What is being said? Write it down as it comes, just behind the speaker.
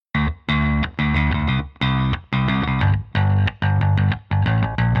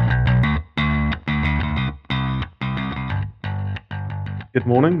Good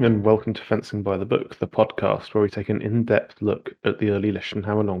morning and welcome to Fencing by the Book, the podcast where we take an in-depth look at the early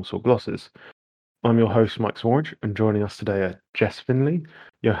Lichtenhauer longsword glosses. I'm your host, Mike Sworage, and joining us today are Jess Finley,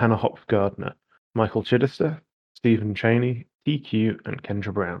 Johanna Hopf-Gardner, Michael Chidester, Stephen Cheney, TQ, and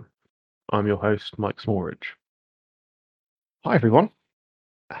Kendra Brown. I'm your host, Mike Sworage. Hi everyone.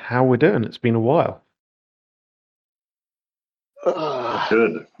 How we doing? It's been a while.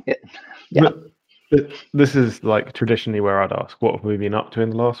 Good. Yeah. This is like traditionally where I'd ask, what have we been up to in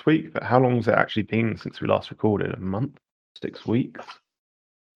the last week? But how long has it actually been since we last recorded? A month? 6 weeks?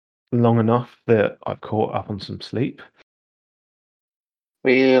 Long enough that I've caught up on some sleep.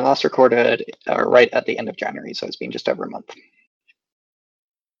 We last recorded right at the end of January, so it's been just over a month.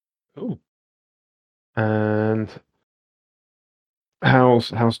 Cool. And how's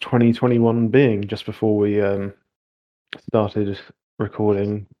 2021 being? Just before we started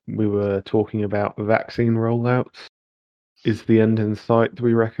recording, we were talking about vaccine rollouts. Is the end in sight, do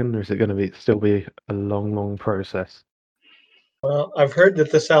we reckon, or is it going to still be a long process? Well, I've heard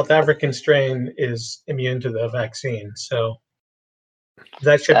that the South African strain is immune to the vaccine, so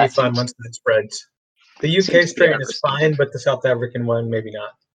that should be fun once it spreads. The UK strain is fine, but the South African one, maybe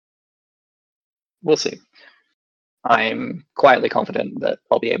not. We'll see. I'm quietly confident that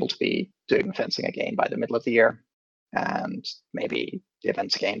I'll be able to be doing fencing again by the middle of the year, and maybe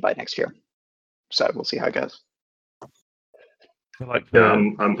events again by next year. So we'll see how it goes. Like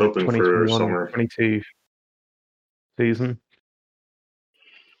I'm hoping for summer 22 season.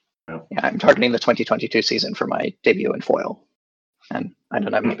 Yeah, I'm targeting the 2022 season for my debut in foil, and I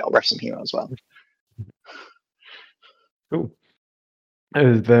don't know, maybe I'll ref some hero as well. Cool.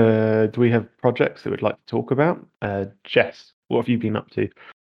 Do we have projects that we'd like to talk about? Jess, what have you been up to?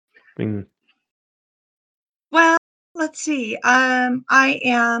 Well, let's see. I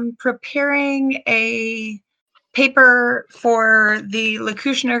am preparing a paper for the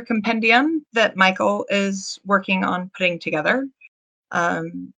Locutioner Compendium that Michael is working on putting together.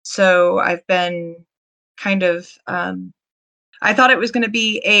 So I've been kind of, I thought it was going to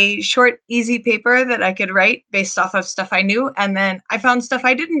be a short, easy paper that I could write based off of stuff I knew. And then I found stuff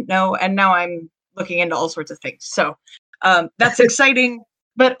I didn't know. And now I'm looking into all sorts of things. So that's exciting,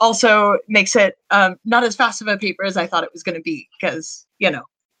 but also makes it not as fast of a paper as I thought it was going to be because,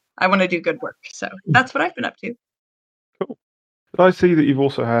 I want to do good work. So that's what I've been up to. Cool. Did I see that you've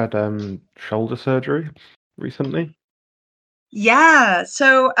also had shoulder surgery recently? Yeah.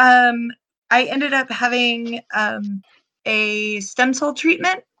 So I ended up having a stem cell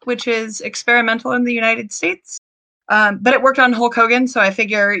treatment, which is experimental in the United States. But it worked on Hulk Hogan, so I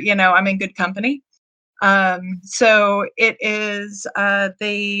figure, I'm in good company. So it is,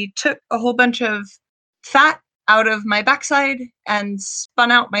 they took a whole bunch of fat out of my backside and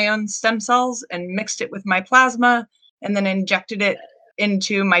spun out my own stem cells and mixed it with my plasma and then injected it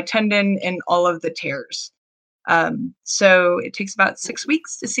into my tendon in all of the tears. So it takes about 6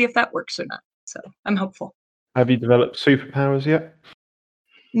 weeks to see if that works or not. So I'm hopeful. Have you developed superpowers yet?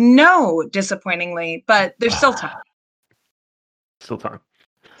 No, disappointingly, but there's still time. Still time.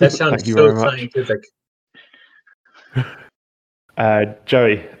 That sounds so scientific.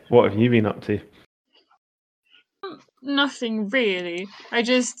 Joey, what have you been up to? Nothing really. I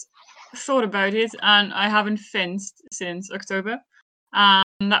just thought about it and I haven't fenced since October. And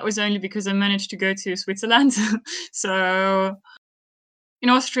that was only because I managed to go to Switzerland. So in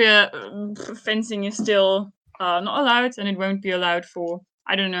Austria, fencing is still not allowed and it won't be allowed for,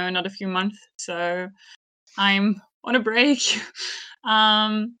 I don't know, another few months. So I'm on a break.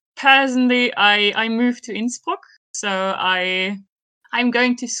 Personally, I moved to Innsbruck. So I'm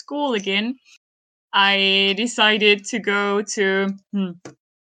going to school again. I decided to go to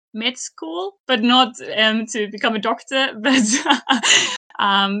med school, but not to become a doctor, but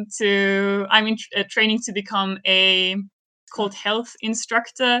I'm in training to become called health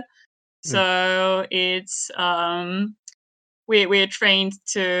instructor. So it's we're trained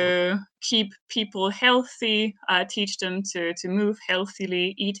to keep people healthy, teach them to move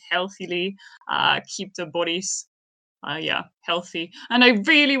healthily, eat healthily, keep their bodies healthy. And I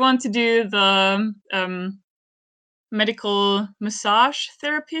really want to do the medical massage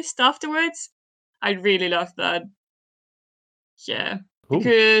therapist afterwards. I'd really love that. Yeah. Cool.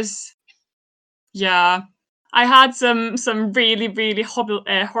 Because I had some really, really horrible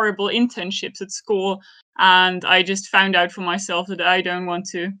internships at school, and I just found out for myself that I don't want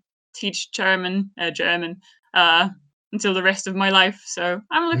to teach German until the rest of my life. So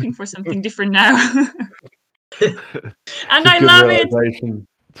I'm looking for something different now. And I love it.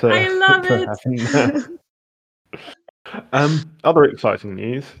 I love it. Other exciting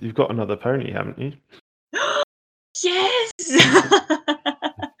news. You've got another pony, haven't you? Yes.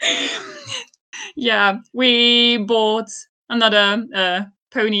 Yeah, we bought another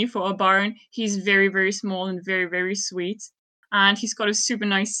pony for our barn. He's very, very small and very, very sweet. And he's got a super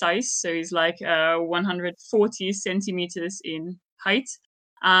nice size. So he's like 140 centimeters in height.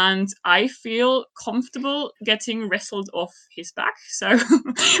 And I feel comfortable getting wrestled off his back. So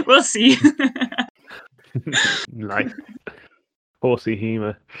we'll see. Nice. Horsey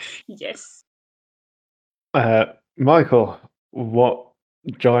humour. Yes. Michael, what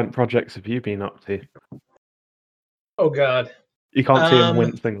giant projects have you been up to? Oh God. You can't see him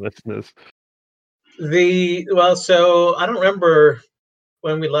wincing, listeners. So I don't remember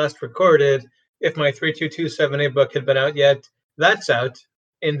when we last recorded if my 32278 book had been out yet. That's out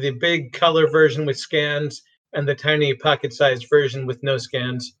in the big color version with scans and the tiny pocket-sized version with no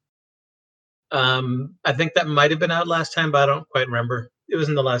scans. I think that might have been out last time, but I don't quite remember. It was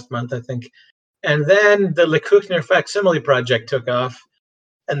in the last month, I think. And then the LeCouchner facsimile project took off,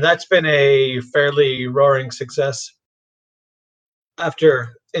 and that's been a fairly roaring success.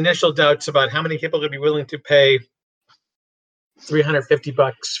 After initial doubts about how many people would be willing to pay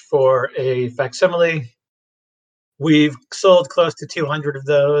 $350 for a facsimile, we've sold close to 200 of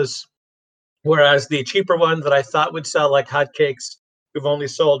those, whereas the cheaper one that I thought would sell like hotcakes, we've only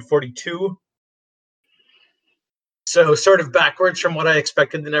sold 42. So sort of backwards from what I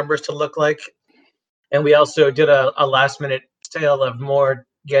expected the numbers to look like. And we also did a last-minute sale of more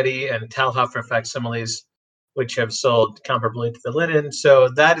Getty and Talhofer facsimiles, which have sold comparably to the linen. So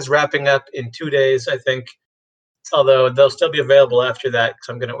that is wrapping up in 2 days, I think, although they'll still be available after that because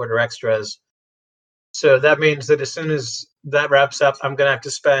I'm going to order extras. So that means that as soon as that wraps up, I'm going to have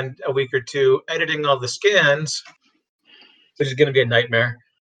to spend a week or two editing all the scans, which is going to be a nightmare.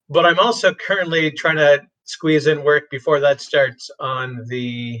 But I'm also currently trying to squeeze in work before that starts on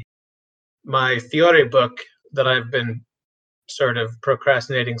my Fiore book that I've been sort of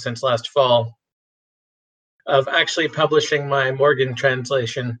procrastinating since last fall, of actually publishing my Morgan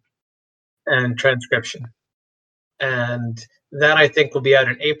translation and transcription. And that I think will be out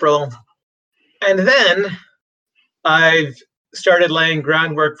in April. And then I've started laying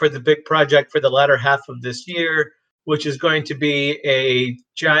groundwork for the big project for the latter half of this year, which is going to be a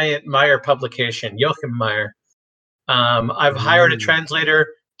giant Meyer publication, Joachim Meyer. I've hired a translator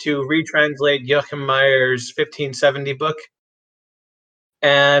to retranslate Joachim Meyer's 1570 book.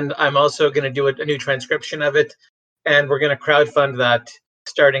 And I'm also going to do a new transcription of it. And we're going to crowdfund that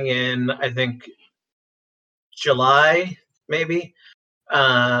starting in, I think, July, maybe.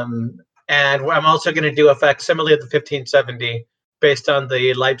 And I'm also going to do a facsimile of the 1570 based on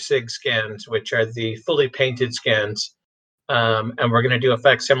the Leipzig scans, which are the fully painted scans. And we're going to do a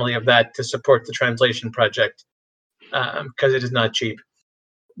facsimile of that to support the translation project because it is not cheap.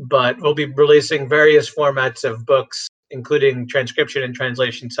 But we'll be releasing various formats of books, including transcription and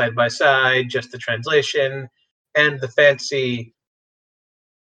translation side by side, just the translation, and the fancy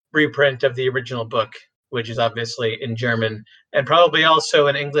reprint of the original book, which is obviously in German, and probably also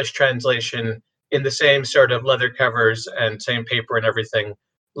an English translation in the same sort of leather covers and same paper and everything,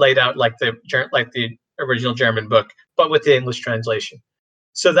 laid out like the original German book, but with the English translation.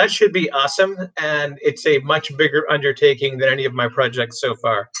 So that should be awesome, and it's a much bigger undertaking than any of my projects so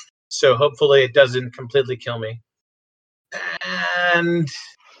far. So hopefully it doesn't completely kill me. And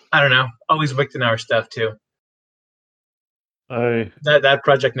I don't know, always Wichtenauer stuff too. That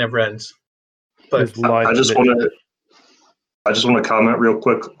project never ends. But I just want to comment real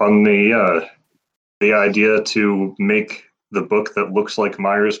quick on the idea to make the book that looks like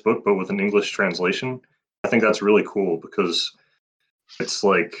Meyer's book but with an English translation. I think that's really cool because it's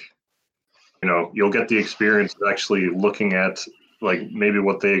like, you'll get the experience of actually looking at like maybe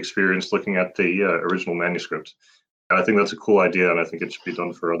what they experienced looking at the original manuscript. And I think that's a cool idea, and I think it should be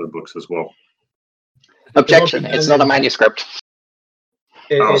done for other books as well. Objection! It's not a manuscript.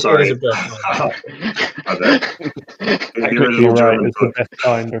 Sorry. It is a book. The original German it's book. the best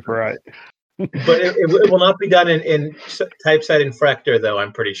kind of right. But it will not be done in typeset in Fractor, though,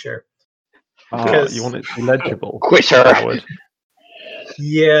 I'm pretty sure. You want it to be legible? Quitter. Howard.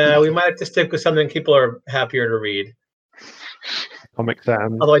 Yeah, we might have to stick with something people are happier to read. Comic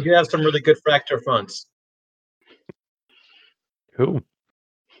Sans. Although I do have some really good Fractor fonts. Cool.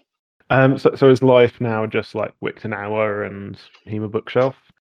 So is life now just like Wichtenauer and Hema Bookshelf?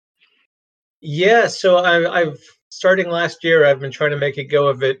 Yeah, so I've starting last year, I've been trying to make a go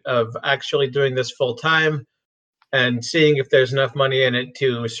of it, of actually doing this full time and seeing if there's enough money in it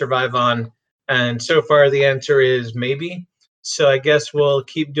to survive on. And so far the answer is maybe. So I guess we'll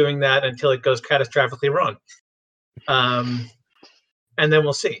keep doing that until it goes catastrophically wrong. And then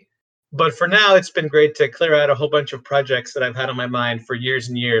we'll see. But for now, it's been great to clear out a whole bunch of projects that I've had on my mind for years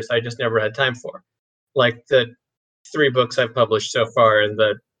and years. I just never had time for, like the 3 books I've published so far, and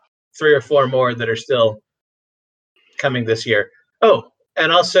the 3 or 4 more that are still coming this year. Oh,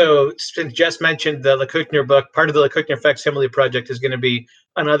 and also, since Jess mentioned the Lekuchner book, part of the Lekuchner facsimile project is going to be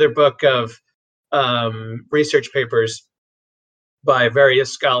another book of research papers by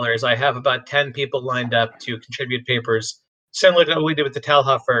various scholars. I have about 10 people lined up to contribute papers, similar to what we did with the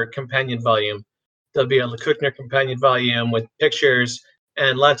Talhofer companion volume. There'll be a Lekuchner companion volume with pictures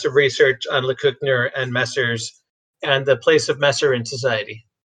and lots of research on Lekuchner and Messers and the place of Messer in society.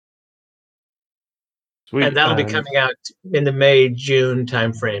 Sweet. And that'll be coming out in the May-June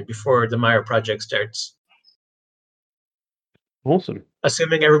timeframe before the Meyer project starts. Awesome.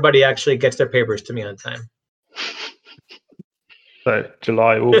 Assuming everybody actually gets their papers to me on time. So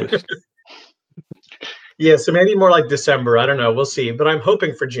July, August. Yeah, so maybe more like December. I don't know. We'll see. But I'm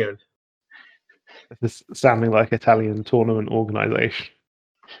hoping for June. This is sounding like Italian tournament organization.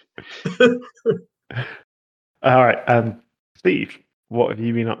 All right. Steve, what have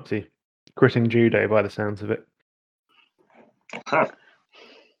you been up to? Critting Judo by the sounds of it.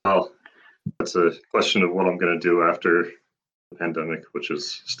 Well, that's a question of what I'm going to do after the pandemic, which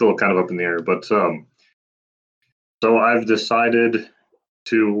is still kind of up in the air. But so I've decided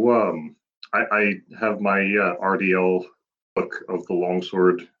to, I have my RDL book of the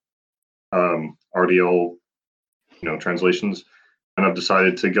Longsword, RDL, translations, and I've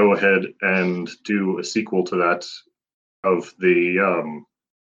decided to go ahead and do a sequel to that of the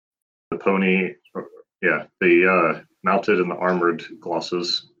pony, the mounted and the armored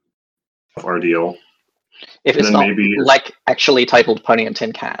glosses of RDL. If it's not maybe like actually titled Pony and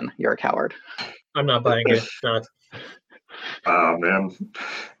Tin Can, you're a coward. I'm not buying it. Not. Oh man.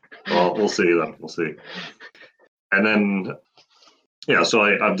 Well, we'll see then. We'll see. And then, so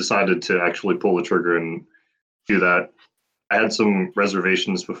I've decided to actually pull the trigger and do that. I had some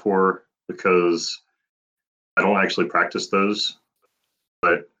reservations before because I don't actually practice those,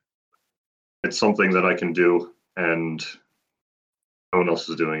 but it's something that I can do, and no one else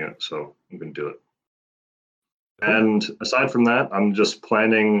is doing it, so I'm going to do it. And aside from that, I'm just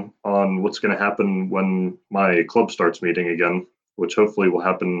planning on what's going to happen when my club starts meeting again, which hopefully will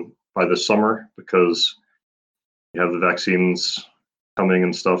happen by this summer because we have the vaccines coming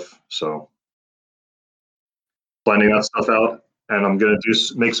and stuff. So planning that stuff out, and I'm going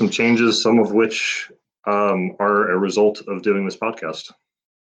to make some changes, some of which are a result of doing this podcast.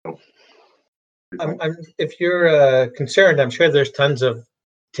 So, if you're concerned, I'm sure there's tons of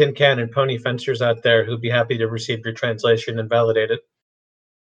Tin Can and Pony fencers out there who'd be happy to receive your translation and validate it,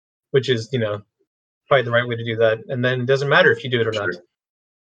 which is, probably the right way to do that. And then it doesn't matter if you do it or not.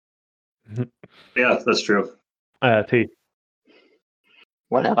 Yeah, that's true. T.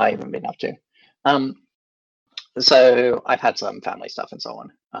 What have I even been up to? So I've had some family stuff and so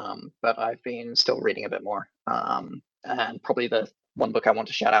on, but I've been still reading a bit more. And probably the one book I want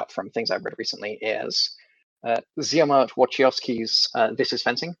to shout out from things I've read recently is Ziomek Wojciechowski's This is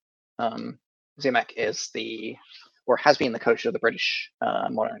Fencing. Ziomek is has been the coach of the British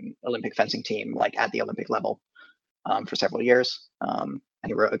modern Olympic fencing team, like at the Olympic level, for several years. And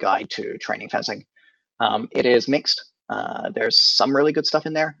he wrote a guide to training fencing. It is mixed. There's some really good stuff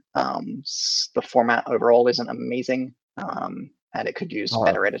in there. The format overall isn't amazing, and it could use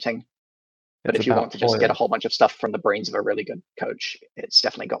better editing. But if you want to just get a whole bunch of stuff from the brains of a really good coach, it's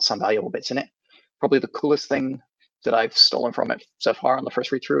definitely got some valuable bits in it. Probably the coolest thing that I've stolen from it so far on the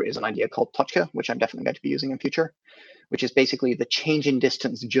first read through is an idea called Tochka, which I'm definitely going to be using in future, which is basically the change in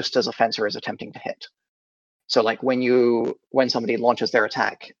distance just as a fencer is attempting to hit. So like when somebody launches their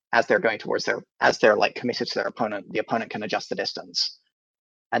attack as they're going towards as they're like committed to their opponent, the opponent can adjust the distance.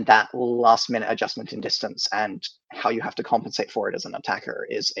 And that last minute adjustment in distance and how you have to compensate for it as an attacker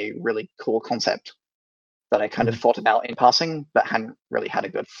is a really cool concept that I kind of thought about in passing, but hadn't really had a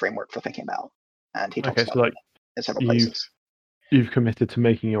good framework for thinking about. And he talks about it in several places. You've committed to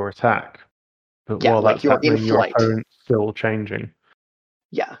making your attack, but while that's happening, your opponent's still changing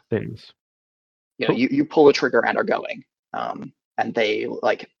things. You pull the trigger and are going. And they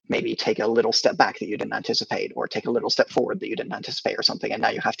like maybe take a little step back that you didn't anticipate, or take a little step forward that you didn't anticipate or something. And now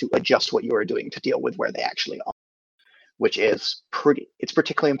you have to adjust what you are doing to deal with where they actually are, which is it's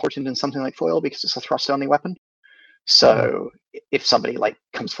particularly important in something like foil because it's a thrust only weapon. So if somebody like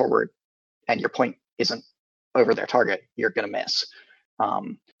comes forward and your point isn't over their target, you're going to miss.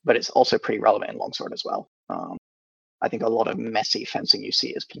 But it's also pretty relevant in longsword as well. I think a lot of messy fencing you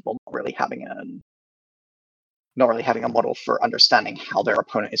see is people not really having a model for understanding how their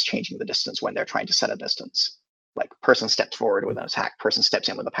opponent is changing the distance when they're trying to set a distance. like person steps forward with an attack, person steps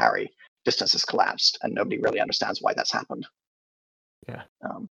in with a parry, distance has collapsed, and nobody really understands why that's happened. Yeah.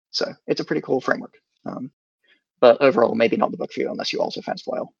 So it's a pretty cool framework. But overall, maybe not the book for you unless you also fence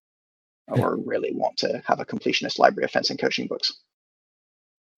foil or really want to have a completionist library of fencing coaching books.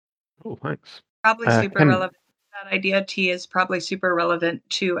 Oh, thanks. Probably super Ken- relevant. That idea, T, is probably super relevant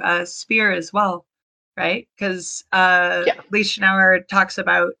to Spear as well, right? Because Leichenauer talks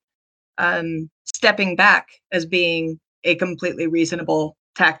about stepping back as being a completely reasonable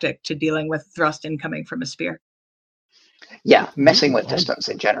tactic to dealing with thrust incoming from a spear. Yeah, messing with distance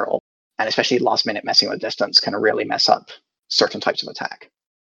in general, and especially last minute messing with distance, can really mess up certain types of attack.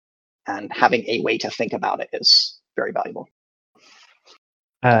 And having a way to think about it is very valuable.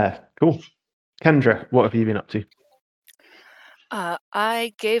 Cool. Kendra, what have you been up to?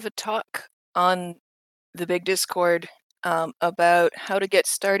 I gave a talk on the big Discord about how to get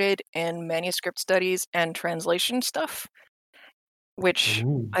started in manuscript studies and translation stuff, which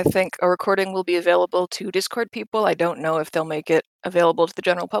I think a recording will be available to Discord people. I don't know if they'll make it available to the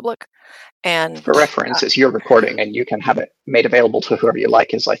general public. And for reference, it's your recording, and you can have it made available to whoever you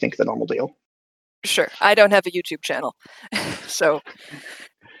like, is I think the normal deal. Sure. I don't have a YouTube channel, so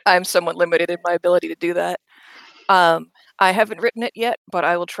I'm somewhat limited in my ability to do that. I haven't written it yet, but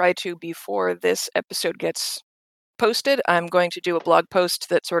I will try to before this episode gets posted. I'm going to do a blog post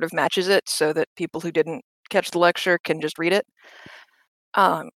that sort of matches it so that people who didn't catch the lecture can just read it.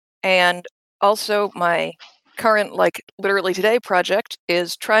 And also my current, like literally today project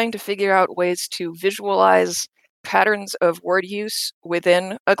is trying to figure out ways to visualize patterns of word use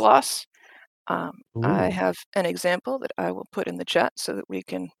within a gloss. I have an example that I will put in the chat so that we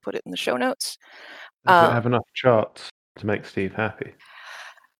can put it in the show notes. Does it have enough charts to make Steve happy?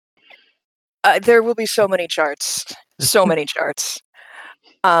 There will be so many charts, so many charts.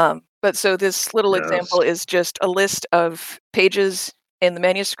 But so this little example is just a list of pages in the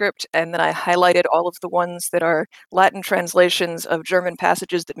manuscript, and then I highlighted all of the ones that are Latin translations of German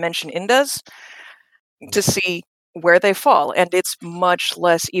passages that mention indes to see where they fall, and it's much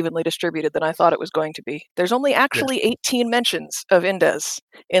less evenly distributed than I thought it was going to be. There's only actually 18 mentions of indes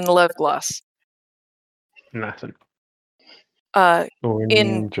in the Lev gloss. Latin. Or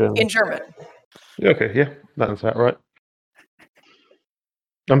in German. In German. Okay, yeah, that's that right.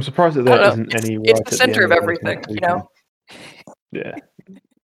 I'm surprised that there isn't any. It's the center of everything, you know. Yeah.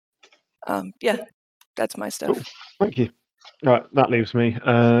 Yeah, that's my stuff. Cool. Thank you. Right, that leaves me.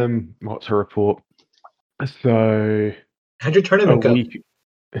 What to report? So, how'd your tournament go?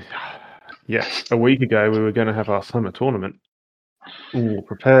 Yes, a week ago we were going to have our summer tournament. All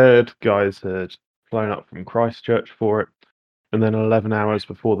prepared. Guys had flown up from Christchurch for it, and then 11 hours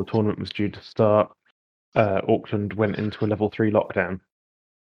before the tournament was due to start, Auckland went into a level 3 lockdown.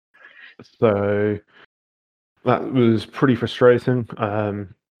 So that was pretty frustrating.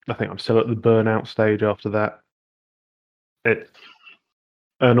 I think I'm still at the burnout stage after that.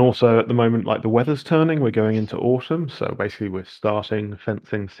 And also at the moment, like the weather's turning, we're going into autumn, so basically we're starting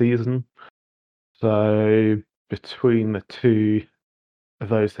fencing season. So between the two of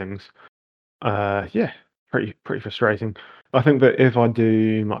those things, pretty frustrating. I think that if I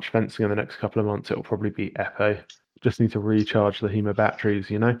do much fencing in the next couple of months, it'll probably be epee. Just need to recharge the Hema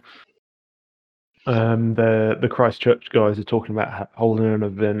batteries, you know. The Christchurch guys are talking about holding an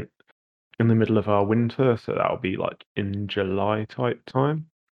event in the middle of our winter, so that'll be like in July type time.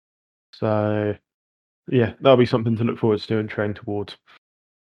 So yeah, that'll be something to look forward to and train towards.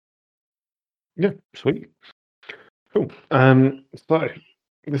 Yeah, sweet. Cool. So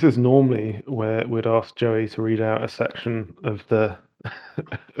this is normally where we'd ask Joey to read out a section of the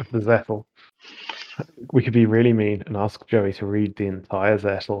of the Zettel. We could be really mean and ask Joey to read the entire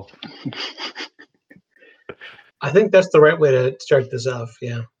Zettel. I think that's the right way to start this off,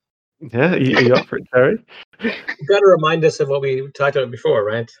 yeah. Yeah, are you up for it, Joey? You got to remind us of what we talked about before,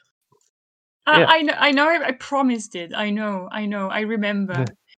 right? Yeah. I know. I promised it. I know. I remember. Yeah.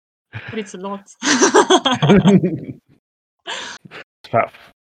 But it's a lot. It's about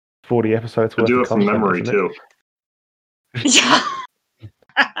 40 episodes worth. Do it from memory too. Yeah.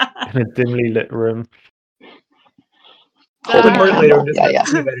 In a dimly lit room.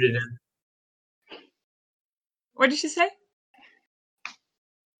 What did she say?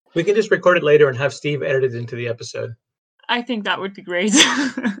 We can just record it later and have Steve edited into the episode. I think that would be great.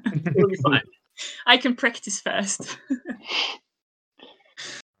 It'll be fine. I can practice first.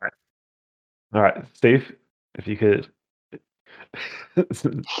 All right, Steve, if you could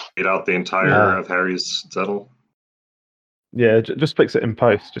read out the entire of Harry's Zettel. Yeah, just fix it in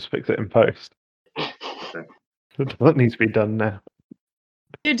post. Okay. That needs to be done now.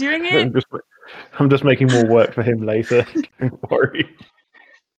 You're doing it? I'm just making more work for him later. Don't worry.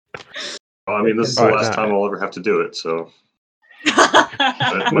 Well, I mean, this is the last time I'll ever have to do it, so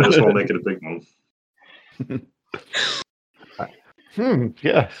might as well make it a big one.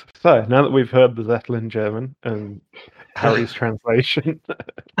 Yes. So now that we've heard the Zettel in German and Harry's translation,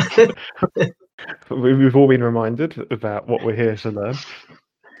 we've all been reminded about what we're here to learn.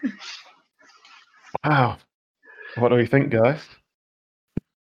 Wow. What do we think, guys?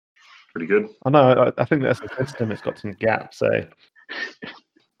 Pretty good. I know. I think that's a system. It's got some gaps.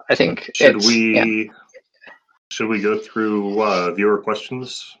 I think should we go through viewer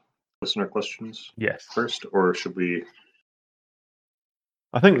questions, listener questions? Yes. First, or should we?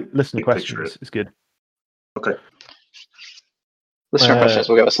 I think listener questions is good. Okay. Listener questions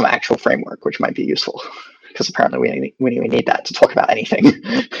will give us some actual framework, which might be useful, because apparently we need that to talk about anything.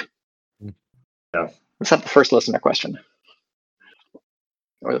 Yeah. Except the first listener question.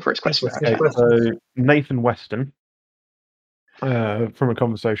 Or the first question. Okay, so Nathan Weston, from a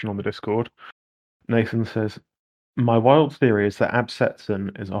conversation on the Discord, Nathan says, "My wild theory is that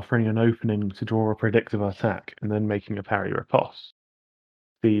Absetson is offering an opening to draw a predictive attack and then making a parry riposte."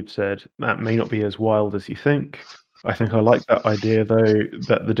 Steve said, "That may not be as wild as you think. I think I like that idea, though,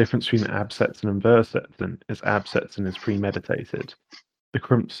 that the difference between Absetson and Versetson is Absetson is premeditated. The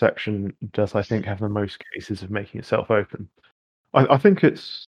crimped section does, I think, have the most cases of making itself open." I think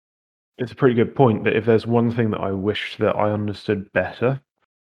it's a pretty good point that if there's one thing that I wish that I understood better,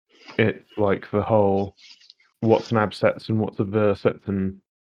 it's like the whole what's an Absetson, what's a Versetson,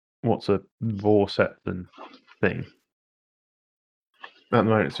 what's a Vorsetson thing. At the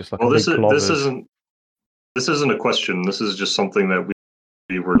moment, it's just like this isn't a question. This is just something that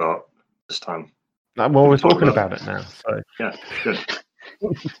we were not this time. Well, we're talking about it now, so yeah, good.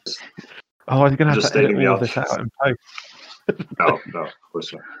 Oh, you're gonna have to edit all of this out and post. No, of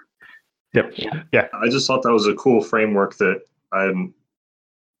course not. Yep. Yeah. I just thought that was a cool framework that I hadn't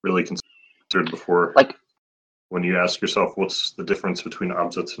really considered before. Like when you ask yourself, what's the difference between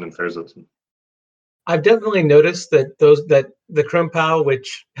Absetson and Versetson? I've definitely noticed that the Krumpow,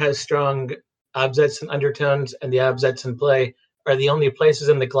 which has strong Absetson undertones, and the Absetson play are the only places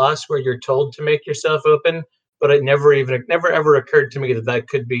in the gloss where you're told to make yourself open. But it never ever occurred to me that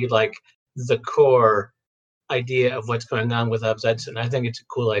could be like the core idea of what's going on with Absetson. I think it's a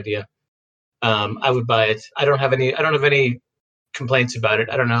cool idea. I would buy it. I don't have any complaints about it.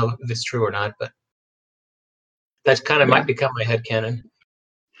 I don't know if it's true or not, but that's kind of might become my headcanon.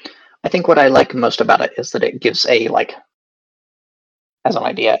 I think what I like most about it is that it gives as an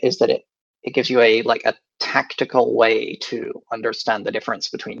idea, is that it gives you a tactical way to understand the difference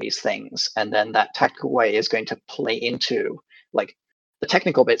between these things, and then that tactical way is going to play into the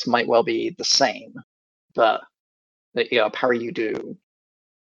technical bits might well be the same, but a parry you do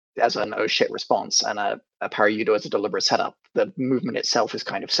as an oh shit response and a parry you do as a deliberate setup, the movement itself is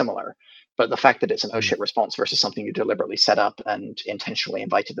kind of similar. But the fact that it's an oh shit response versus something you deliberately set up and intentionally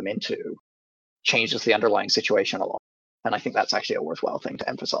invited them into changes the underlying situation a lot. And I think that's actually a worthwhile thing to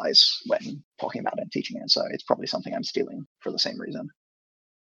emphasize when talking about it and teaching it. So it's probably something I'm stealing for the same reason.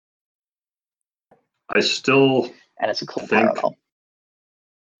 And it's a cool parallel.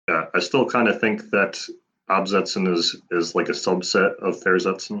 Yeah, I still kind of think that Absetson is like a subset of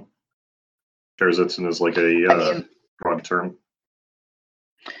Versetson. Versetson is like a broad term.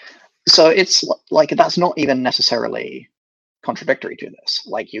 So it's that's not even necessarily contradictory to this.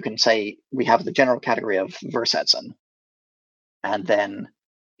 You can say we have the general category of Versetson, and then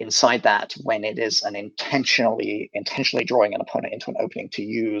inside that, when it is an intentionally drawing an opponent into an opening to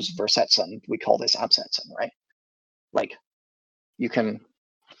use Versetson, we call this Absetson, right?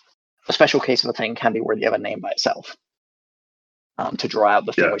 A special case of a thing can be worthy of a name by itself to draw out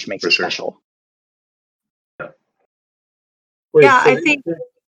the thing which makes it special. Yeah,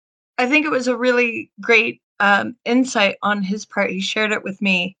 I think it was a really great insight on his part. He shared it with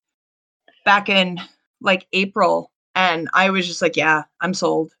me back in April, and I was just like, yeah, I'm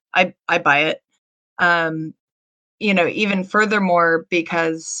sold. I buy it. Even furthermore,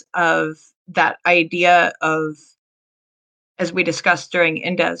 because of that idea of, as we discussed during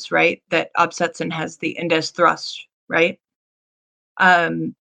Indes, right, that Absetson has the Indes thrust, right?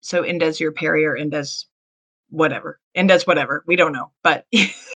 So Indes your parry or Indes whatever, we don't know, but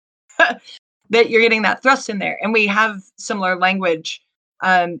that you're getting that thrust in there. And we have similar language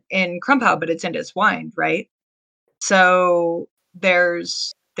in Krumpow, but it's Indes wind, right? So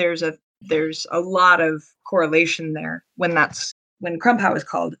there's a lot of correlation there when Krumpow is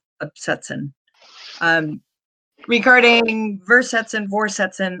called Absetson. Regarding Versetson,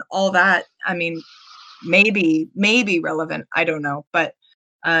 Vorsetson, all that, I mean, maybe relevant. I don't know, but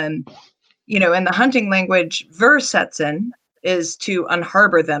in the hunting language, versetzen is to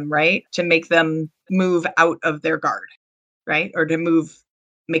unharbor them, right? To make them move out of their guard, right? Or to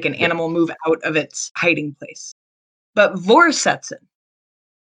make an animal move out of its hiding place. But vorsetzen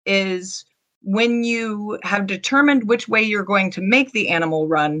is when you have determined which way you're going to make the animal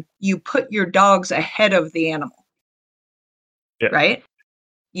run, you put your dogs ahead of the animal, right?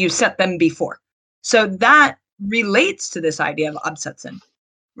 You set them before. So that relates to this idea of absetzen,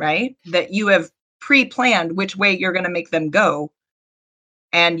 right? That you have pre-planned which way you're going to make them go,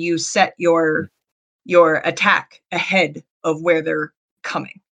 and you set your attack ahead of where they're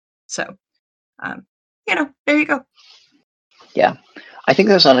coming. So, there you go. Yeah, I think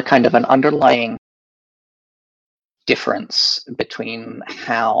there's a kind of an underlying difference between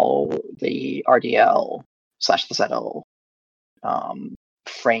how the RDL / the ZL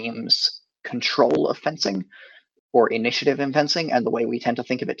frames control of fencing or initiative in fencing and the way we tend to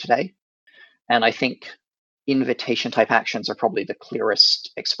think of it today. And I think invitation type actions are probably the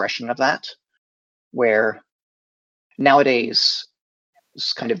clearest expression of that, where nowadays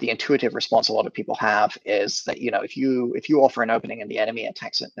kind of the intuitive response a lot of people have is that, if you offer an opening and the enemy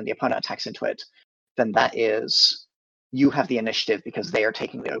attacks it and the opponent attacks into it, then that is, you have the initiative because they are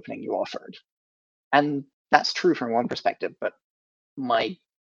taking the opening you offered. And that's true from one perspective, but my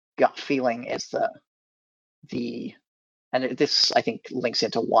gut feeling is that and this I think links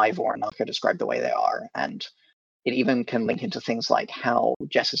into why Vor and Naka described the way they are, and it even can link into things like how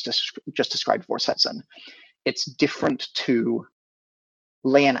Jess has just described vorsetzen. It's different to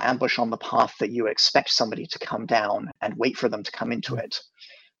lay an ambush on the path that you expect somebody to come down and wait for them to come into it,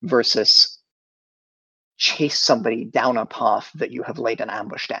 versus chase somebody down a path that you have laid an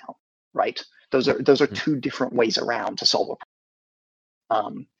ambush down, right? Those are two different ways around to solve a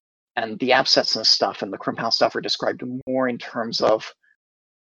problem. And the absetzen stuff and the Krimpau stuff are described more in terms of,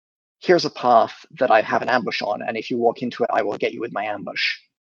 here's a path that I have an ambush on, and if you walk into it, I will get you with my ambush,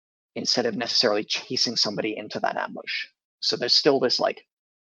 instead of necessarily chasing somebody into that ambush. So there's still this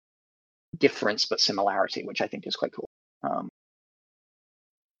difference but similarity, which I think is quite cool.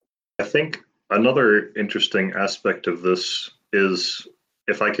 I think another interesting aspect of this is,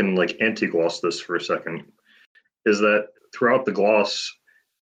 if I can anti-gloss this for a second, is that throughout the gloss,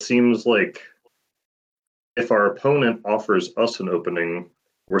 it seems like if our opponent offers us an opening,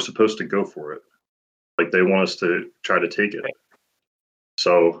 we're supposed to go for it. They want us to try to take it.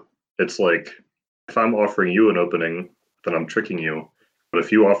 So it's if I'm offering you an opening, then I'm tricking you. But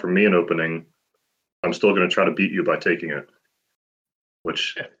if you offer me an opening, I'm still going to try to beat you by taking it.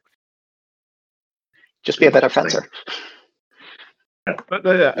 Which... just be a better fencer. But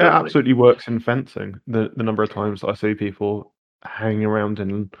it absolutely works in fencing. The number of times I see people hanging around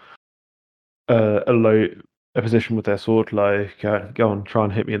in a position with their sword, go on, try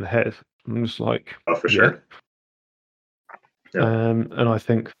and hit me in the head. I'm just oh, for sure. Yeah. And I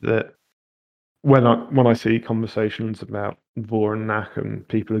think that when I see conversations about Vor and Nak, and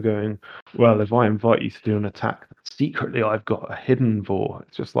people are going, well, if I invite you to do an attack, secretly I've got a hidden Vor.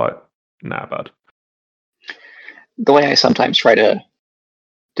 It's just nah, bud. The way I sometimes try to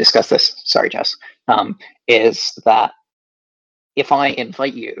discuss this, sorry, Jess, is that if I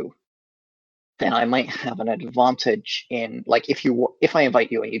invite you, then I might have an advantage in, if I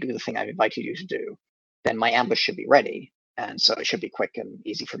invite you and you do the thing I've invited you to do, then my ambush should be ready, and so it should be quick and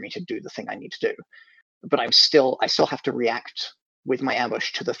easy for me to do the thing I need to do. But I still have to react with my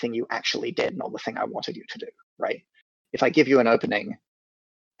ambush to the thing you actually did, not the thing I wanted you to do, right? If I give you an opening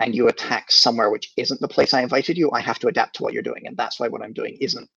and you attack somewhere which isn't the place I invited you, I have to adapt to what you're doing, and that's why what I'm doing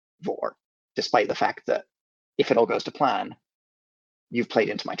isn't Vor, despite the fact that if it all goes to plan, you've played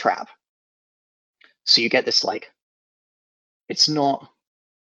into my trap. So you get this it's not,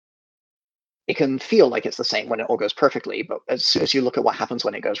 it can feel like it's the same when it all goes perfectly, but as soon as you look at what happens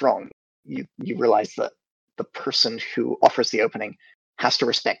when it goes wrong, you realize that the person who offers the opening has to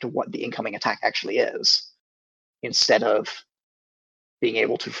respect what the incoming attack actually is, instead of being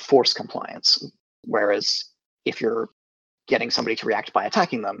able to force compliance. Whereas if you're getting somebody to react by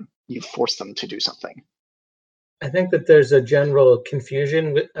attacking them, you force them to do something. I think that there's a general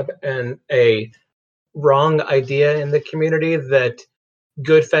confusion and a wrong idea in the community that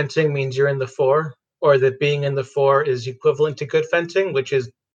good fencing means you're in the fore, or that being in the fore is equivalent to good fencing, which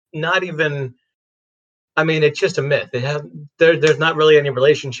is not even, it's just a myth. There's not really any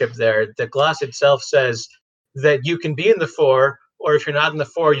relationship there. The gloss itself says that you can be in the fore, or if you're not in the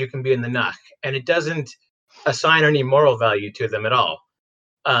fore, you can be in the nach, and it doesn't assign any moral value to them at all.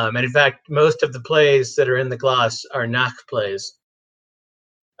 And in fact, most of the plays that are in the gloss are nach plays.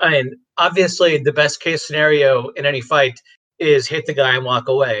 And obviously, the best case scenario in any fight is hit the guy and walk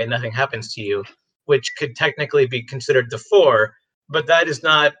away and nothing happens to you, which could technically be considered the 4, but that is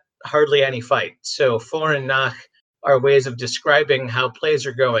not hardly any fight. So 4 and Nach are ways of describing how plays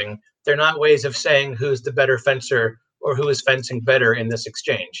are going. They're not ways of saying who's the better fencer or who is fencing better in this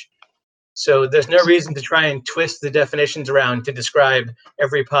exchange. So there's no reason to try and twist the definitions around to describe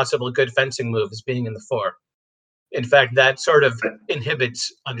every possible good fencing move as being in the 4. In fact, that sort of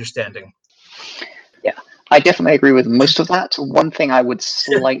inhibits understanding. Yeah, I definitely agree with most of that. One thing I would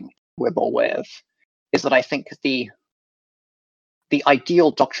slightly quibble with is that I think the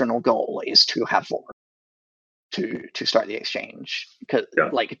ideal doctrinal goal is to have Vor to start the exchange, because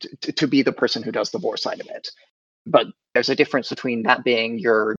to be the person who does the Vor side of it. But there's a difference between that being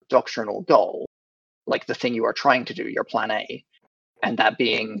your doctrinal goal, like the thing you are trying to do, your plan A, and that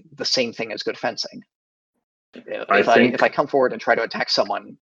being the same thing as good fencing. If I come forward and try to attack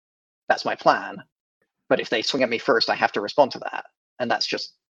someone, that's my plan. But if they swing at me first, I have to respond to that, and that's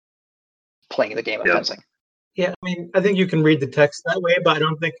just playing the game of fencing. Yeah, I mean, I think you can read the text that way, but I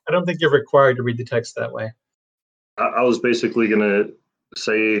don't think you're required to read the text that way. I was basically gonna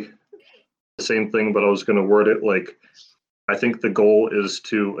say the same thing, but I was gonna word it like, I think the goal is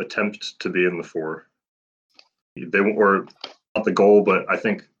to attempt to be in the 4. Or not the goal, but I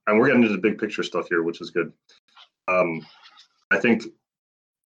think, and we're getting into the big picture stuff here, which is good. I think,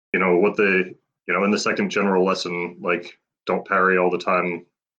 what in the second general lesson, like, don't parry all the time,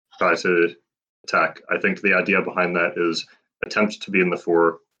 try to attack. I think the idea behind that is attempt to be in the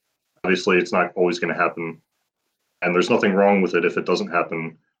 4. Obviously, it's not always going to happen, and there's nothing wrong with it if it doesn't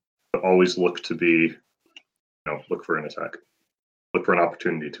happen, but always look to be, look for an attack. Look for an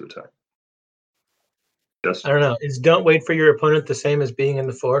opportunity to attack. Yes? I don't know. Is don't wait for your opponent the same as being in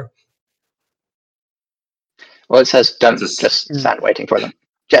the 4? Well, it says don't just stand waiting for them.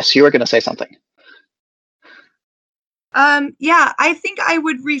 Jess, you were going to say something. Yeah, I think I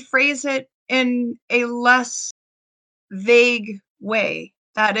would rephrase it in a less vague way.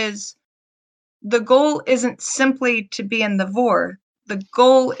 That is, the goal isn't simply to be in the Vor. The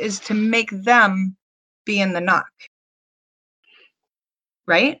goal is to make them be in the Nach.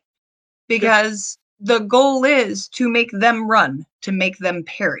 Right? Because the goal is to make them run, to make them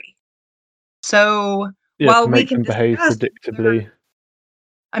parry. So while to we make can them behave predictably.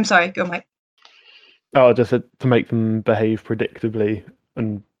 I'm sorry, go Mike. Oh, I just said to make them behave predictably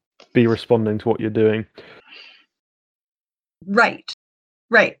and be responding to what you're doing. Right.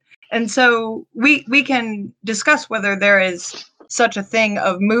 And so we can discuss whether there is such a thing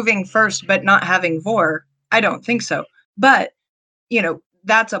of moving first but not having Vor. I don't think so. But,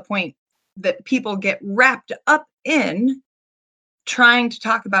 that's a point that people get wrapped up in trying to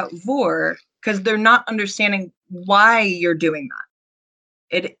talk about Vor because they're not understanding why you're doing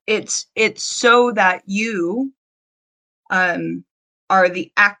that. It's so that you are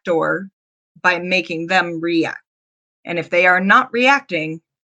the actor by making them react. And if they are not reacting,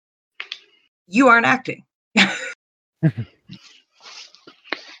 you aren't acting.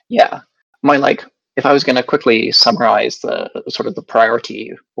 Yeah. If I was going to quickly summarize the sort of the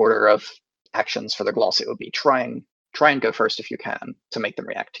priority order of actions for the gloss, it would be try and go first if you can to make them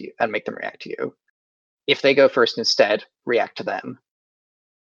react to you and make them react to you. If they go first instead, react to them.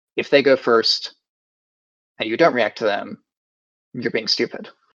 If they go first and you don't react to them, you're being stupid.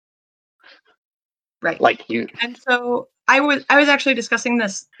 Right. Like you. And so I was actually discussing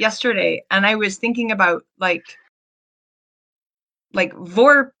this yesterday, and I was thinking about like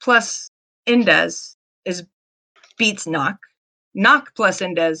Vor plus Indes beats Nach. Nach plus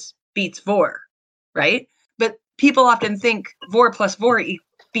Indes beats Vor, right? But people often think Vor plus Vor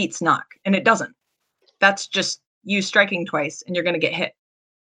beats Nach, and it doesn't. That's just you striking twice, and you're going to get hit.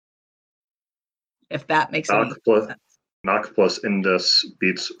 If that makes any sense. Nach plus Indes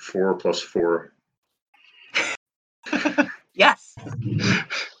beats 4 plus 4. Yes.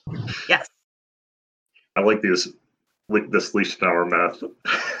 Yes. I like this Liechtenauer math.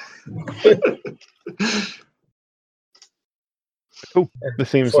 Cool. This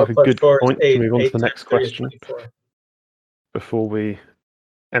seems like a good point to move on to the next question before we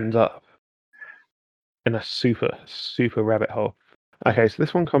end up in a super, super rabbit hole. Okay, so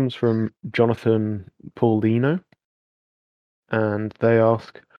this one comes from Jonathan Paulino, and they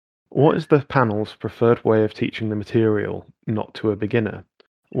ask, what is the panel's preferred way of teaching the material, not to a beginner?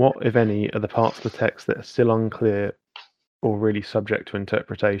 What, if any, are the parts of the text that are still unclear or really subject to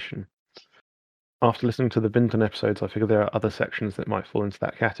interpretation? After listening to the Vinton episodes, I figure there are other sections that might fall into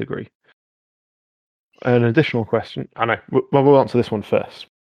that category. An additional question, we'll answer this one first.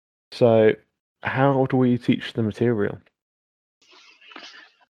 So, how do we teach the material?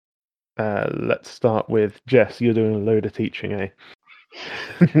 Let's start with Jess. You're doing a load of teaching, eh?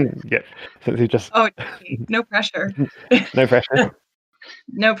 Yep. Since you just no pressure. no pressure.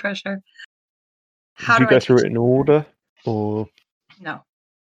 No pressure. Did you go through it in order, or no?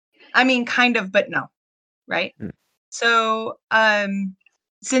 I mean, kind of, but no. Right. So,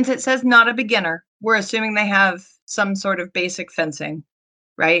 since it says not a beginner, we're assuming they have some sort of basic fencing,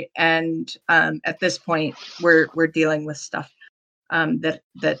 right? And at this point, we're dealing with stuff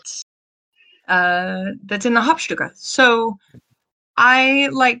that's in the Hauptstufe. So I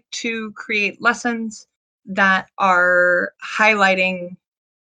like to create lessons that are highlighting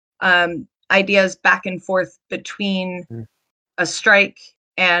ideas back and forth between a strike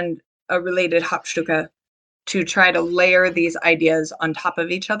and a related Hauptstufe to try to layer these ideas on top of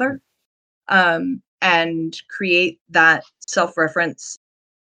each other and create that self-reference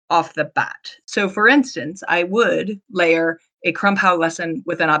off the bat. So for instance, I would layer a Krumpau lesson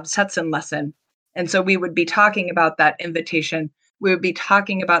with an Absetzen lesson. And so we would be talking about that invitation. We would be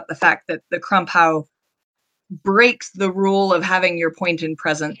talking about the fact that the Krumpau breaks the rule of having your point in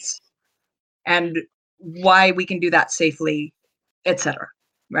presence and why we can do that safely, etc.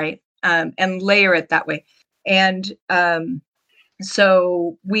 Right? And layer it that way. And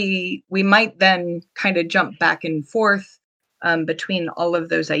so we might then kind of jump back and forth between all of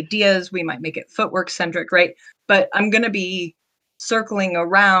those ideas. We might make it footwork centric, right? But I'm going to be circling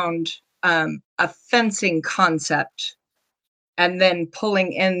around a fencing concept and then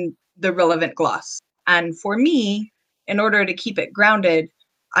pulling in the relevant gloss. And for me, in order to keep it grounded,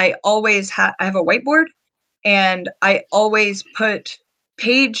 I always I have a whiteboard, and I always put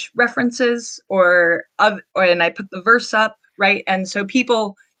page references and I put the verse up, right? And so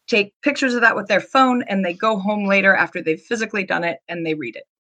people take pictures of that with their phone and they go home later after they've physically done it and they read it,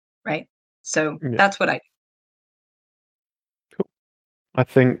 right? So that's what I do. Cool. I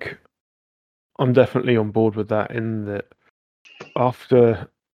think I'm definitely on board with that, in that after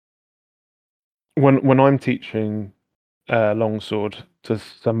when I'm teaching longsword to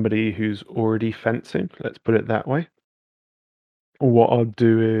somebody who's already fencing, let's put it that way, what I'd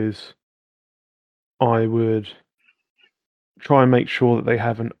do is I would try and make sure that they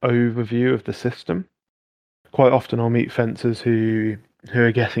have an overview of the system. Quite often I'll meet fencers who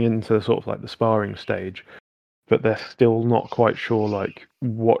are getting into sort of like the sparring stage, but they're still not quite sure, like,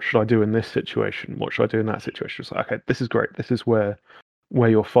 what should I do in this situation? What should I do in that situation? It's like, okay, this is great. This is where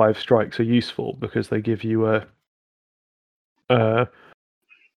your 5 strikes are useful, because they give you a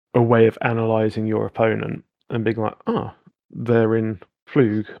way of analysing your opponent and being like, they're in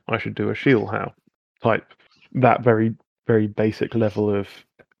Flug, I should do a Schielhau type. That very, very basic level of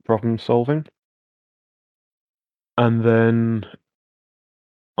problem solving. And then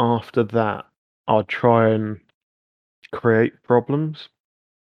after that, I'll try and create problems.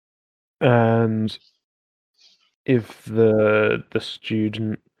 And if the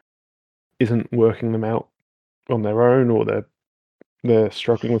student isn't working them out on their own, or they're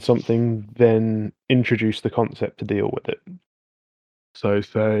struggling with something, then introduce the concept to deal with it. So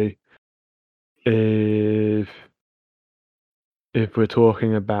say if we're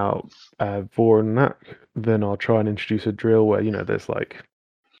talking about Voronezh, then I'll try and introduce a drill where, there's like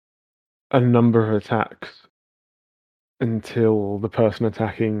a number of attacks until the person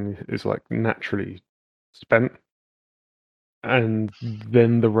attacking is like naturally spent, and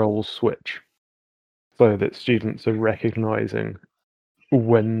then the roles switch, so that students are recognizing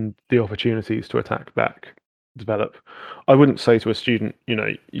when the opportunities to attack back develop. I wouldn't say to a student,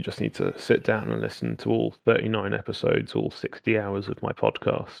 you just need to sit down and listen to all 39 episodes, all 60 hours of my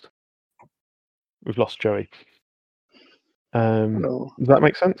podcast. We've lost Joey. Does that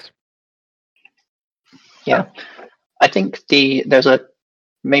make sense? Yeah. I think there's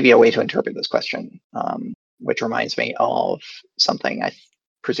maybe a way to interpret this question, which reminds me of something I'm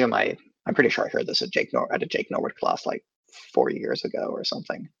pretty sure I heard this at a Jake Norwood class like 4 years ago or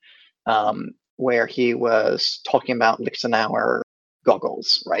something, where he was talking about Lichtenauer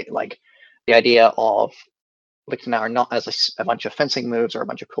goggles, right? Like the idea of Lichtenauer not as a bunch of fencing moves or a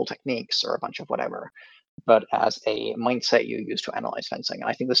bunch of cool techniques or a bunch of whatever, but as a mindset you use to analyze fencing. And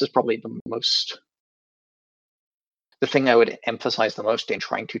I think this is probably the thing I would emphasize the most in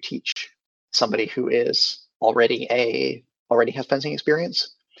trying to teach somebody who is already has fencing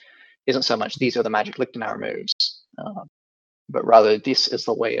experience. Isn't so much these are the magic Lichtenauer moves, but rather this is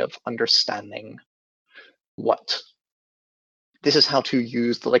the way of understanding this is how to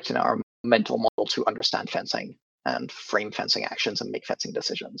use the Lichtenauer mental model to understand fencing and frame fencing actions and make fencing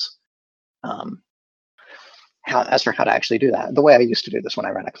decisions. As for how to actually do that, the way I used to do this when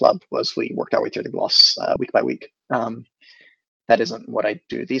I ran a club was we worked our way through the gloss week by week. And That isn't what I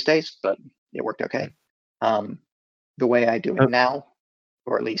do these days, but it worked okay. The way I do it now,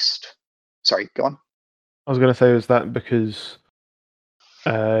 or at least, sorry, go on. I was going to say, is that because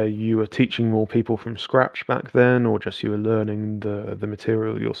you were teaching more people from scratch back then, or just you were learning the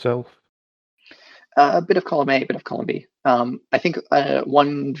material yourself? A bit of column A, a bit of column B. I think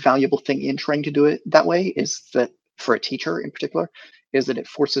one valuable thing in trying to do it that way is that, for a teacher in particular, is that it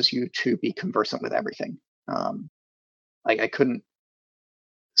forces you to be conversant with everything. I couldn't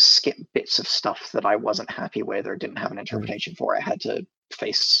skip bits of stuff that I wasn't happy with or didn't have an interpretation for. I had to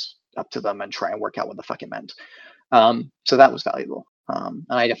face up to them and try and work out what the fuck it meant. So that was valuable. And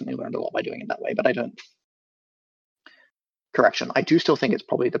I definitely learned a lot by doing it that way, but I don't... Correction, I do still think it's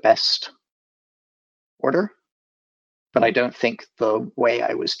probably the best order, but I don't think the way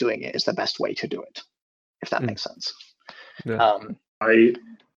I was doing it is the best way to do it, if that makes sense. Yeah. I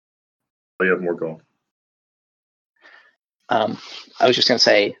have more going. I was just going to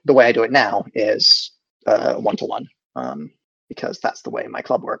say the way I do it now is 1-to-1, because that's the way my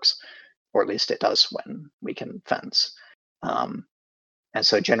club works, or at least it does when we can fence. And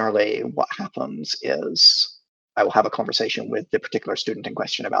so generally what happens is I will have a conversation with the particular student in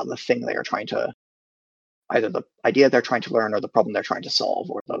question about the thing they are trying to, either the idea they're trying to learn or the problem they're trying to solve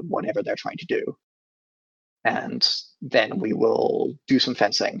or the whatever they're trying to do. And then we will do some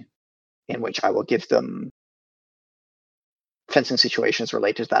fencing in which I will give them fencing situations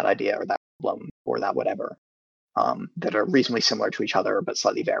related to that idea or that problem or that whatever, that are reasonably similar to each other but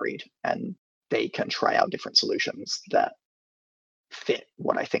slightly varied, and they can try out different solutions that fit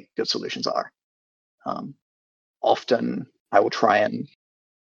what I think good solutions are. Often I will try and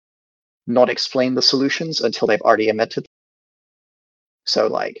not explain the solutions until they've already invented them. So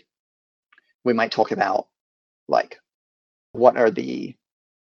like we might talk about like what are the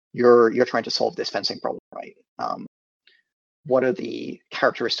you're trying to solve this fencing problem, right? What are the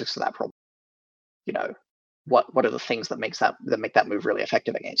characteristics of that problem? You know, what are the things that make that move really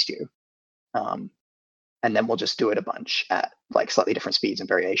effective against you? And then we'll just do it a bunch at like slightly different speeds and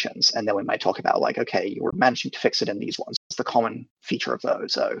variations. And then we might talk about like, okay, you were managing to fix it in these ones. What's the common feature of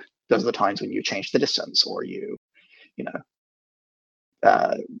those? So those are the times when you changed the distance, or you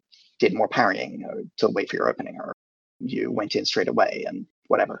did more parrying or to wait for your opening, or you went in straight away and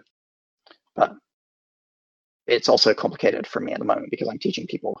whatever. But it's also complicated for me at the moment because I'm teaching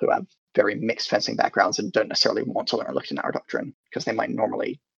people who have very mixed fencing backgrounds and don't necessarily want to learn Lichtenauer Doctrine because they might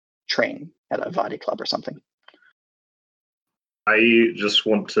normally train at a Vadi club or something. I just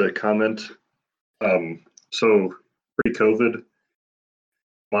want to comment. So pre-COVID,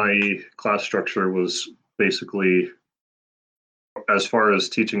 my class structure was basically, as far as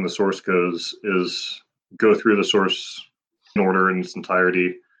teaching the source goes, is go through the source in order in its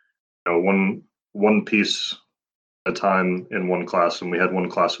entirety. One piece at a time in one class, and we had one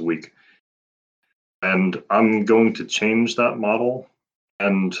class a week. And I'm going to change that model.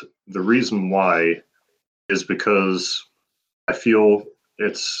 And the reason why is because I feel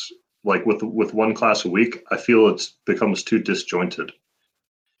it's like with one class a week, I feel it becomes too disjointed.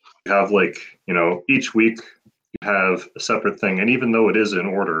 You have each week you have a separate thing. And even though it is in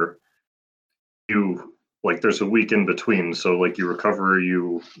order, there's a week in between. So like you recover,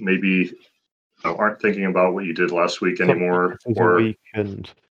 you maybe aren't thinking about what you did last week anymore. Or yeah,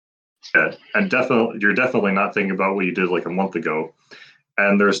 and you're definitely not thinking about what you did like a month ago.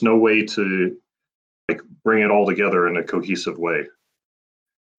 And there's no way to bring it all together in a cohesive way.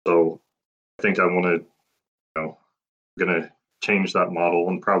 So I think I want to, going to change that model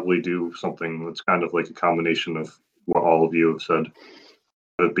and probably do something that's kind of like a combination of what all of you have said.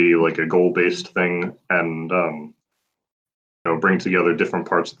 It'd be like a goal-based thing, and bring together different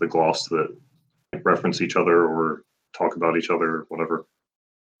parts of the gloss that reference each other or talk about each other or whatever.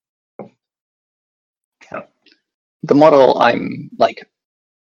 Yeah. The model I'm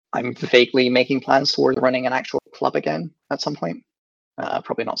vaguely making plans towards running an actual club again at some point,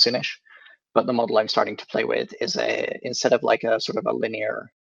 probably not soonish. But the model I'm starting to play with is instead of like a sort of a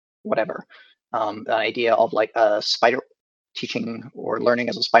linear whatever, an idea of like a spider teaching or learning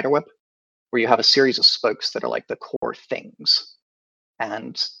as a spider web, where you have a series of spokes that are like the core things,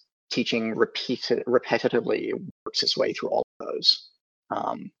 and teaching repetitively works its way through all of those.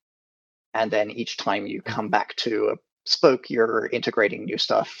 And then each time you come back to a spoke, you're integrating new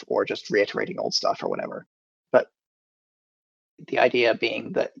stuff or just reiterating old stuff or whatever. But the idea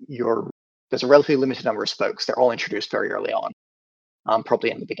being that there's a relatively limited number of spokes. They're all introduced very early on,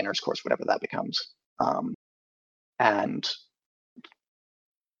 probably in the beginner's course, whatever that becomes. And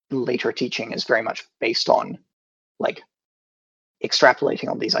later teaching is very much based on like extrapolating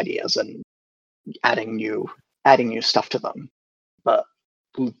on these ideas and adding new stuff to them. but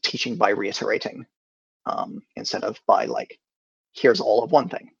teaching by reiterating instead of by like, here's all of one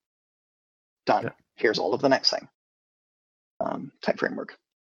thing, done. Yeah. Here's all of the next thing, type framework.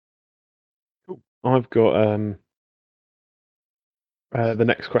 Cool. I've got the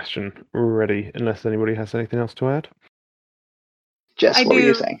next question ready, unless anybody has anything else to add. Jess, what were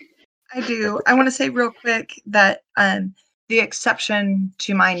you saying? I do. I want to say real quick that the exception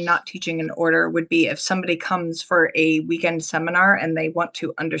to my not teaching in order would be if somebody comes for a weekend seminar and they want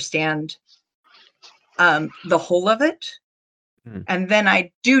to understand the whole of it. And then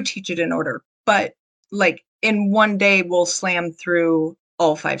I do teach it in order. But like in one day, we'll slam through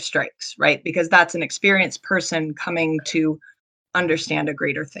all 5 strikes, right? Because that's an experienced person coming to understand a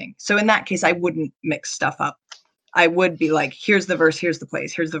greater thing. So in that case, I wouldn't mix stuff up. I would be like, here's the verse, here's the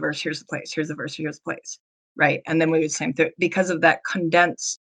place, here's the verse, here's the place, here's the verse, here's the place, right? And then we would slam through it. Because of that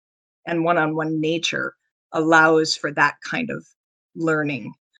condensed and one-on-one nature allows for that kind of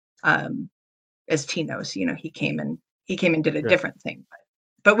learning. As T knows, you know, he came and did a different thing,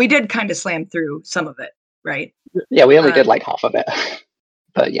 but we did kind of slam through some of it, right? Yeah, we only did like half of it,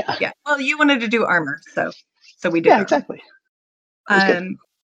 but yeah. Yeah. Well, you wanted to do armor, so we did. Yeah, exactly.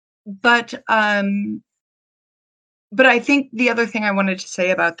 But I think the other thing I wanted to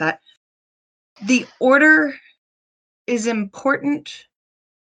say about that, the order is important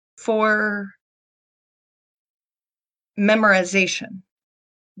for memorization.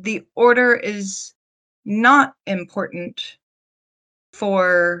 The order is not important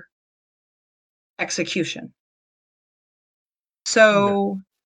for execution. So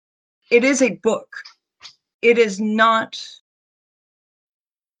it is a book. It is not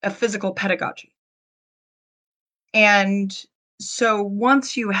a physical pedagogy. And so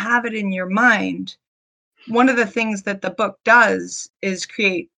once you have it in your mind, one of the things that the book does is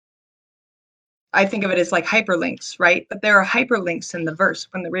create, I think of it as like hyperlinks, right? But there are hyperlinks in the verse.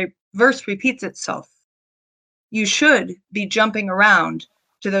 When the verse repeats itself, you should be jumping around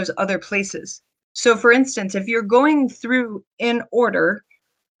to those other places. So for instance, if you're going through in order,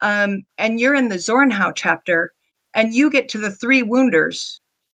 and you're in the Zornhau chapter, and you get to the 3 wounders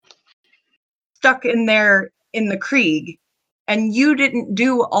stuck in there in the Krieg, and you didn't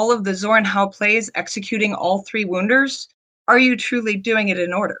do all of the Zornhau plays executing all 3 wounders, are you truly doing it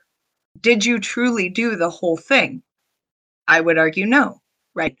in order? Did you truly do the whole thing? I would argue no,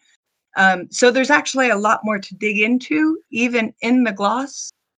 right? So there's actually a lot more to dig into, even in the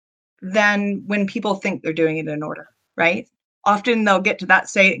gloss, than when people think they're doing it in order, right? Often they'll get to that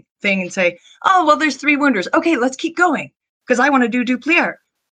thing and say, oh, well, there's 3 wounders. Okay, let's keep going, because I want to do Duplier.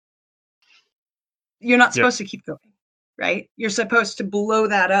 You're not supposed to keep going, right? You're supposed to blow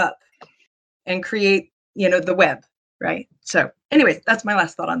that up and create, you know, the web, right? So anyways, that's my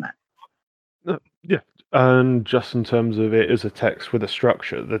last thought on that. Yeah. And just in terms of it as a text with a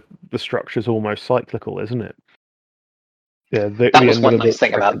structure, the structure's almost cyclical, isn't it? Yeah, that was one nice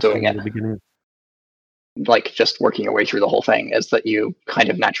thing about doing it. Like just working your way through the whole thing is that you kind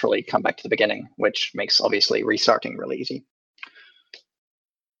of naturally come back to the beginning, which makes obviously restarting really easy.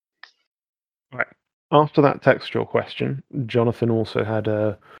 Right. After that textual question, Jonathan also had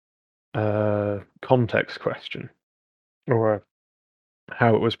a context question, or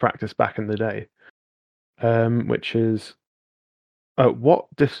how it was practiced back in the day, which is, at what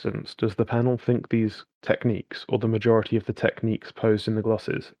distance does the panel think these techniques, or the majority of the techniques posed in the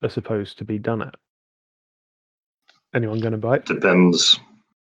glosses, are supposed to be done at? Anyone going to bite? Depends.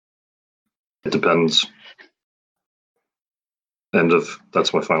 It depends.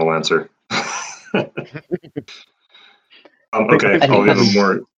 That's my final answer. Okay, I'll give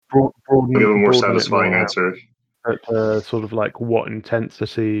a more satisfying answer. But sort of like what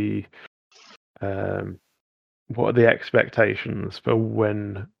intensity, what are the expectations for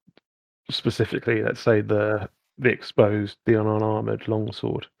when specifically, let's say the exposed, the unarmored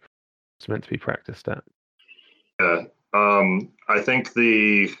longsword is meant to be practiced at? Yeah, I think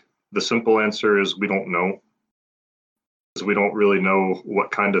the simple answer is we don't know, because we don't really know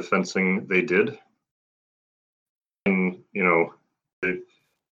what kind of fencing they did, and you know,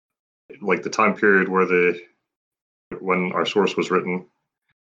 like the time period when our source was written.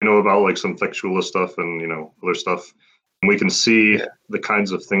 We know about like some textualist stuff and, you know, other stuff. And we can see the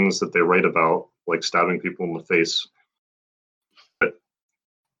kinds of things that they write about, like stabbing people in the face. But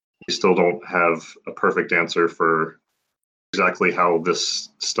we still don't have a perfect answer for exactly how this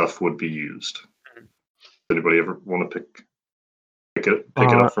stuff would be used. Does anybody ever want to pick it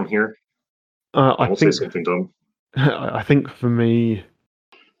up from here? I will think say something dumb. I think for me,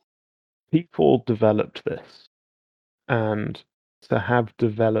 people developed this, and to have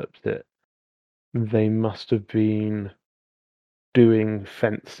developed it, they must have been doing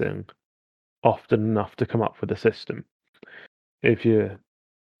fencing often enough to come up with a system. If you're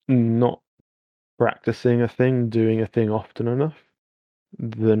not practicing a thing, doing a thing often enough,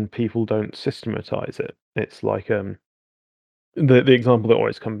 then people don't systematize it. It's like the example that I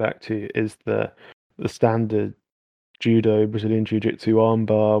always come back to is the standard judo, Brazilian jiu-jitsu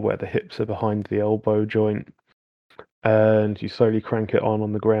armbar where the hips are behind the elbow joint and you slowly crank it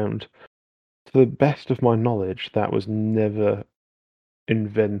on the ground. To the best of my knowledge, that was never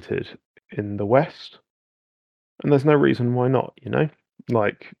invented in the West. And there's no reason why not, you know?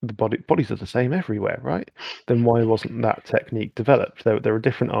 Like the bodies are the same everywhere, right? Then why wasn't that technique developed? There are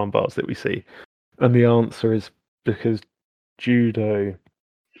different arm bars that we see. And the answer is because judo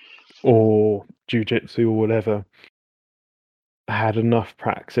or jiu-jitsu or whatever had enough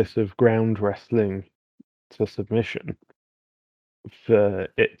practice of ground wrestling to submission for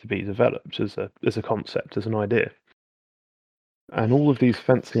it to be developed as a concept, as an idea. And all of these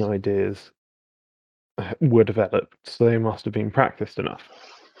fencing ideas were developed, so they must have been practiced enough.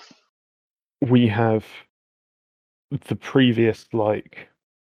 We have the previous,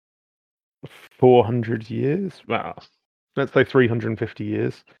 400 years, well, let's say 350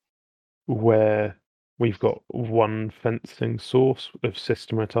 years, where we've got one fencing source of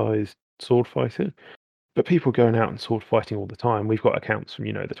systematized sword fighting, but people going out and sword fighting all the time. We've got accounts from,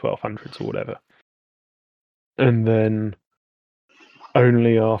 the 1200s or whatever. And then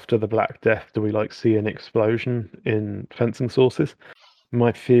only after the Black Death do we see an explosion in fencing sources.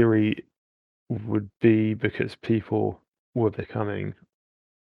 My theory would be because people were becoming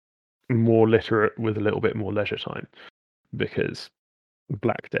more literate with a little bit more leisure time, because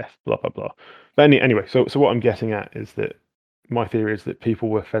Black Death, blah blah blah. But anyway, so what I'm getting at is that my theory is that people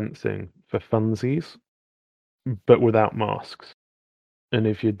were fencing for funsies, but without masks. And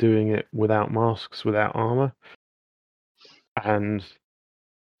if you're doing it without masks, without armor, and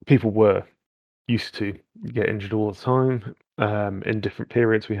people were used to get injured all the time in different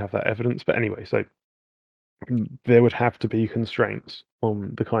periods, we have that evidence. But anyway, so there would have to be constraints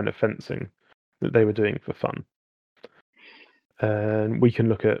on the kind of fencing that they were doing for fun. And we can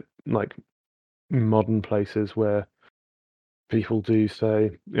look at modern places where people do, say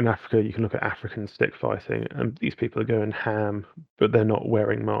in Africa, you can look at African stick fighting, and these people are going ham, but they're not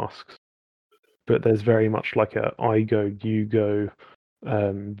wearing masks. But there's very much I go, you go.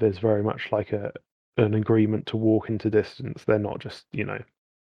 There's very much an agreement to walk into distance. They're not just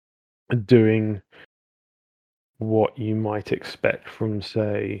doing what you might expect from,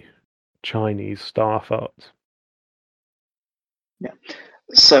 say, Chinese staff arts. Yeah.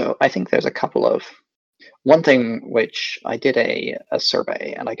 So I think there's a couple of, one thing which I did a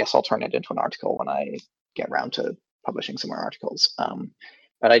survey, and I guess I'll turn it into an article when I get around to publishing some more articles.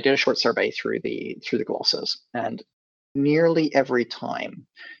 But I did a short survey through the glosses, and nearly every time,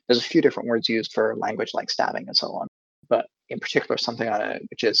 there's a few different words used for language like stabbing and so on, but in particular something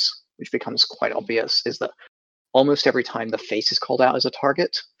which becomes quite obvious is that almost every time the face is called out as a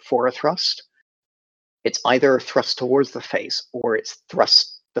target for a thrust, it's either thrust towards the face or it's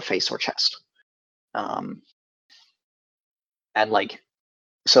thrust the face or chest. And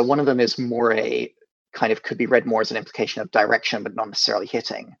so one of them is more a kind of, could be read more as an implication of direction, but not necessarily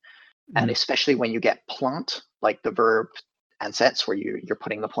hitting. And especially when you get plant, like the verb ansatz, where you're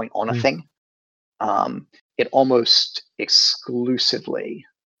putting the point on a thing, it almost exclusively,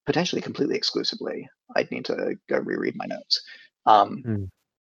 potentially completely exclusively, I'd need to go reread my notes,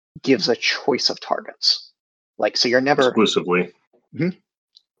 gives a choice of targets. So you're never exclusively.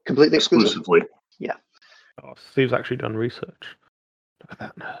 Completely exclusively. Yeah. Oh, Steve's actually done research. Look at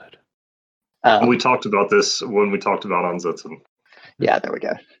that nerd. We talked about this when we talked about Ansetzen. Yeah, there we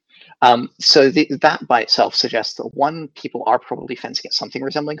go. So that by itself suggests that, one, people are probably fencing at something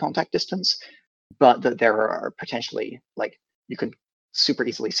resembling contact distance, but that there are potentially, you can super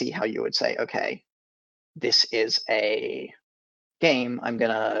easily see how you would say, okay, this is a game, I'm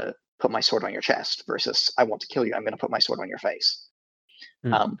going to put my sword on your chest, versus I want to kill you, I'm going to put my sword on your face.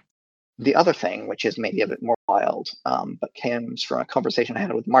 The other thing, which is maybe a bit more wild, but comes from a conversation I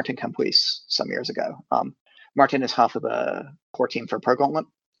had with Martin Campuis some years ago. Martin is half of the core team for Pro Gauntlet.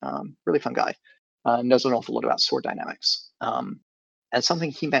 Really fun guy. Knows an awful lot about sword dynamics. And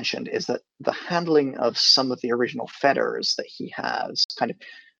something he mentioned is that the handling of some of the original fetters that he has, kind of,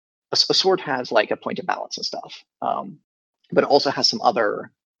 a sword has a point of balance and stuff, but it also has some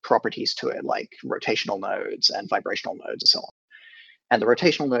other properties to it, like rotational nodes and vibrational nodes and so on. And the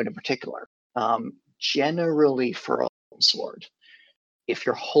rotational node in particular, generally for a sword, if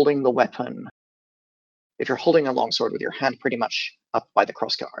you're holding the weapon, if you're holding a longsword with your hand pretty much up by the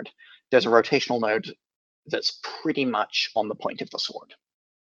crossguard, there's a rotational node that's pretty much on the point of the sword.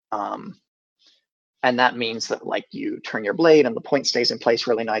 And that means that like you turn your blade and the point stays in place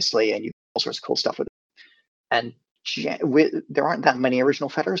really nicely, and you do all sorts of cool stuff with it. And there aren't that many original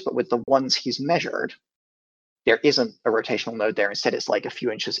fetters, but with the ones he's measured, there isn't a rotational node there. Instead, it's like a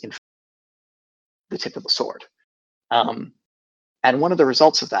few inches in the tip of the sword. And one of the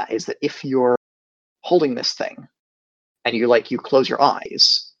results of that is that if you're holding this thing and you close your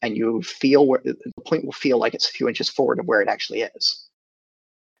eyes and you feel where the point will feel like it's a few inches forward of where it actually is.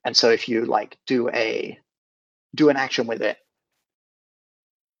 And so if you like do an action with it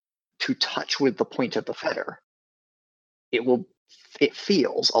to touch with the point of the fetter, it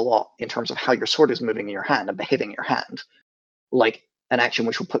feels a lot in terms of how your sword is moving in your hand and behaving in your hand, like an action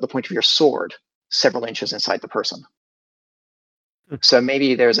which will put the point of your sword several inches inside the person. So maybe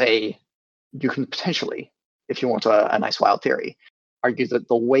you can potentially, if you want a nice wild theory, argue that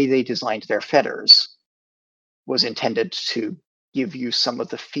the way they designed their fetters was intended to give you some of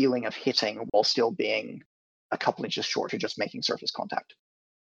the feeling of hitting while still being a couple inches short of just making surface contact.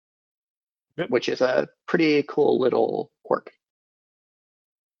 Yep. Which is a pretty cool little quirk.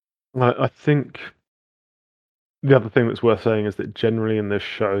 I think the other thing that's worth saying is that generally in this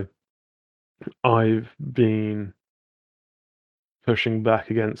show, I've been pushing back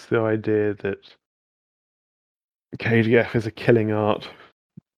against the idea that KDF is a killing art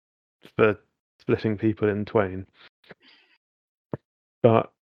for splitting people in twain.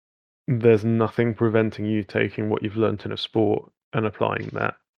 But there's nothing preventing you taking what you've learnt in a sport and applying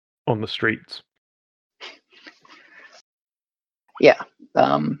that on the streets. Yeah.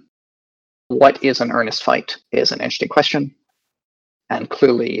 What is an earnest fight is an interesting question. And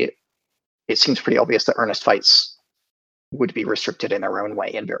clearly, it seems pretty obvious that earnest fights would be restricted in their own way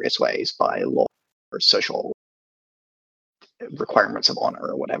in various ways by law or social requirements of honor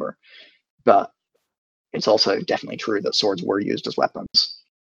or whatever. But it's also definitely true that swords were used as weapons.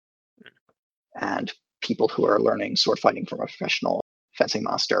 And people who are learning sword fighting from a professional fencing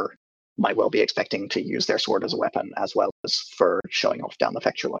master might well be expecting to use their sword as a weapon as well as for showing off down the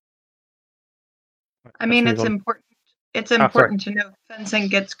fecture line. I mean, it's important. It's important to know fencing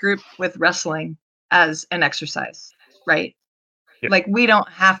gets grouped with wrestling as an exercise, right? Yeah. Like, we don't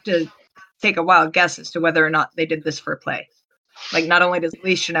have to take a wild guess as to whether or not they did this for play. Like, not only does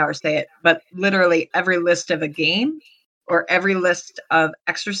Lee Schnauer say it, but literally every list of a game or every list of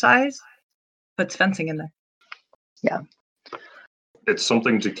exercise puts fencing in there. Yeah. It's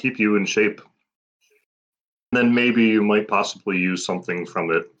something to keep you in shape. Then maybe you might possibly use something from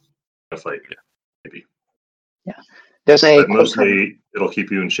it in a fight. Yeah. Maybe. Yeah. There's a but mostly it'll keep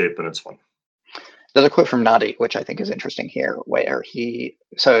you in shape and it's fun. There's a quote from Nadi, which I think is interesting here, where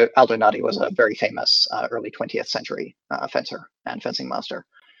so Aldo Nadi was a very famous early 20th century fencer and fencing master.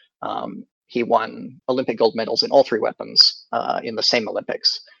 He won Olympic gold medals in all three weapons in the same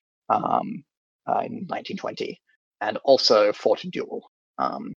Olympics in 1920, and also fought a duel.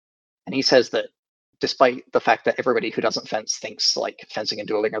 And he says that despite the fact that everybody who doesn't fence thinks like fencing and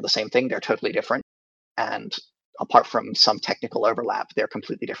dueling are the same thing, they're totally different. And apart from some technical overlap, they're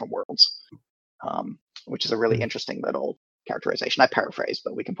completely different worlds. Which is a really interesting little characterization. I paraphrase,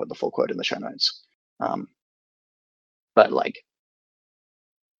 but we can put the full quote in the show notes. But like,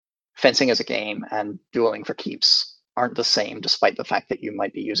 fencing as a game and dueling for keeps aren't the same, despite the fact that you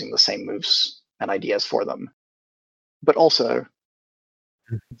might be using the same moves and ideas for them. But also,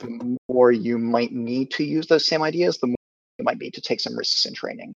 the more you might need to use those same ideas, the more you might need to take some risks in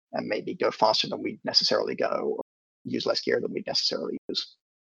training and maybe go faster than we'd necessarily go, or use less gear than we'd necessarily use.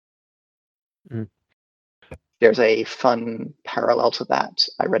 There's a fun parallel to that.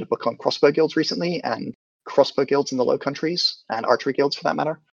 I read a book on crossbow guilds recently, and crossbow guilds in the Low Countries, and archery guilds for that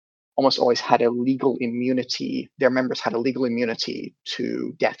matter, almost always had a legal immunity. Their members had a legal immunity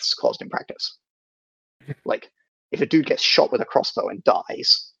to deaths caused in practice. Like, if a dude gets shot with a crossbow and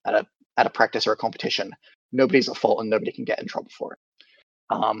dies at a practice or a competition, nobody's at fault and nobody can get in trouble for it.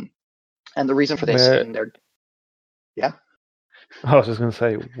 And the reason for this yeah. I was just going to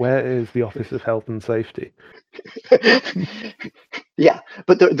say, where is the Office of Health and Safety? Yeah,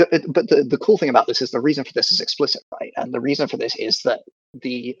 but the cool thing about this is the reason for this is explicit, right? And the reason for this is that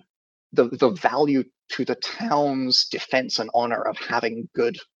the value to the town's defense and honor of having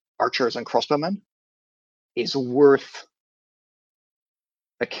good archers and crossbowmen is worth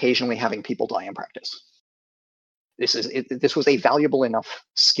occasionally having people die in practice. This was a valuable enough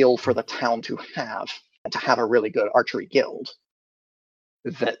skill for the town to have, and to have a really good archery guild,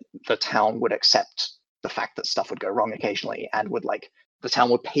 that the town would accept the fact that stuff would go wrong occasionally, and would the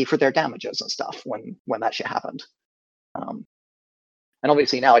town would pay for their damages and stuff when that shit happened. And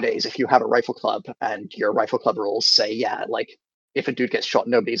obviously nowadays, if you have a rifle club and your rifle club rules say, yeah, like if a dude gets shot,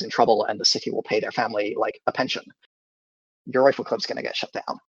 nobody's in trouble and the city will pay their family like a pension, your rifle club's going to get shut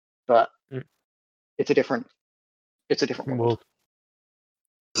down. But it's a different world.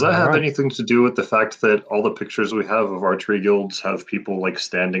 Does that have anything to do with the fact that all the pictures we have of archery guilds have people like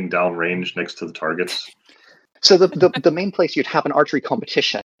standing downrange next to the targets? So the main place you'd have an archery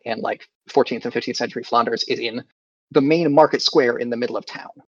competition in like 14th and 15th century Flanders is in the main market square in the middle of town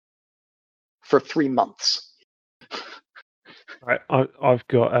for 3 months. Right, I've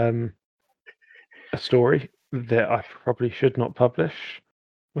got a story that I probably should not publish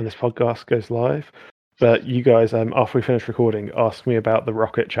when this podcast goes live. But you guys, after we finish recording, ask me about the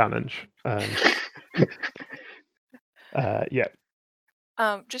rocket challenge. Yeah.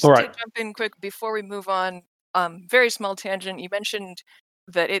 Just to jump in quick before we move on, very small tangent. You mentioned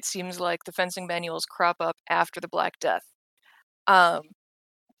that it seems like the fencing manuals crop up after the Black Death.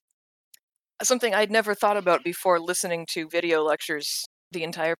 Something I'd never thought about before listening to video lectures the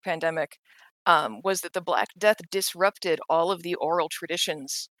entire pandemic was that the Black Death disrupted all of the oral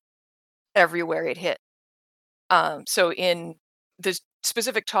traditions everywhere it hit. So in the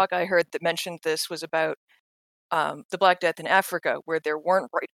specific talk I heard that mentioned this was about the Black Death in Africa, where there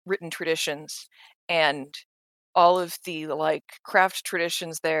weren't written traditions, and all of the like craft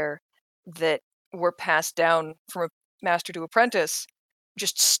traditions there that were passed down from a master to apprentice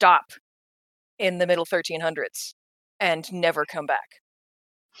just stop in the middle 1300s and never come back.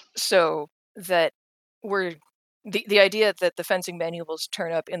 So that we're the idea that the fencing manuals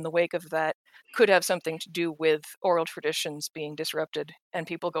turn up in the wake of that could have something to do with oral traditions being disrupted and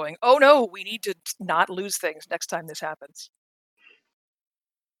people going, oh no, we need to not lose things next time this happens.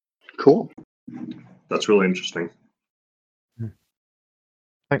 Cool. That's really interesting.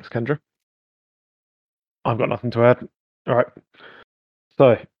 Thanks, Kendra. I've got nothing to add. All right.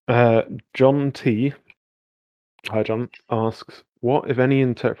 So, John T. Hi, John. Asks, what, if any,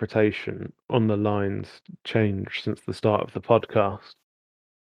 interpretation on the lines changed since the start of the podcast?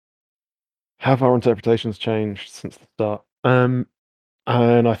 Have our interpretations changed since the start? And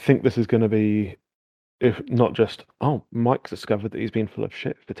I think this is going to be, if not just, oh, Mike discovered that he's been full of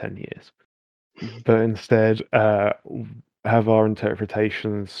shit for 10 years, but instead, have our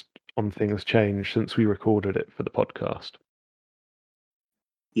interpretations on things changed since we recorded it for the podcast?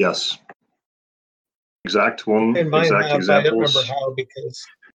 Yes. Exact examples. I don't remember how, because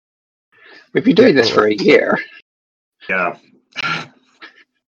we've been doing this for a year. Yeah.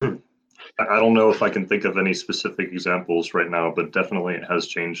 I don't know if I can think of any specific examples right now, but definitely it has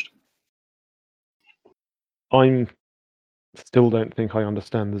changed. I still don't think I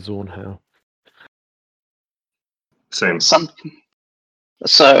understand the Zorn how. Same.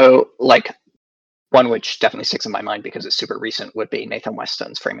 So, like, one which definitely sticks in my mind because it's super recent would be Nathan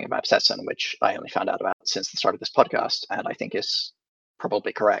Weston's framing of Absesson, which I only found out about since the start of this podcast, and I think is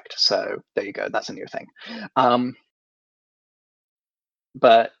probably correct. So there you go. That's a new thing.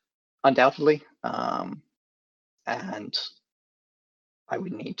 But undoubtedly, and I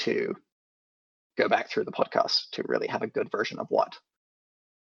would need to go back through the podcast to really have a good version of what.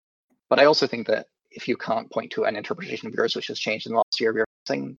 But I also think that if you can't point to an interpretation of yours which has changed in the last year of your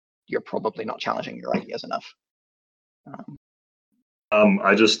thing, you're probably not challenging your ideas enough.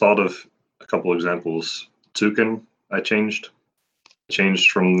 I just thought of a couple examples. Tsuken, I changed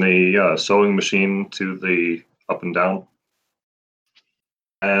from the sewing machine to the up and down.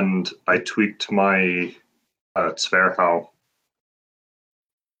 And I tweaked my Zwerchau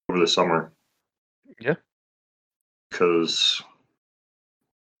over the summer. Yeah. Because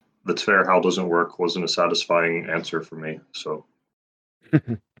the Zwerchau doesn't work wasn't a satisfying answer for me. So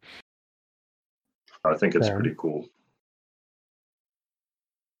I think it's pretty cool.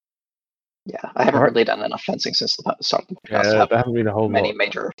 Yeah, I haven't really done enough fencing since the start of the podcast. Yeah, there haven't been a whole many lot.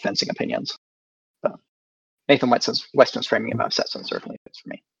 major fencing opinions. But Nathan Weston's framing about Setson certainly fits for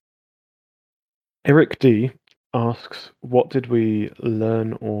me. Eric D asks, what did we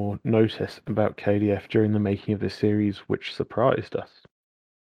learn or notice about KDF during the making of this series which surprised us?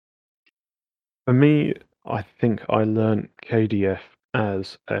 For me, I think I learned KDF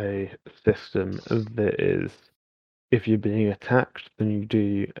as a system that is, if you're being attacked, then you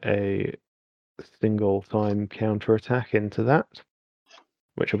do a single time counter attack into that,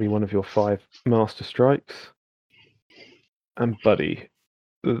 which will be one of your 5 master strikes. And buddy,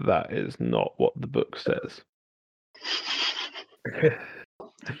 that is not what the book says.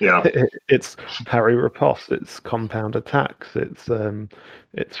 Yeah, it's parry riposte, it's compound attacks, it's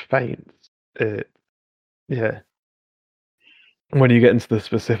feints. Yeah. When you get into the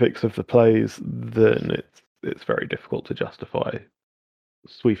specifics of the plays, then it's very difficult to justify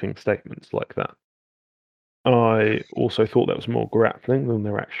sweeping statements like that. I also thought there was more grappling than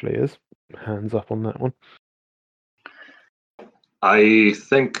there actually is. Hands up on that one. I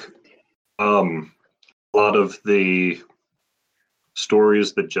think a lot of the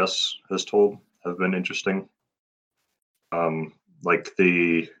stories that Jess has told have been interesting. Like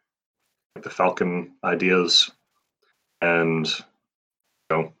the Falcon ideas and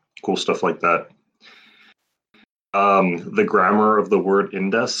cool stuff like that. The grammar of the word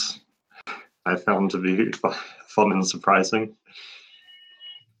indes I found to be fun and surprising.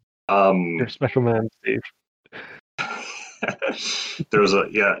 You're a special man, Steve. There was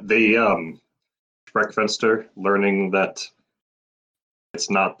the Breakfenster learning that it's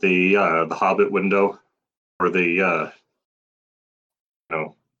not the Hobbit window or the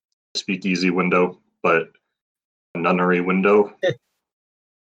speakeasy window, but a nunnery window.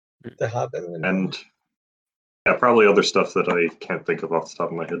 The Hobbit window. And probably other stuff that I can't think of off the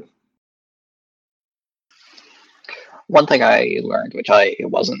top of my head. One thing I learned, which I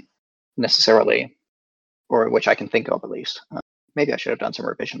wasn't necessarily, or which I can think of at least, maybe I should have done some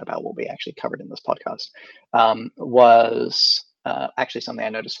revision about what we actually covered in this podcast, was actually something I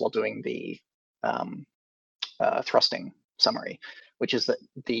noticed while doing the thrusting summary, which is that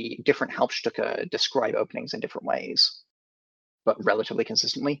the different Hauptstücke describe openings in different ways, but relatively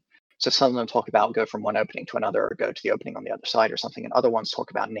consistently. So some of them talk about go from one opening to another, or go to the opening on the other side or something, and other ones talk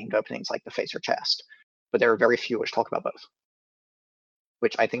about named openings like the face or chest. But there are very few which talk about both,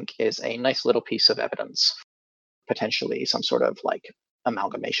 which I think is a nice little piece of evidence, potentially some sort of like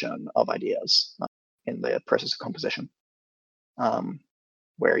amalgamation of ideas in the process of composition,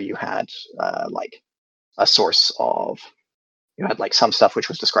 where you had like a source of, you had like some stuff which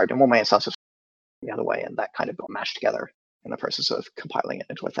was described in one way and some stuff the other way, and that kind of got mashed together in the process of compiling it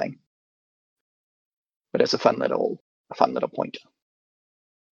into a thing. But it's a fun little point.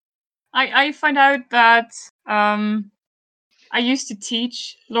 I find out that I used to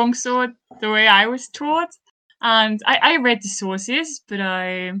teach longsword the way I was taught, and I read the sources, but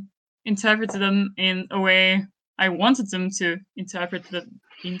I interpreted them in a way I wanted them to interpret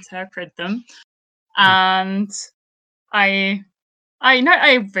them. And I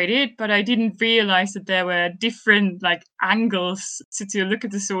read it, but I didn't realize that there were different like angles to look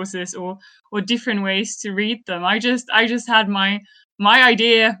at the sources or different ways to read them. I just had my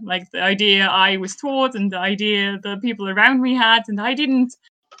idea, like the idea I was taught and the idea the people around me had, and I didn't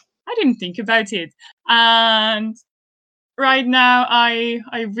think about it. And right now I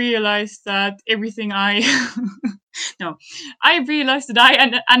realize that everything I realized that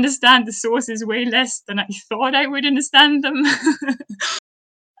I understand the sources way less than I thought I would understand them.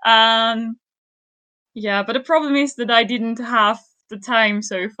 Yeah, but the problem is that I didn't have the time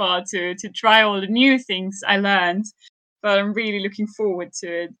so far to try all the new things I learned, but I'm really looking forward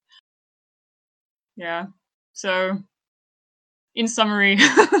to it. Yeah, so in summary,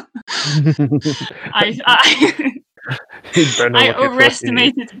 I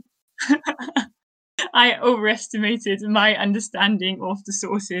overestimated I overestimated my understanding of the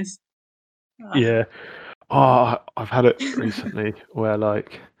sources. Yeah. Oh, I've had it recently where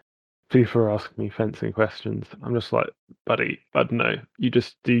like people are asking me fencing questions. I'm just like, buddy, no. You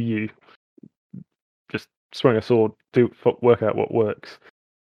just do you. Just swing a sword, work out what works.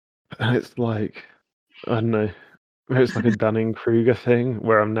 And it's like, I don't know. It's like a Dunning-Kruger thing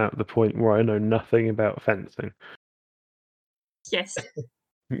where I'm now at the point where I know nothing about fencing. Yes.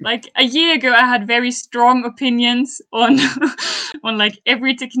 Like a year ago, I had very strong opinions on on like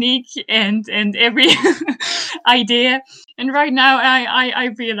every technique and every idea, and right now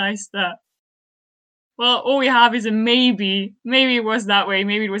I realized that, well, all we have is a maybe. Maybe it was that way.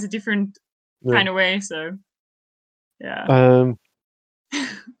 Maybe it was a different kind of way. So, yeah. All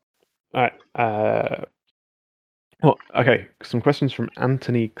right. Well, okay. Some questions from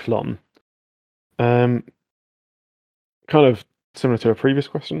Anthony Klon. Kind of similar to a previous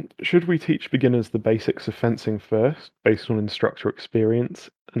question. Should we teach beginners the basics of fencing first, based on instructor experience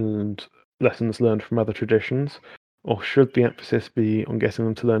and lessons learned from other traditions, or should the emphasis be on getting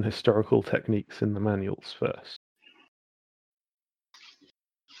them to learn historical techniques in the manuals first?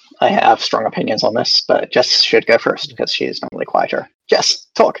 I have strong opinions on this, but Jess should go first because she is normally quieter. Jess,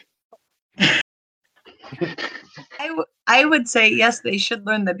 talk. I would say yes, they should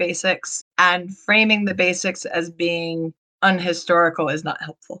learn the basics, and framing the basics as being unhistorical is not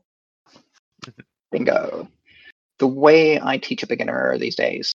helpful. Bingo. The way I teach a beginner these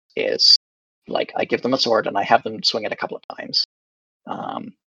days is like I give them a sword and I have them swing it a couple of times,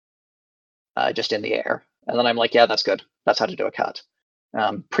 just in the air, and then I'm like, yeah, that's good. That's how to do a cut.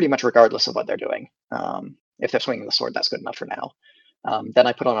 Pretty much regardless of what they're doing. If they're swinging the sword, that's good enough for now. Then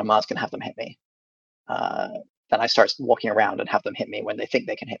I put on a mask and have them hit me. Then I start walking around and have them hit me when they think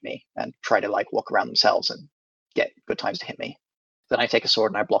they can hit me, and try to like walk around themselves and get good times to hit me. Then I take a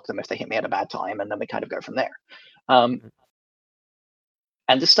sword and I block them if they hit me at a bad time, and then we kind of go from there.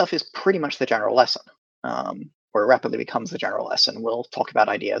 And this stuff is pretty much the general lesson, or it rapidly becomes the general lesson. We'll talk about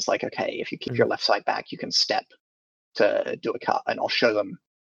ideas like, okay, if you keep your left side back, you can step to do a cut, and I'll show them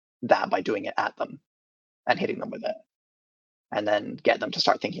that by doing it at them and hitting them with it, and then get them to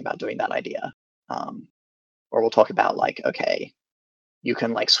start thinking about doing that idea. Or we'll talk about like, okay, you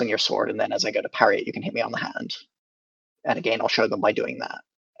can like swing your sword, and then as I go to parry it, you can hit me on the hand. And again, I'll show them by doing that,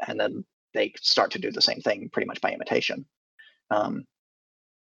 and then they start to do the same thing pretty much by imitation. And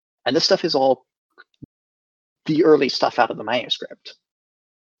this stuff is all the early stuff out of the manuscript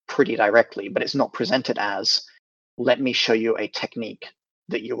pretty directly, but it's not presented as, let me show you a technique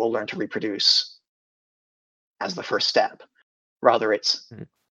that you will learn to reproduce as the first step. Rather, it's,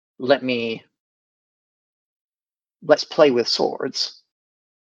 let's play with swords,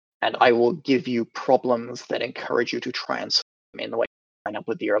 and I will give you problems that encourage you to try and solve them in the way you line up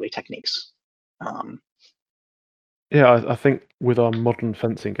with the early techniques. Yeah, I think with our modern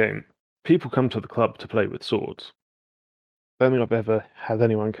fencing game, people come to the club to play with swords. I don't think I've ever had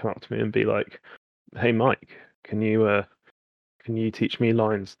anyone come up to me and be like, "Hey, Mike, can you teach me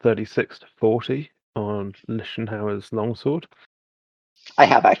lines 36 to 40 on Lichtenhauer's longsword?" I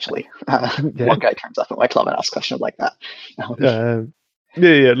have actually. Yeah. One guy turns up at my club and asks questions like that.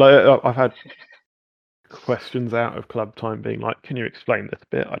 Yeah. Like I've had questions out of club time being like, "Can you explain this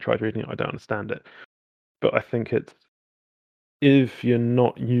bit? I tried reading it, I don't understand it." But I think it's, if you're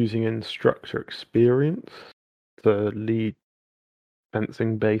not using instructor experience to lead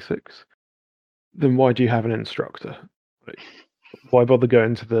fencing basics, then why do you have an instructor? Like, why bother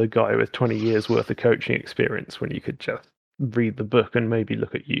going to the guy with 20 years worth of coaching experience when you could just read the book and maybe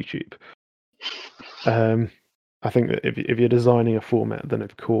look at YouTube? I think that if you're designing a format, then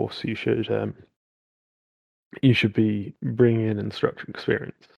of course you should be bringing in instructor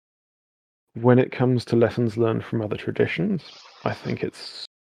experience. When it comes to lessons learned from other traditions, I think it's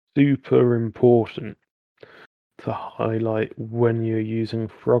super important to highlight when you're using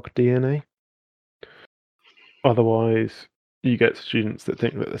frog DNA. Otherwise, you get students that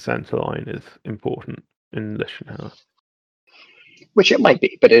think that the center line is important in Lichtenhauer. Which it might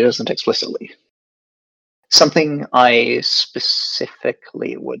be, but it isn't explicitly. Something I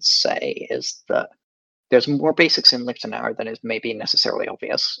specifically would say is that there's more basics in Lichtenhauer than is maybe necessarily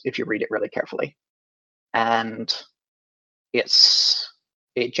obvious if you read it really carefully. And it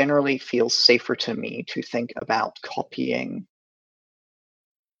generally feels safer to me to think about copying.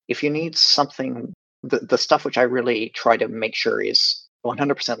 If you need something, the stuff which I really try to make sure is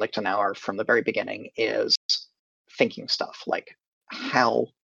 100% Lichtenhauer from the very beginning is thinking stuff, like how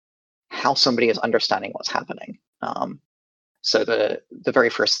somebody is understanding what's happening. So the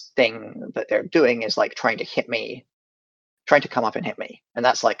very first thing that they're doing is like trying to come up and hit me, and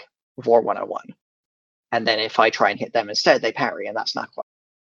that's like Vor 101. And then if I try and hit them instead, they parry, and that's not quite.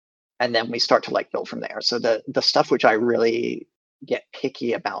 And then we start to like build from there. So the stuff which I really get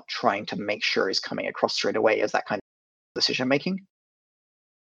picky about trying to make sure is coming across straight away is that kind of decision making.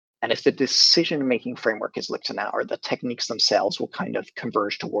 And if the decision making framework is Lichtenhauer, the techniques themselves will kind of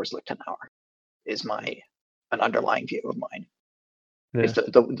converge towards Lichtenhauer, is an underlying view of mine. Yeah.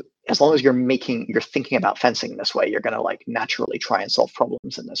 As long as you're thinking about fencing this way, you're going to like naturally try and solve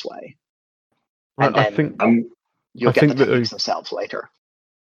problems in this way. And you'll get the techniques themselves later.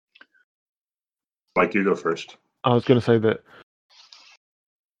 Mike, you go first. I was going to say that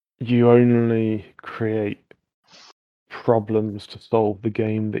you only create problems to solve the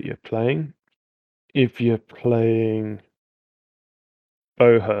game that you're playing. If you're playing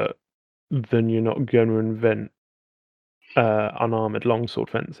Bohurt, then you're not going to invent unarmored longsword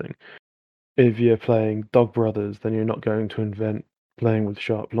fencing. If you're playing Dog Brothers, then you're not going to invent playing with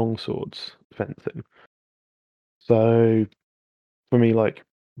sharp longswords fencing. So, for me, like,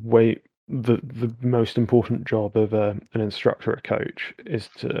 the most important job of an instructor or coach is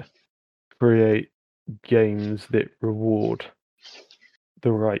to create games that reward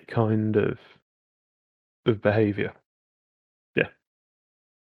the right kind of behavior. Yeah.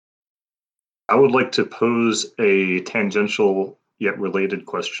 I would like to pose a tangential yet related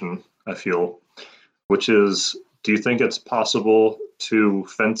question, I feel, which is, do you think it's possible to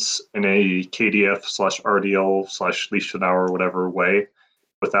fence in a KDF/RDL/Lichtenhauer or whatever way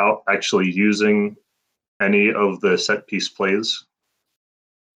without actually using any of the set piece plays?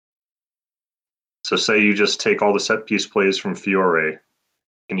 So say you just take all the set piece plays from Fiore,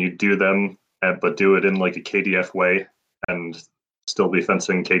 and you do them, but do it in like a KDF way, and still be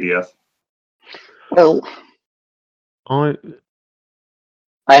fencing KDF? Well, I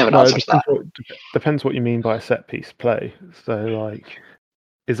have an answer to that. Depends what you mean by a set piece play. So, like,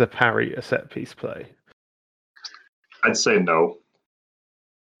 is a parry a set piece play? I'd say no,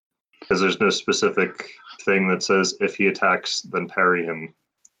 because there's no specific thing that says if he attacks, then parry him.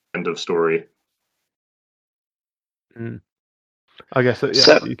 End of story. I guess that, yeah,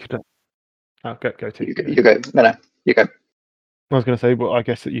 So- you could. I'll go to You go. No, you go. I was going to say, well, I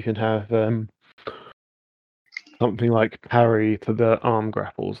guess that you can have something like parry to the arm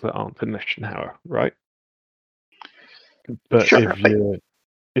grapples that aren't in Lichtenhauer, right? But Sure,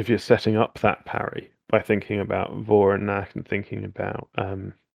 if you're setting up that parry by thinking about Voronach and thinking about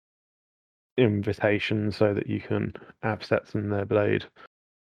invitation so that you can absets in their blade,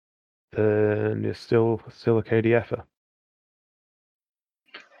 then you're still a KDFer.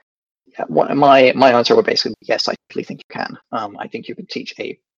 Yeah, my answer would basically be yes, I actually think you can. I think you can teach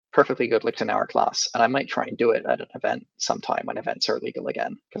a perfectly good Lichtenauer class, and I might try and do it at an event sometime when events are legal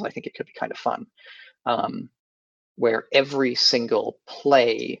again, because I think it could be kind of fun. Where every single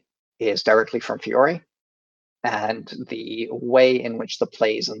play is directly from Fiore, and the way in which the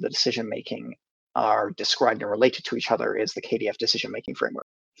plays and the decision making are described and related to each other is the KDF decision making framework.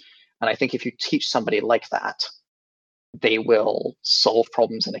 And I think if you teach somebody like that, they will solve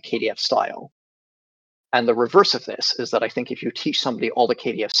problems in a KDF style. And the reverse of this is that I think if you teach somebody all the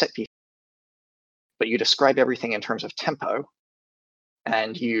KDF set pieces, but you describe everything in terms of tempo,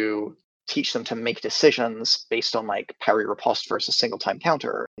 and you teach them to make decisions based on like parry riposte versus single time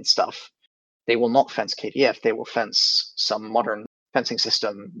counter and stuff, they will not fence KDF. They will fence some modern fencing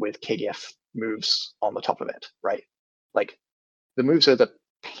system with KDF moves on the top of it, right? Like the moves are the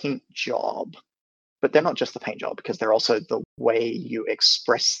paint job, but they're not just the paint job, because they're also the way you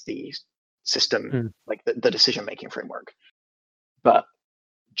express the system, like the decision-making framework. But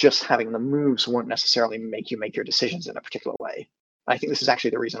just having the moves won't necessarily make you make your decisions in a particular way. I think this is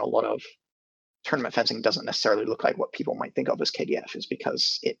actually the reason a lot of tournament fencing doesn't necessarily look like what people might think of as KDF, is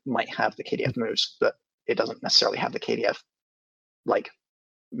because it might have the KDF moves, but it doesn't necessarily have the KDF, like,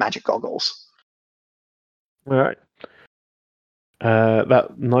 magic goggles. All right.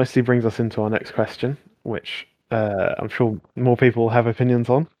 That nicely brings us into our next question, which I'm sure more people have opinions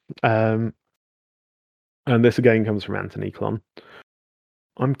on. And this again comes from Anthony Klon.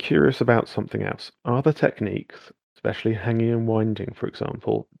 I'm curious about something else. Are the techniques, especially hanging and winding, for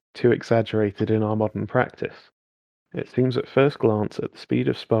example, too exaggerated in our modern practice? It seems at first glance at the speed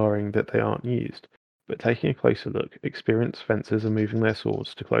of sparring that they aren't used, but taking a closer look, experienced fencers are moving their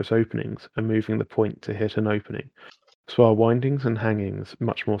swords to close openings and moving the point to hit an opening. So are windings and hangings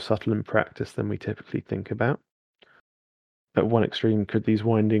much more subtle in practice than we typically think about? At one extreme, could these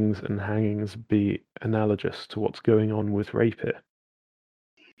windings and hangings be analogous to what's going on with rapier?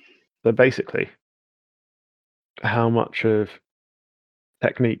 So basically, how much of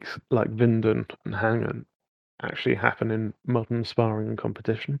techniques like Winden and Hangen actually happen in modern sparring and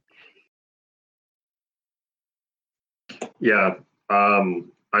competition? Yeah,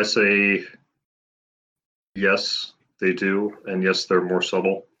 I say yes, they do, and yes, they're more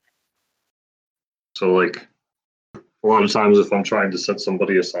subtle. So, like, a lot of times if I'm trying to set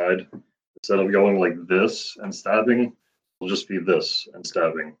somebody aside, instead of going like this and stabbing, it'll just be this and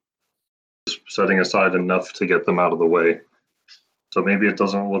stabbing. Just setting aside enough to get them out of the way. So maybe it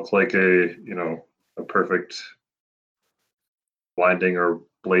doesn't look like a perfect winding or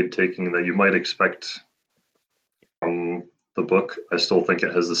blade taking that you might expect from the book. I still think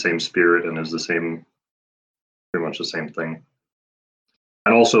it has the same spirit and is pretty much the same thing.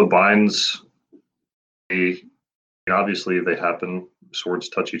 And also binds, obviously they happen, swords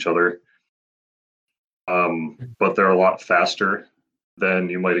touch each other, but they're a lot faster than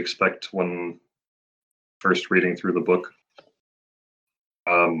you might expect when first reading through the book.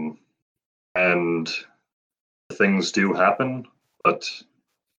 And things do happen, but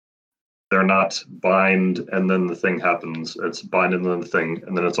they're not bind and then the thing happens. It's bind and then the thing,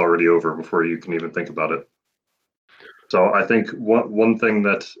 and then it's already over before you can even think about it. So I think one thing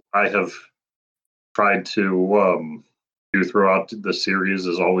that I have tried to do throughout the series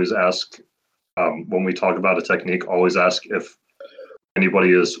is always ask, when we talk about a technique, always ask if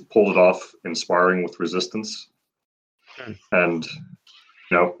anybody has pulled it off in sparring with resistance. And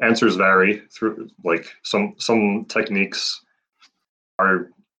answers vary. Through like some techniques are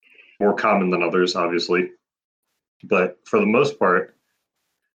more common than others, obviously, but for the most part,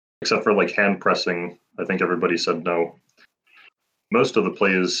 except for like hand pressing, I think everybody said no. Most of the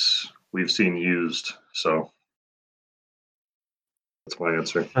plays we've seen used, so that's my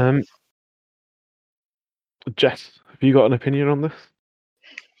answer. Jess, Have you got an opinion on this?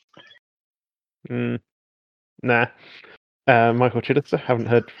 Nah. Michael Chidester, haven't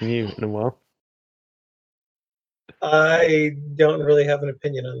heard from you in a while. I don't really have an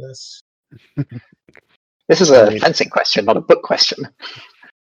opinion on this. This is a fencing question, not a book question.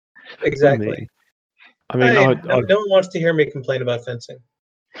 Exactly. I mean, no one wants to hear me complain about fencing.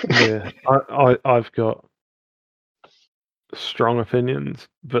 Yeah, I've got strong opinions,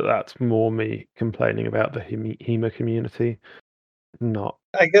 but that's more me complaining about the HEMA community, not.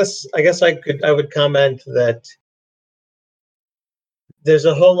 I guess I would comment that there's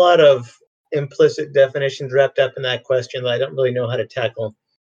a whole lot of implicit definitions wrapped up in that question that I don't really know how to tackle.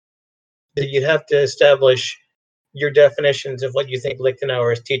 That you'd have to establish your definitions of what you think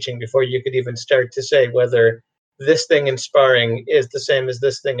Lichtenauer is teaching before you could even start to say whether this thing in sparring is the same as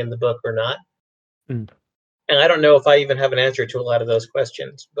this thing in the book or not. And I don't know if I even have an answer to a lot of those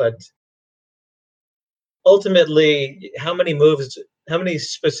questions, but ultimately, how many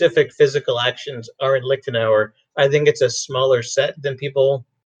specific physical actions are in Lichtenauer? I think it's a smaller set than people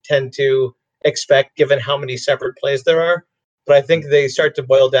tend to expect, given how many separate plays there are. But I think they start to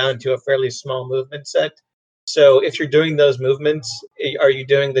boil down to a fairly small movement set. So if you're doing those movements, are you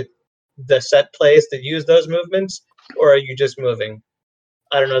doing the set plays that use those movements, or are you just moving?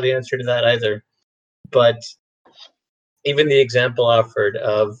 I don't know the answer to that either. But even the example offered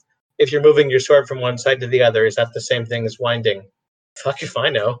of if you're moving your sword from one side to the other, is that the same thing as winding? Fuck if I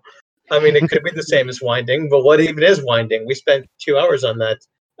know. I mean, it could be the same as winding, but what even is winding? We spent 2 hours on that.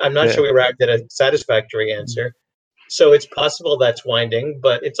 I'm not sure we arrived at a satisfactory answer. So it's possible that's winding,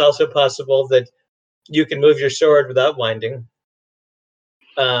 but it's also possible that you can move your sword without winding.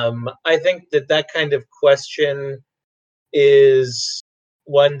 I think that kind of question is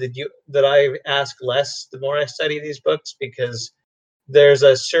one that I ask less the more I study these books, because there's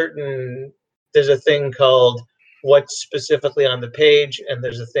a thing called what's specifically on the page, and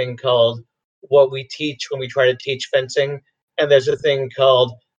there's a thing called what we teach when we try to teach fencing, and there's a thing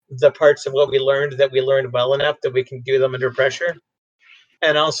called the parts of what we learned that we learned well enough that we can do them under pressure.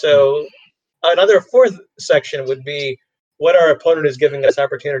 And also another fourth section would be what our opponent is giving us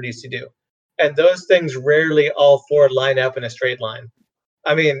opportunities to do. And those things rarely all four line up in a straight line.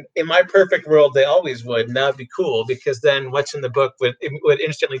 I mean, in my perfect world, they always would, and that would be cool, because then what's in the book would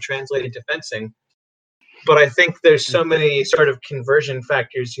instantly translate into fencing. But I think there's so many sort of conversion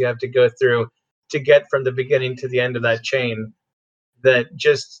factors you have to go through to get from the beginning to the end of that chain that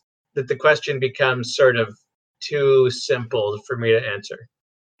the question becomes sort of too simple for me to answer.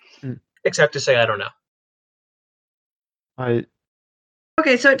 Except to say I don't know.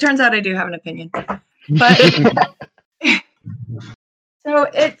 Okay, so it turns out I do have an opinion. But so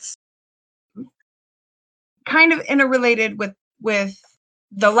it's kind of interrelated with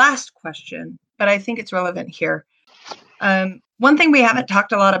the last question, but I think it's relevant here. One thing we haven't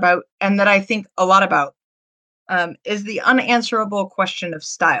talked a lot about, and that I think a lot about, is the unanswerable question of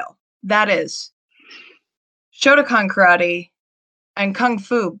style. That is, Shotokan karate and Kung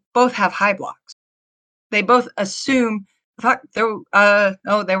Fu both have high blocks. They both assume, there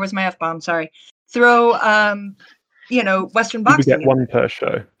was my F-bomb, sorry. Throw, Western boxing. You get one per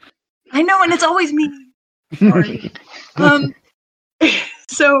show. I know, and it's always me. Sorry.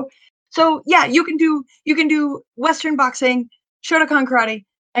 So yeah, you can do Western boxing, Shotokan karate,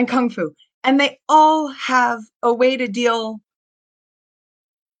 and Kung Fu. And they all have a way to deal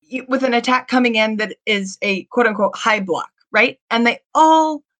with an attack coming in that is a quote unquote high block, right? And they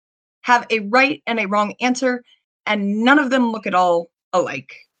all have a right and a wrong answer, and none of them look at all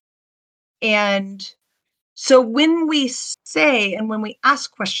alike. And so when we say, and when we ask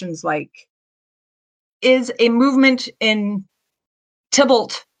questions like, is a movement in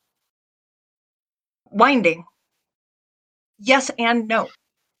Tybalt winding? Yes and no,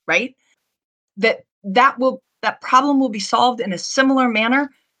 right? That problem will be solved in a similar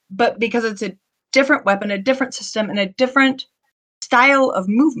manner, but because it's a different weapon, a different system, and a different style of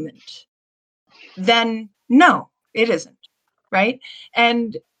movement, then no, it isn't, right?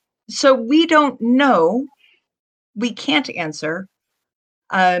 And so we don't know, we can't answer,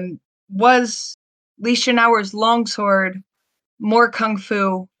 was Lichtenauer's longsword more Kung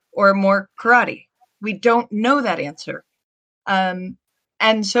Fu or more karate? We don't know that answer.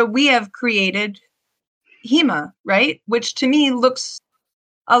 And so we have created HEMA, right? Which to me looks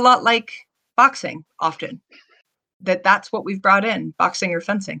a lot like boxing often. That's what we've brought in, boxing or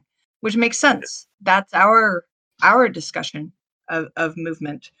fencing, which makes sense. That's our discussion of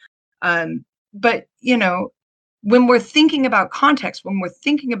movement. But, when we're thinking about context, when we're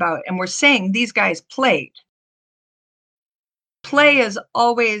thinking about, and we're saying these guys played, play is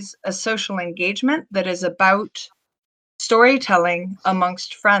always a social engagement that is about storytelling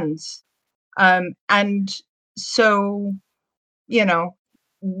amongst friends. And so,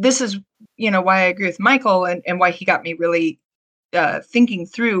 this is, why I agree with Michael and why he got me really thinking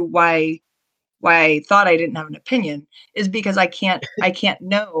through why I thought I didn't have an opinion, is because I can't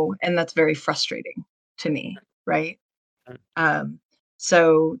know, and that's very frustrating to me, right?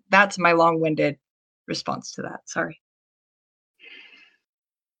 So that's my long-winded response to that. Sorry.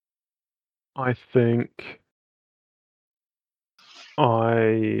 I think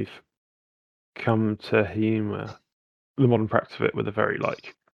I've come to HEMA, the modern practice of it, with a very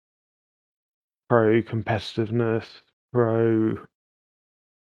pro competitiveness, pro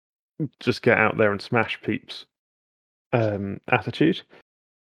just get out there and smash peeps attitude.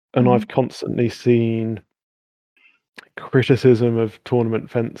 And I've constantly seen criticism of tournament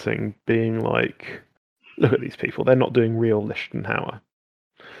fencing being like, look at these people, they're not doing real Lichtenauer.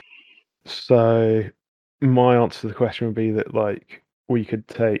 So my answer to the question would be that we could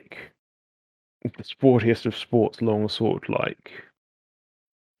take the sportiest of sports longsword, like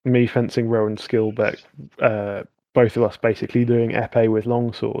me fencing Rowan Skillbeck, both of us basically doing epee with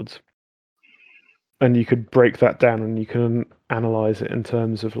longswords, and you could break that down and you can analyze it in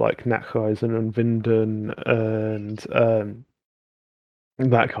terms of Nachhuisen and Winden and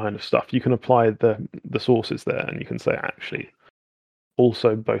that kind of stuff. You can apply the sources there, and you can say, actually,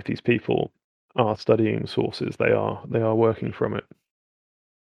 also both these people are studying sources. They are working from it.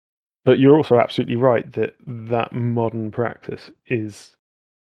 But you're also absolutely right that modern practice is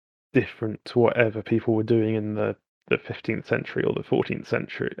different to whatever people were doing in the 15th century or the 14th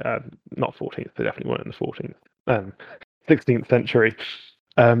century. Not 14th, they definitely weren't in the 14th. 16th century,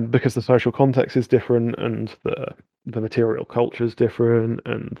 because the social context is different, and the material culture is different,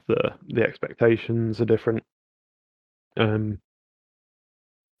 and the expectations are different. And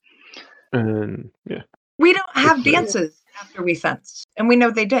yeah, we don't have dances after we fence, and we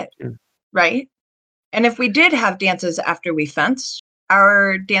know they did, right? And if we did have dances after we fenced,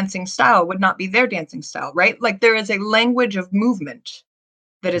 our dancing style would not be their dancing style, right? There is a language of movement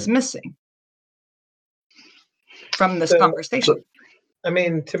that is missing from this conversation. I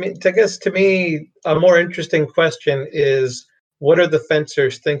mean, to me, a more interesting question is, what are the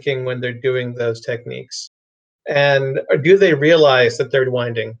fencers thinking when they're doing those techniques? And do they realize that they're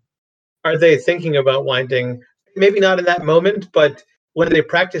winding? Are they thinking about winding? Maybe not in that moment, but when they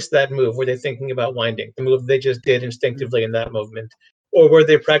practice that move, were they thinking about winding, the move they just did instinctively in that movement? Or were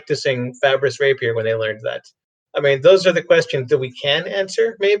they practicing Fabris Rapier when they learned that? I mean, those are the questions that we can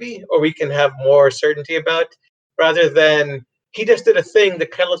answer, maybe, or we can have more certainty about, rather than he just did a thing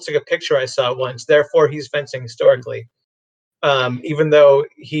that kind of looks like a picture I saw once, therefore he's fencing historically, even though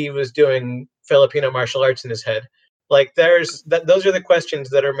he was doing Filipino martial arts in his head. Those are the questions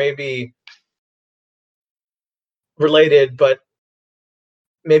that are maybe related, but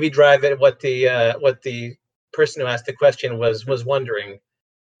maybe drive at what the person who asked the question was wondering.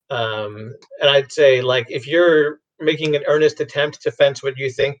 And I'd say, if you're making an earnest attempt to fence what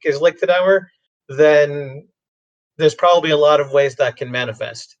you think is Lichtenauer, then there's probably a lot of ways that can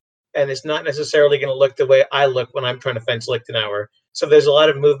manifest. And it's not necessarily going to look the way I look when I'm trying to fence Lichtenauer. So there's a lot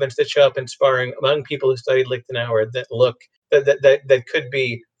of movements that show up in sparring among people who studied Lichtenauer that could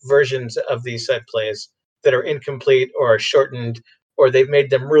be versions of these set plays that are incomplete or are shortened, or they've made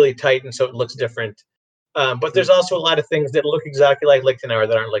them really tight and so it looks different. But there's also a lot of things that look exactly like Lichtenauer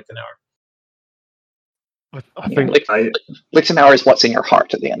that aren't Lichtenauer. I think Lichtenauer is what's in your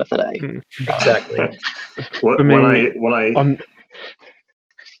heart at the end of the day. Exactly.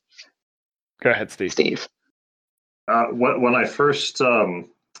 Go ahead, Steve. When I first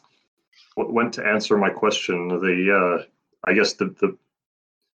went to answer my question, I guess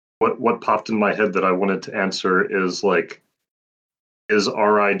what popped in my head that I wanted to answer is is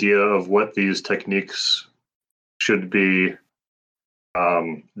our idea of what these techniques should be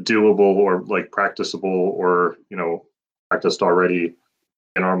doable or practicable or practiced already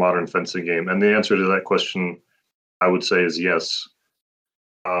in our modern fencing game. And the answer to that question, I would say, is yes.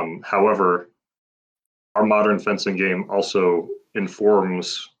 However, our modern fencing game also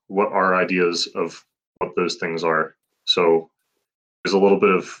informs what our ideas of what those things are. So there's a little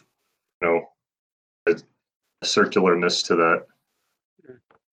bit of a circularness to that.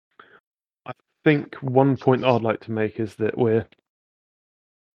 I think one point I'd like to make is that we're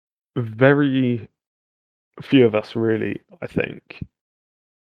very few of us really, I think,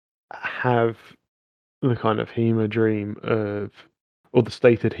 have the kind of HEMA dream or the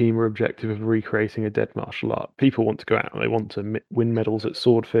stated HEMA objective of recreating a dead martial art. People want to go out and they want to win medals at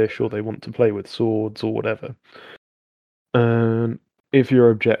Swordfish, or they want to play with swords or whatever. If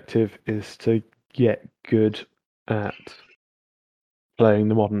your objective is to get good at playing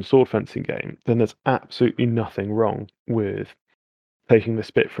the modern sword fencing game, then there's absolutely nothing wrong with taking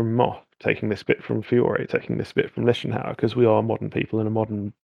this bit from Moth, taking this bit from Fiore, taking this bit from Lichtenauer, because we are modern people in a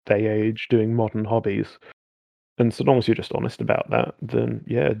modern day age doing modern hobbies. And so long as you're just honest about that, then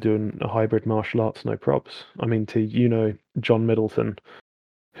yeah, doing a hybrid martial arts, no probs. I mean, John Middleton,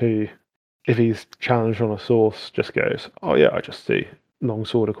 who, if he's challenged on a source, just goes, oh yeah, I just see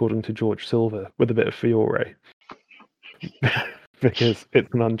longsword according to George Silver with a bit of Fiore. Because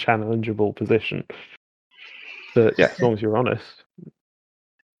it's an unchallengeable position. But yeah, as long as you're honest.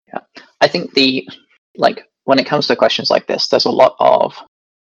 Yeah. I think when it comes to questions like this, there's a lot of,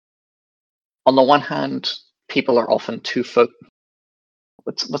 on the one hand, people are often too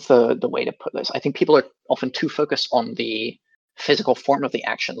what's the way to put this? I think people are often too focused on the physical form of the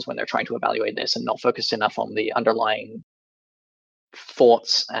actions when they're trying to evaluate this, and not focused enough on the underlying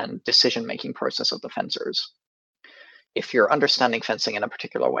thoughts and decision-making process of the fencers. If you're understanding fencing in a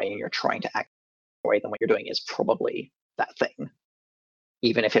particular way and you're trying to act in a way, then what you're doing is probably that thing,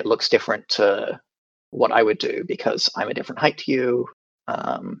 even if it looks different to what I would do, because I'm a different height to you,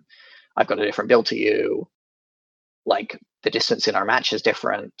 I've got a different build to you, like the distance in our match is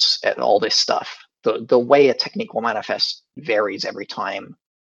different, and all this stuff. The way a technique will manifest varies every time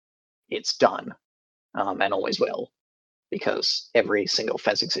it's done, and always will, because every single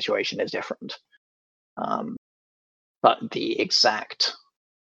fencing situation is different. But the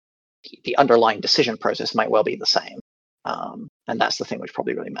underlying decision process might well be the same. And that's the thing which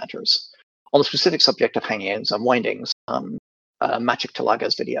probably really matters. On the specific subject of hangings and windings, Maciek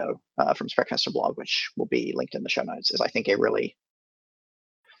Talaga's video from Specmaster blog, which will be linked in the show notes, is I think a really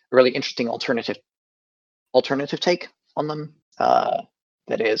interesting alternative take on them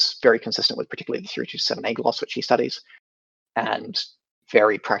that is very consistent with particularly the 327A gloss, which he studies, and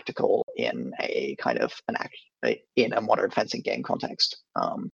very practical in a kind of in a modern fencing game context,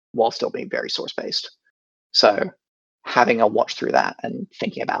 while still being very source based. So having a watch through that and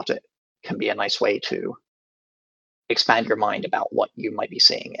thinking about it can be a nice way to expand your mind about what you might be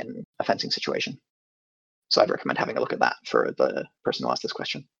seeing in a fencing situation. So I'd recommend having a look at that for the person who asked this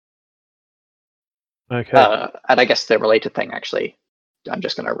question. Okay. And I guess the related thing, actually, I'm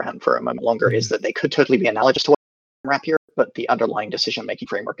just going to rant for a moment longer, is that they could totally be analogous to what rapier, but the underlying decision-making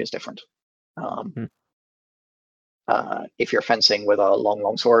framework is different. If you're fencing with a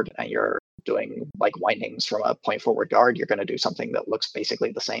long sword and you're doing like windings from a point forward guard, you're going to do something that looks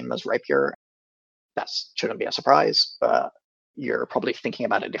basically the same as rapier. That shouldn't be a surprise, but you're probably thinking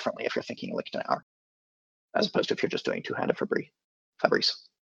about it differently if you're thinking Lichtenauer, as opposed to if you're just doing two-handed Fabrice.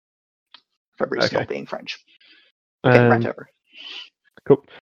 Fabrice still being French. Okay, rant over. Cool.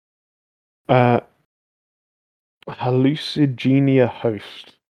 Hallucigenia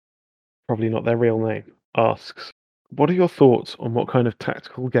Host, probably not their real name, asks, what are your thoughts on what kind of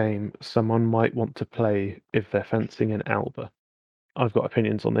tactical game someone might want to play if they're fencing in Alba? I've got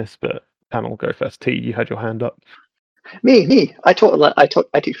opinions on this, but panel, go first. T, you had your hand up. Me. I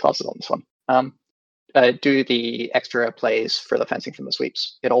teach classes on this one. Do the extra plays for the fencing from the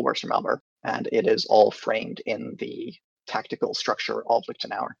sweeps. It all works from Alba, and it is all framed in the tactical structure of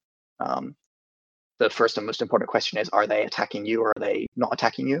Lichtenauer. The first and most important question is, are they attacking you or are they not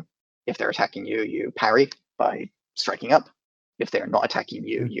attacking you? If they're attacking you, you parry by striking up. If they're not attacking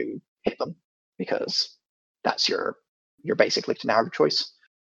you, you hit them, because that's your basic Lichtenauer choice.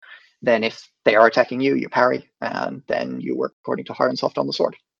 Then if they are attacking you, you parry, and then you work according to hard and soft on the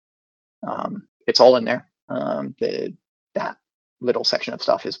sword. It's all in there. That little section of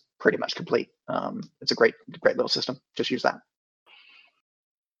stuff is pretty much complete. It's a great little system. Just use that.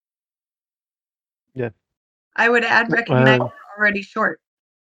 Yeah. I would add recognize you're already short,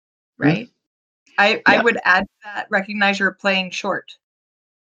 right? I would add that recognize you're playing short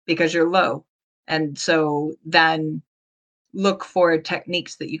because you're low. And so then look for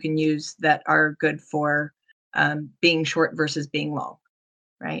techniques that you can use that are good for being short versus being long,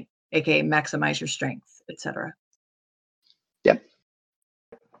 right? AKA maximize your strength, etc. Yep.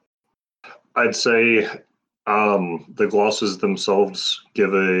 I'd say the glosses themselves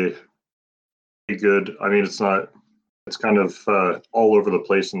give a good, I mean, it's kind of all over the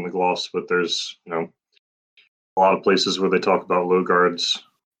place in the gloss, but there's, a lot of places where they talk about low guards.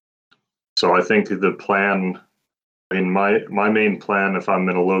 So I think the plan, my main plan if I'm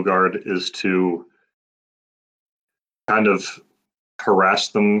in a low guard is to kind of harass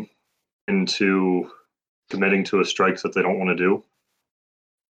them into committing to a strike that they don't want to do.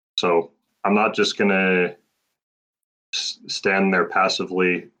 So I'm not just going to stand there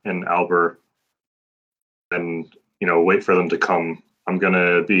passively in Alba and, wait for them to come. I'm going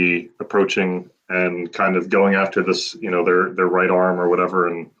to be approaching and kind of going after this, their right arm or whatever,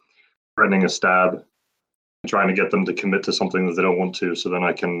 and threatening a stab, and trying to get them to commit to something that they don't want to. So then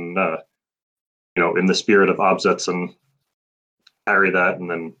I can, in the spirit of Obzetson, parry that and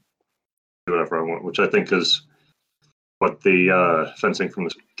then do whatever I want, which I think is what the fencing from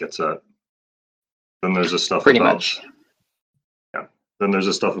this gets at. Then there's this stuff Pretty about, much. Yeah. Then there's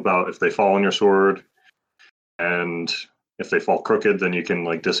this stuff about if they fall on your sword, and if they fall crooked, then you can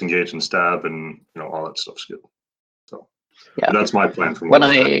like disengage and stab, and all that stuff's good. So yeah, that's my plan for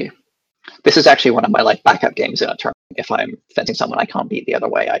this is actually one of my like backup games in a turn. If I'm fencing someone I can't beat the other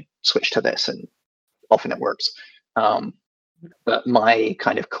way, I switch to this, and often it works. But my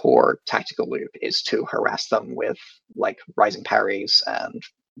kind of core tactical loop is to harass them with like rising parries and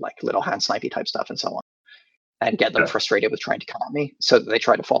like little hand snipey type stuff and so on, and get them frustrated with trying to come at me, so that they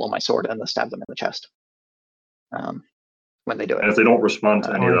try to follow my sword and then stab them in the chest. When they do it, and if they don't respond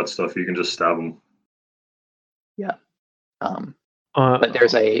to any of that stuff, you can just stab them. Yeah. But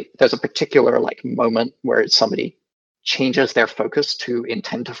there's a particular like moment where somebody changes their focus to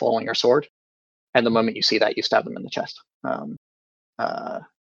intend to fall on your sword, and the moment you see that, you stab them in the chest.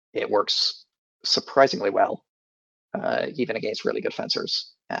 It works surprisingly well, even against really good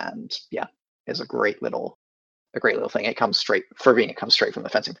fencers, and yeah, is a great little thing. It comes straight from the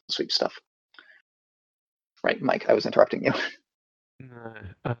fencing sweep stuff. Right, Mike, I was interrupting you. No,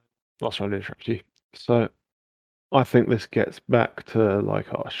 that's why I interrupt you. So, I think this gets back to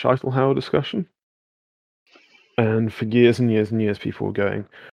like our Scheitelhauer discussion. And for years and years and years, people were going,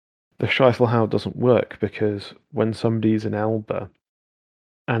 the Scheitelhauer doesn't work because when somebody's in Alba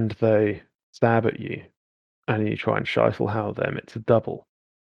and they stab at you and you try and Scheitelhauer them, it's a double.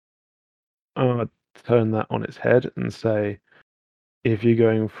 I'd turn that on its head and say, if you're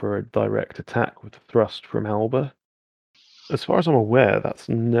going for a direct attack with a thrust from Alba, as far as I'm aware, that's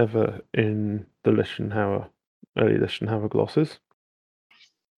never in the early Lichtenhauer glosses.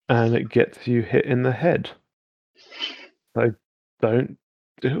 And it gets you hit in the head. So don't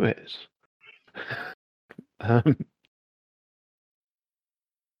do it.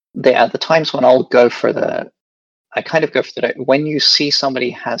 The times when I'll go for when you see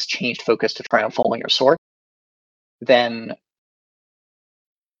somebody has changed focus to try and follow your sword, then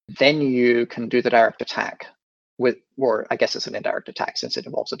you can do the direct attack or I guess it's an indirect attack since it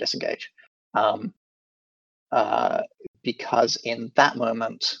involves a disengage. Because in that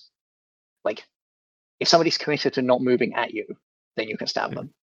moment, like if somebody's committed to not moving at you, then you can stab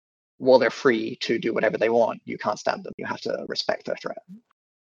them. While they're free to do whatever they want, you can't stab them. You have to respect their threat.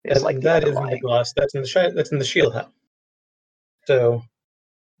 It's like that is in the gloss. That's in the Scheitelhauer. So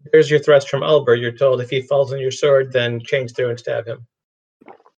there's your thrust from Alba. You're told if he falls on your sword, then change through and stab him.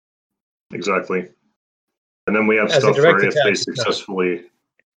 Exactly. And then we have stuff for if they successfully,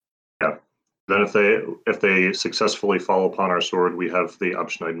 Then if they successfully fall upon our sword, we have the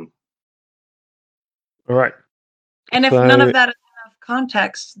Abschneiden. All right. And if none of that is enough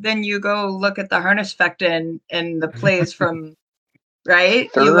context, then you go look at the Harnisfechten and the plays from right.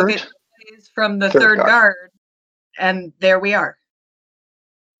 You look at the plays from the third guard, and there we are.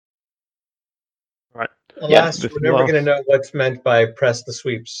 Right. Alas, we're never going to know what's meant by press the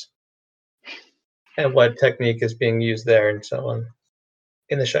sweeps and what technique is being used there and so on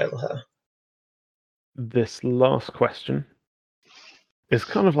in the Scheitelhauer. This last question is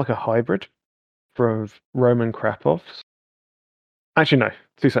kind of like a hybrid from Roman Krapov's. Actually, no,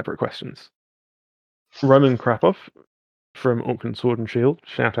 two separate questions. Roman Krapov from Auckland Sword and Shield,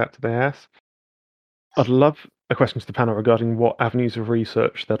 shout out to the ass. I'd love a question to the panel regarding what avenues of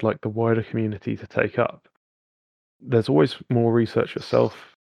research they'd like the wider community to take up. There's always more research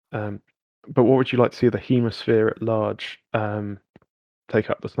yourself, but what would you like to see the Hemasphere at large take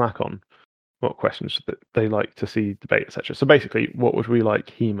up the slack on? What questions that they like to see debate, etc. So basically, what would we like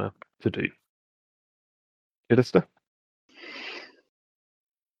HEMA to do? Illister?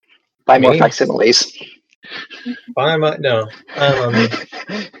 Buy more facsimiles.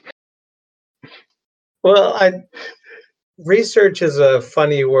 Well, research is a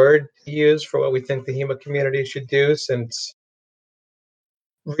funny word to use for what we think the HEMA community should do, since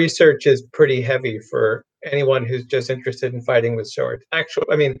research is pretty heavy for anyone who's just interested in fighting with swords. I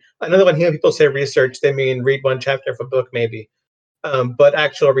know when people say research, they mean read one chapter of a book, maybe. But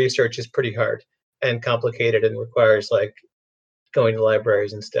actual research is pretty hard and complicated and requires like going to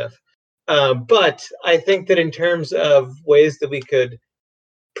libraries and stuff. But I think that in terms of ways that we could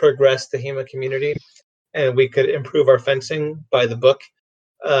progress the HEMA community and we could improve our fencing by the book,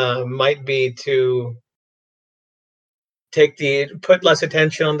 might be to put less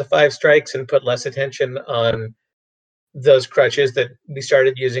attention on the 5 strikes and put less attention on those crutches that we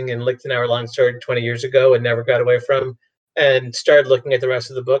started using in Lichtenauer Longsword 20 years ago and never got away from, and started looking at the rest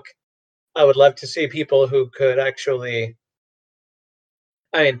of the book. I would love to see people who could actually,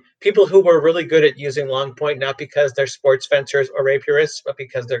 people who were really good at using long point, not because they're sports fencers or rapierists, but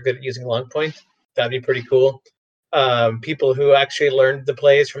because they're good at using long point. That'd be pretty cool. People who actually learned the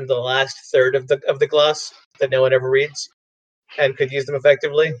plays from the last third of the gloss that no one ever reads and could use them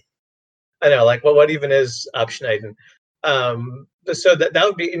effectively. I know, like, what even is Abschneiden? So that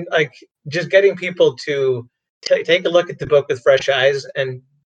would be like just getting people to take a look at the book with fresh eyes and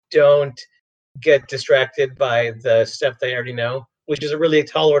don't get distracted by the stuff they already know, which is a really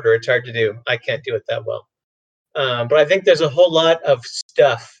tall order. It's hard to do. I can't do it that well. But I think there's a whole lot of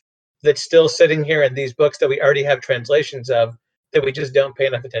stuff that's still sitting here in these books that we already have translations of that we just don't pay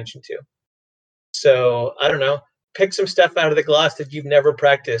enough attention to. So I don't know. Pick some stuff out of the gloss that you've never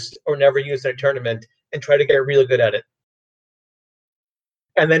practiced or never used in a tournament and try to get really good at it.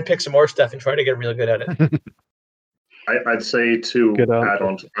 And then pick some more stuff and try to get really good at it. I'd say to add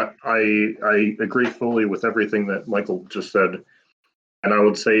on, I agree fully with everything that Michael just said. And I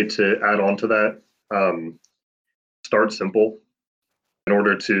would say to add on to that, start simple in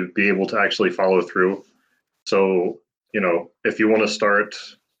order to be able to actually follow through. So, if you want to start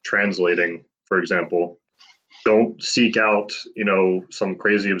translating, for example, don't seek out, some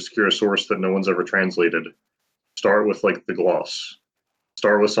crazy obscure source that no one's ever translated. Start with like the gloss.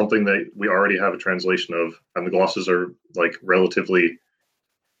 Start with something that we already have a translation of, and the glosses are like relatively,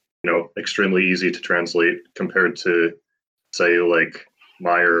 extremely easy to translate compared to, say, like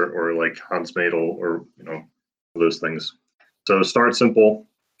Meyer or like Hans Madel or those things. So start simple.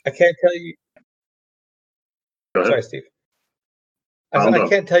 I can't tell you. Go ahead. Sorry, Steve. I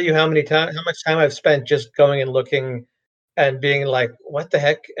can't tell you how much time I've spent just going and looking and being like, what the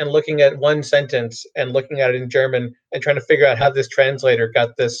heck? And looking at one sentence and looking at it in German and trying to figure out how this translator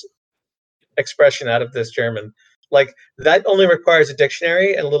got this expression out of this German. Like, that only requires a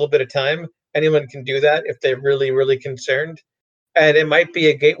dictionary and a little bit of time. Anyone can do that if they're really, really concerned. And it might be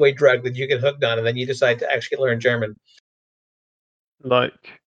a gateway drug that you get hooked on, and then you decide to actually learn German.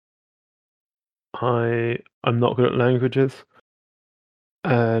 Like, I'm not good at languages.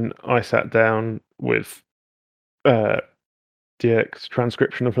 And I sat down with Dierk's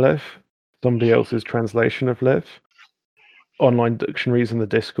transcription of Lev, somebody else's translation of Lev, online dictionaries in the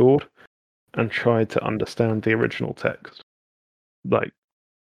Discord, and tried to understand the original text.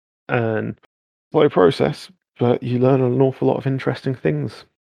 And slow process, but you learn an awful lot of interesting things.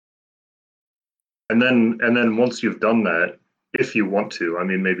 And then once you've done that, if you want to,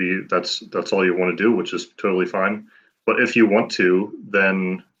 maybe that's all you want to do, which is totally fine. But if you want to,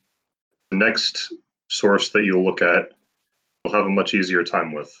 then the next source that you'll look at, you'll have a much easier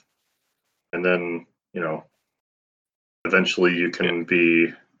time with. And then, eventually you can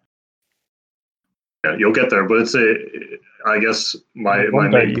be, you'll get there. But I guess my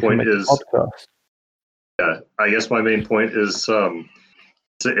main point is, I guess my main point is,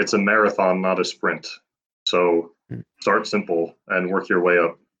 it's a marathon, not a sprint. So start simple and work your way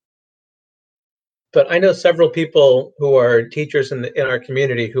up. But I know several people who are teachers in our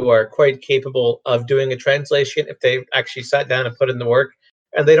community who are quite capable of doing a translation if they actually sat down and put in the work,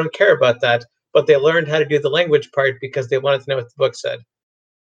 and they don't care about that, but they learned how to do the language part because they wanted to know what the book said.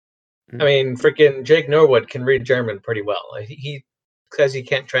 Freaking Jake Norwood can read German pretty well. He says he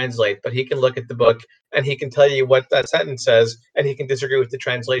can't translate, but he can look at the book and he can tell you what that sentence says, and he can disagree with the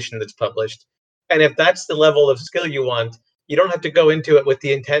translation that's published. And if that's the level of skill you want, you don't have to go into it with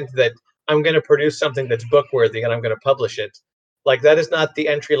the intent that I'm going to produce something that's book worthy and I'm going to publish it. Like, that is not the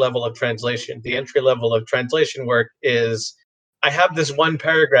entry level of translation. The entry level of translation work is, I have this one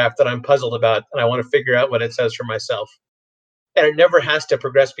paragraph that I'm puzzled about and I want to figure out what it says for myself. And it never has to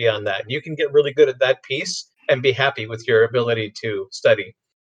progress beyond that. You can get really good at that piece and be happy with your ability to study.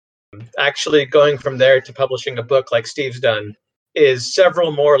 Actually, going from there to publishing a book like Steve's done is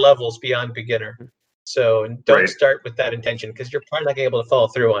several more levels beyond beginner. So don't start with that intention, because you're probably not going to be able to follow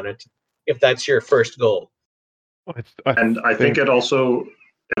through on it if that's your first goal. I think it also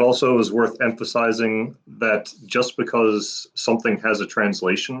is worth emphasizing that just because something has a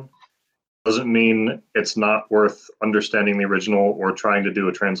translation doesn't mean it's not worth understanding the original or trying to do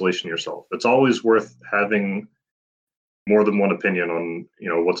a translation yourself. It's always worth having more than one opinion on,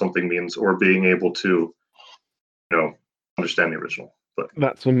 what something means, or being able to, understand the original. But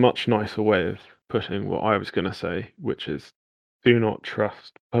that's a much nicer way of putting what I was going to say, which is, do not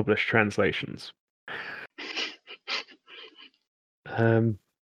trust published translations. Not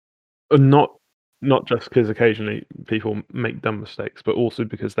just because occasionally people make dumb mistakes, but also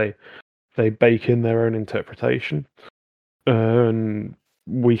because they bake in their own interpretation.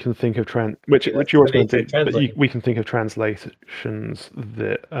 We can think of which Yeah, you're also the going to nature do, of but translating. we can think of translations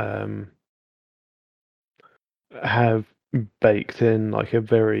that have baked in like a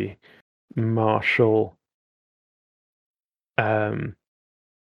very martial,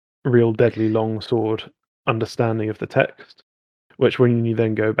 real deadly longsword understanding of the text, which when you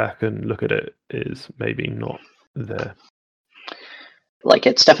then go back and look at it is maybe not there. Like,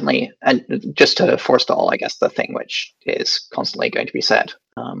 it's definitely, and just to forestall, I guess, the thing which is constantly going to be said,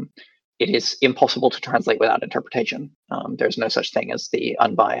 it is impossible to translate without interpretation. There's no such thing as the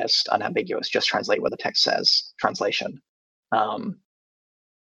unbiased, unambiguous, just translate what the text says translation.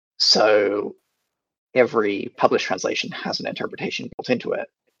 So every published translation has an interpretation built into it,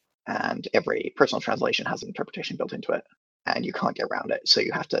 and every personal translation has an interpretation built into it, and you can't get around it. So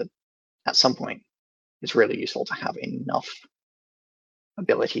you have to, at some point, it's really useful to have enough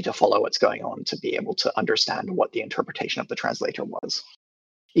ability to follow what's going on to be able to understand what the interpretation of the translator was,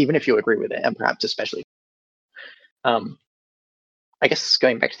 even if you agree with it, and perhaps especially. I guess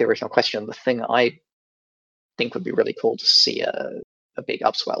going back to the original question, the thing I think would be really cool to see a big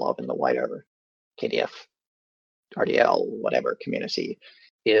upswell of in the wider KDF, RDL, whatever community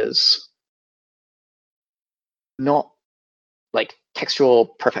is not like textual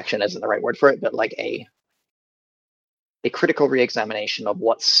perfection isn't the right word for it, but like a critical re-examination of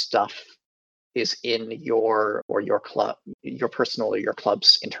what stuff is in your club, your personal or your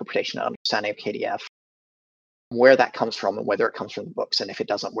club's interpretation and understanding of KDF, where that comes from and whether it comes from the books, and if it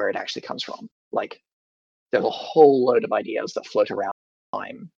doesn't, where it actually comes from. Like, there's a whole load of ideas that float around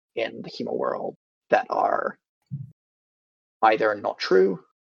time in the HEMA world that are either not true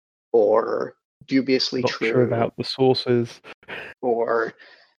or dubiously Not true, sure about the sources, or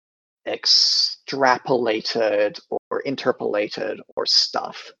extrapolated or interpolated or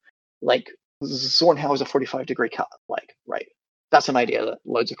stuff. Like, Zornhau is a 45-degree cut. Like, right, that's an idea that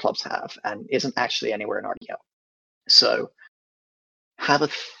loads of clubs have and isn't actually anywhere in RDL. So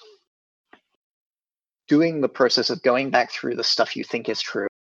have doing the process of going back through the stuff you think is true,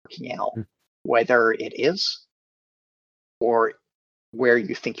 working out whether it is or where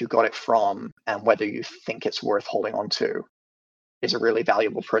you think you got it from and whether you think it's worth holding on to is a really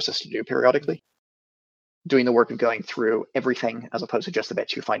valuable process to do periodically. Doing the work of going through everything as opposed to just the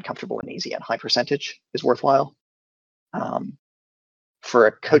bits you find comfortable and easy at high percentage is worthwhile.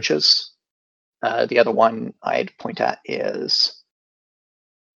 For coaches, the other one I'd point at is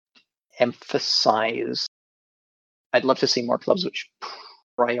emphasize. I'd love to see more clubs which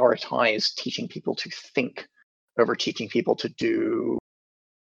prioritize teaching people to think over teaching people to do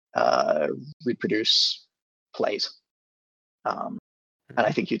reproduce plays. And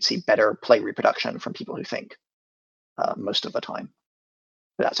I think you'd see better play reproduction from people who think most of the time.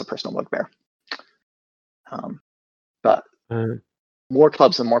 But that's a personal bugbear. But more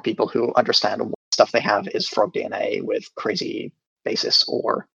clubs and more people who understand what stuff they have is frog DNA with crazy basis,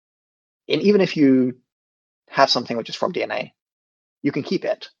 and even if you have something which is frog DNA, you can keep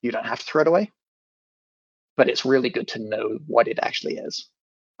it. You don't have to throw it away. But it's really good to know what it actually is,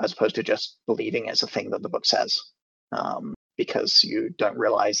 as opposed to just believing it's a thing that the book says, because you don't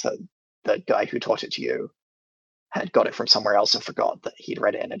realize that the guy who taught it to you had got it from somewhere else and forgot that he'd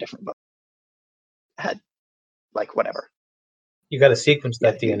read it in a different book. Had, like, whatever. You got to sequence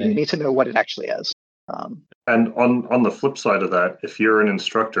that DNA. You need to know what it actually is. And on the flip side of that, if you're an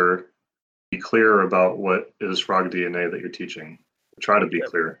instructor, be clear about what is frog DNA that you're teaching. Try to be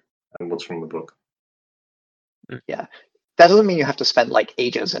clear on what's from the book. Yeah, that doesn't mean you have to spend like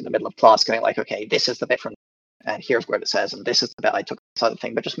ages in the middle of class going like, okay, this is the bit from, and here's what it says, and this is the bit I took this other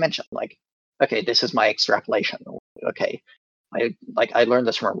thing. But just mention like, okay, this is my extrapolation. Okay, I learned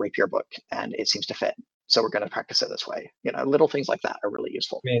this from a rapier book, and it seems to fit. So we're going to practice it this way. Little things like that are really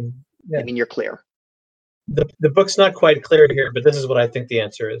useful. I mean, you're clear. The book's not quite clear here, but this is what I think the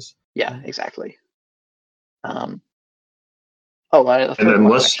answer is. Yeah, exactly. And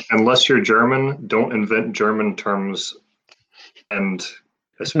unless you're German, don't invent German terms, and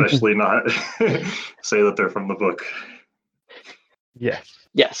especially not say that they're from the book.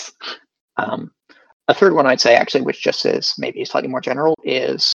 Yes. A third one I'd say, actually, which just is maybe slightly more general,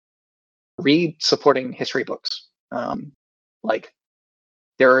 is read supporting history books.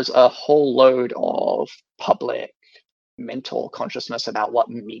 There's a whole load of public mental consciousness about what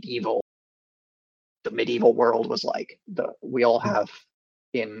the medieval world was like, that we all have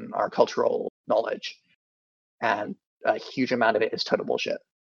in our cultural knowledge, and a huge amount of it is total bullshit.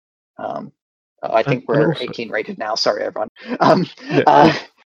 I think we're 18 rated now. Sorry, everyone.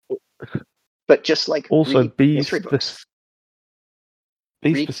 But just like also be history books.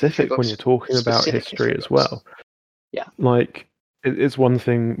 Be specific when you're talking about history as well. Yeah. Like, it's one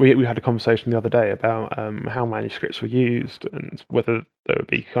thing. We had a conversation the other day about how manuscripts were used and whether they would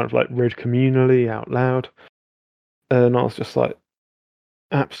be kind of like read communally out loud. And I was just like,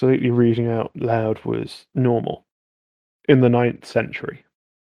 absolutely reading out loud was normal in the 9th century.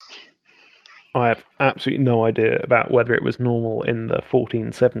 I have absolutely no idea about whether it was normal in the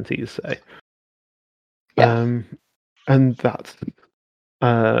 1470s, say. Yeah. And that's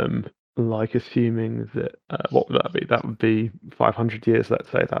like assuming that what would that be? That would be 500 years, let's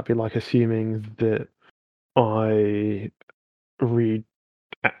say. That'd be like assuming that I read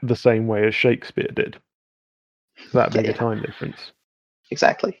the same way as Shakespeare did. That big a time difference.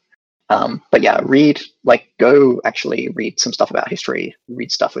 Exactly. But yeah, go actually read some stuff about history,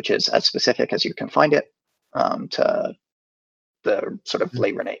 read stuff which is as specific as you can find it, to the sort of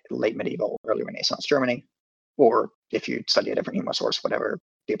late medieval, early Renaissance Germany, or if you study a different humor source, whatever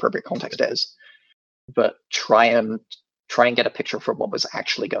the appropriate context is. But try and get a picture for what was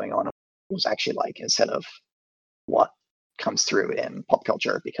actually going on, what it was actually like, instead of what comes through in pop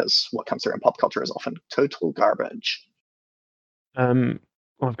culture, because what comes through in pop culture is often total garbage.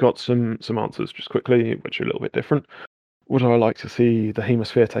 I've got some answers just quickly, which are a little bit different. Would I like to see the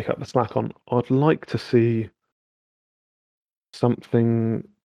Hemisphere take up the slack on? I'd like to see something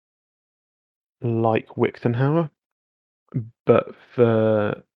like Wichtenhauer, but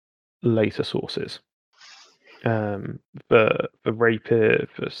for later sources. For Rapier,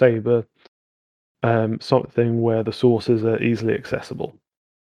 for Saber, something where the sources are easily accessible.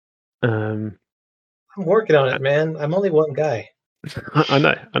 I'm working on it, man. I'm only one guy. I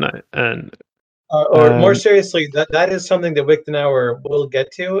know, and or more seriously, that is something that Wichtenhauer will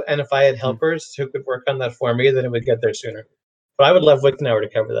get to. And if I had helpers who could work on that for me, then it would get there sooner. But I would love Wichtenhauer to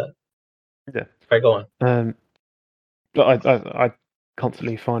cover that. Yeah. Right, go on. But I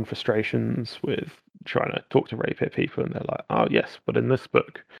constantly find frustrations with trying to talk to Rapier people, and they're like, "Oh yes, but in this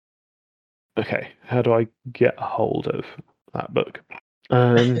book, okay, how do I get a hold of that book?"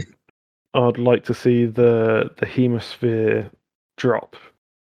 I'd like to see the Hemisphere drop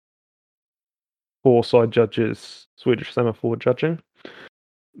 4-side judges, Swedish semaphore judging.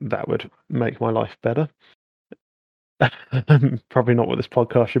 That would make my life better. Probably not what this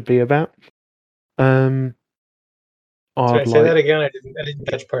podcast should be about. Sorry, say that again. I didn't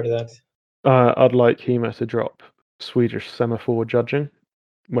catch part of that. I'd like HEMA to drop Swedish semaphore judging,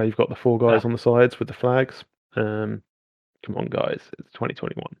 where you've got the 4 guys on the sides with the flags. Come on, guys, it's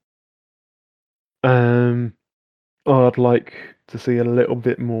 2021. I'd like to see a little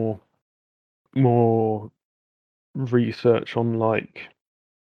bit more research on like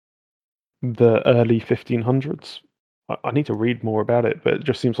the early 1500s. I need to read more about it, but it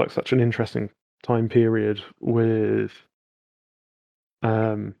just seems like such an interesting time period with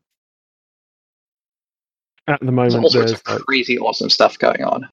at the moment there's like crazy awesome stuff going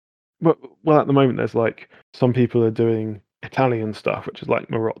on. Well, at the moment there's like some people are doing Italian stuff, which is like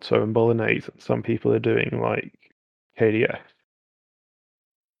Marozzo and Bolognese, and some people are doing like KDF.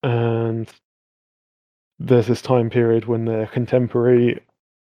 And there's this time period when they're contemporary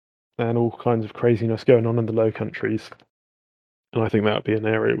and all kinds of craziness going on in the Low Countries. And I think that would be an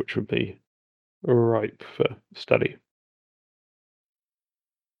area which would be ripe for study.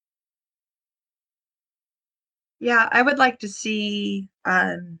 Yeah, I would like to see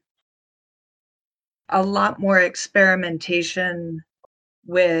a lot more experimentation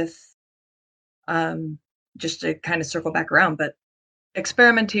with, just to kind of circle back around, but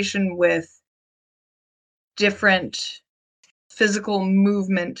experimentation with different physical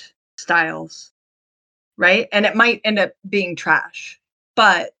movement styles, right? And it might end up being trash,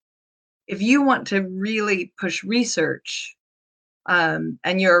 but if you want to really push research, and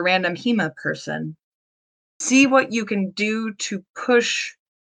you're a random HEMA person, see what you can do to push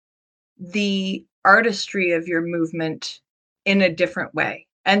the artistry of your movement in a different way.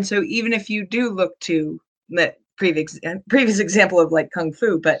 And so even if you do look to the previous example of like Kung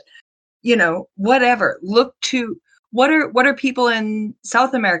Fu, but whatever, look to what are people in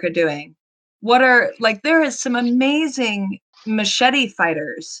South America doing? There is some amazing machete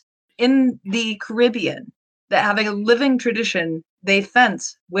fighters in the Caribbean that have a living tradition. They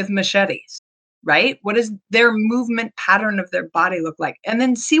fence with machetes, right? What does their movement pattern of their body look like? And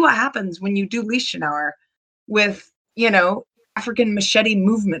then see what happens when you do Lichtenauer with, African machete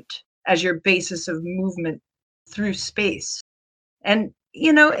movement as your basis of movement through space. And,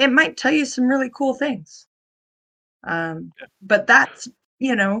 it might tell you some really cool things. But that's,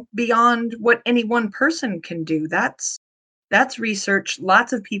 beyond what any one person can do. That's research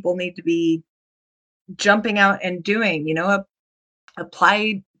lots of people need to be jumping out and doing,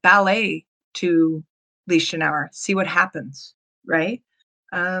 applied ballet to Lichtenauer, see what happens, right?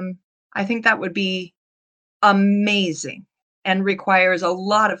 I think that would be amazing and requires a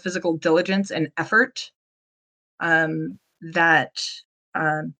lot of physical diligence and effort that,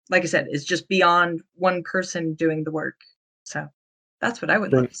 like I said, is just beyond one person doing the work. So that's what I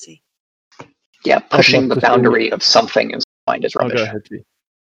would love to see. Yeah, pushing the boundary of something is defined as rubbish. I'll go ahead, T.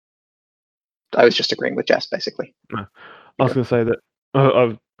 I was just agreeing with Jess, basically. No. I was going to say that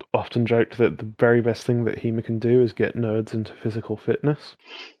I've often joked that the very best thing that HEMA can do is get nerds into physical fitness,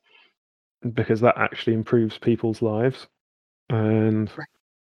 because that actually improves people's lives. And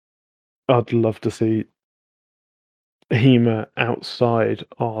I'd love to see HEMA outside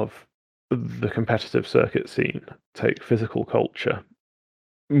of the competitive circuit scene take physical culture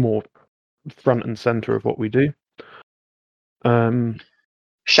more front and center of what we do.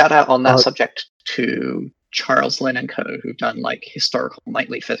 Shout out on that subject to Charles Lynn and Co, who've done like historical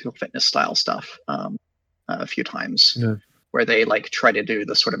nightly physical fitness style stuff a few times, where they like try to do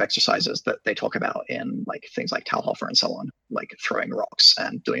the sort of exercises that they talk about in like things like Talhofer and so on, like throwing rocks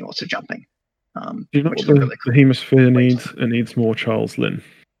and doing lots of jumping. Do you know what the hemisphere needs? It needs more Charles Lynn.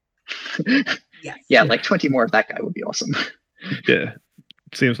 Yeah, like 20 more of that guy would be awesome. Yeah,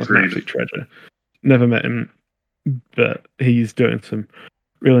 seems like an absolute treasure. Never met him, but he's doing some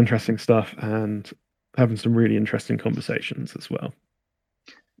real interesting stuff and having some really interesting conversations as well.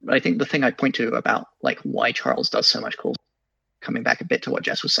 But I think the thing I point to about like why Charles does so much cool, coming back a bit to what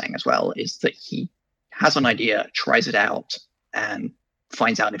Jess was saying as well, is that he has an idea, tries it out, and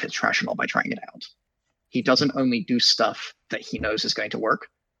finds out if it's trash or not by trying it out. He doesn't only do stuff that he knows is going to work,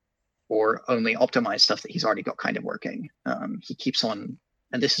 or only optimize stuff that he's already got kind of working. He keeps on,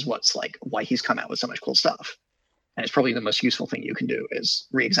 and this is what's like why he's come out with so much cool stuff. And it's probably the most useful thing you can do is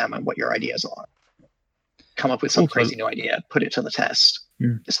re-examine what your ideas are. Come up with some crazy new idea, put it to the test,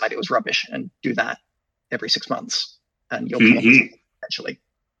 decide it was rubbish, and do that every 6 months. And you'll come up with something eventually.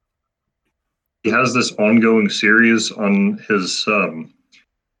 He has this ongoing series on his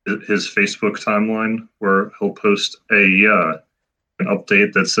Facebook timeline where he'll post an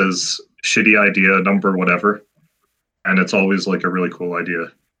update that says shitty idea number whatever, and it's always like a really cool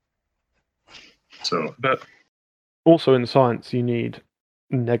idea. So, but also in science, you need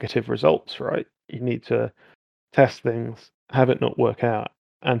negative results, right? You need to test things, have it not work out,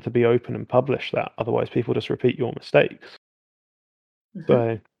 and to be open and publish that. Otherwise, people just repeat your mistakes.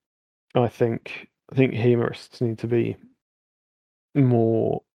 So, I think humorists need to be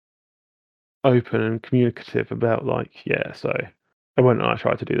more open and communicative about, like, yeah, so I went and I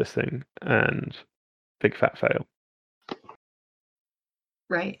tried to do this thing, and big fat fail.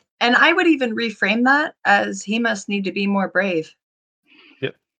 Right. And I would even reframe that as he must need to be more brave.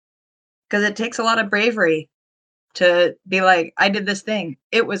 Yep. Because it takes a lot of bravery to be like, I did this thing.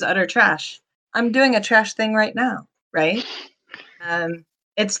 It was utter trash. I'm doing a trash thing right now, right?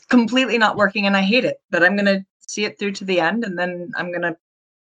 It's completely not working and I hate it, but I'm going to see it through to the end, and then I'm going to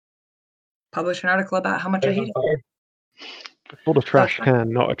publish an article about how much I hate it. It's called a trash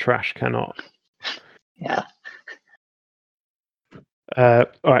can, not a trash cannot. Yeah. All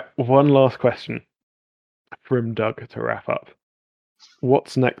right, one last question from Doug to wrap up.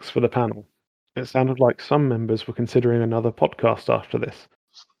 What's next for the panel? It sounded like some members were considering another podcast after this.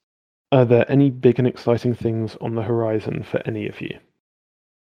 Are there any big and exciting things on the horizon for any of you?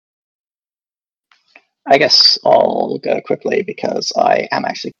 I guess I'll go quickly because I am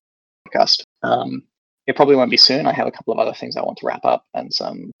actually podcast. It probably won't be soon. I have a couple of other things I want to wrap up and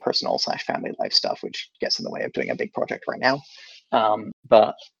some personal/family life stuff, which gets in the way of doing a big project right now.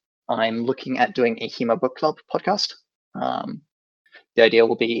 But I'm looking at doing a HEMA book club podcast. The idea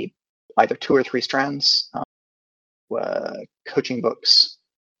will be either 2 or 3 strands, coaching books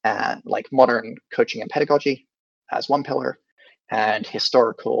and like modern coaching and pedagogy as one pillar, and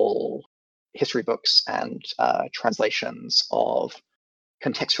history books and translations of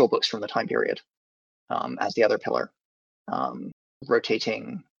contextual books from the time period as the other pillar.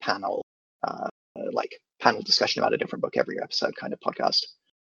 Rotating panel, like panel discussion about a different book every episode kind of podcast.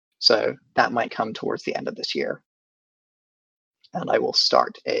 So that might come towards the end of this year. And I will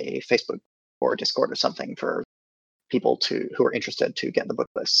start a Facebook or Discord or something for people who are interested to get the book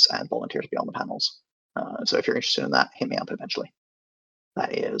lists and volunteer to be on the panels. So if you're interested in that, hit me up eventually.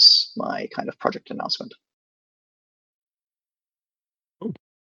 That is my kind of project announcement. Ooh.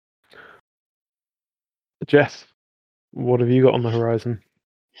 Jess, what have you got on the horizon?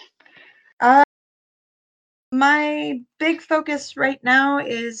 My big focus right now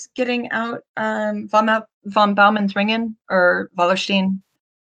is getting out von Baumann's Ringen, or Wallerstein,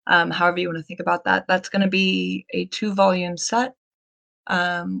 however you want to think about that. That's going to be a 2-volume set.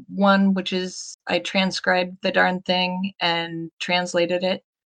 One, which is I transcribed the darn thing and translated it.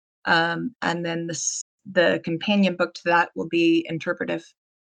 And then the companion book to that will be interpretive.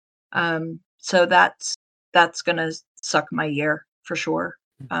 So that's gonna suck my year for sure,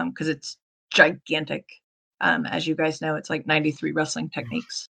 because it's gigantic. As you guys know, it's like 93 wrestling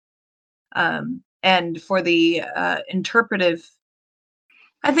techniques. And for the interpretive,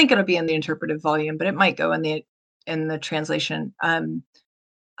 I think it'll be in the interpretive volume, but it might go in the translation.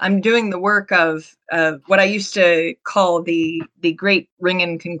 I'm doing the work of what I used to call the Great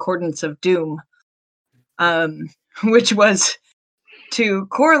Ringen Concordance of Doom, which was to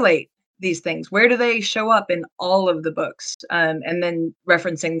correlate these things. Where do they show up in all of the books? And then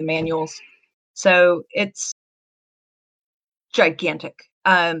referencing the manuals. So it's gigantic.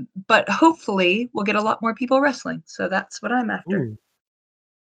 But hopefully we'll get a lot more people wrestling. So that's what I'm after. Ooh.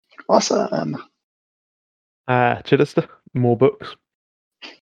 Awesome. Chittister, more books.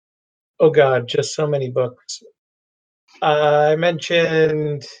 Oh God, just so many books. I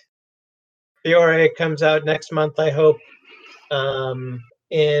mentioned Fiore comes out next month, I hope.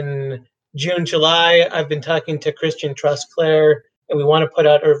 In June, July, I've been talking to Christian Trustclair, and we want to put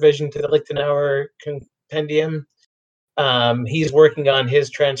out a revision to the Lichtenauer Compendium. He's working on his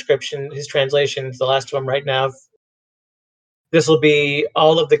translations, the last of them right now. This will be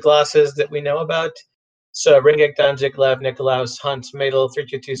all of the glosses that we know about. So Ringek, Danzig, Lev, Nikolaus, Hunt, Madel,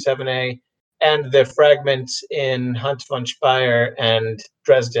 3227A, and the fragments in Hunt von Speyer and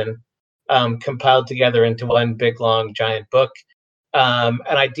Dresden, compiled together into one big, long, giant book. And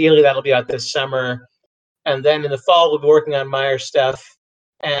ideally that'll be out this summer. And then in the fall, we'll be working on Meyer stuff.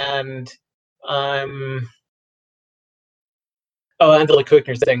 And and the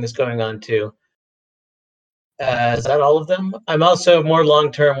LeCoutner thing is going on too. Is that all of them? I'm also more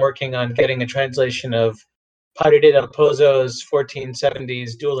long-term working on getting a translation of Padre del Pozo's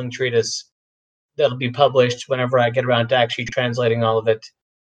 1470s dueling treatise that'll be published whenever I get around to actually translating all of it.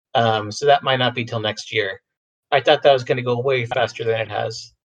 So that might not be till next year. I thought that was going to go way faster than it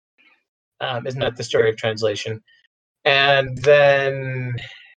has. Isn't that the story of translation? And then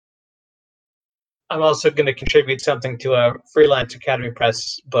I'm also going to contribute something to a freelance Academy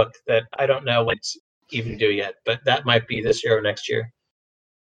Press book that I don't know what's even due yet, but that might be this year or next year,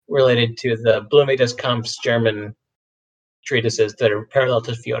 related to the Blume Kampf's German treatises that are parallel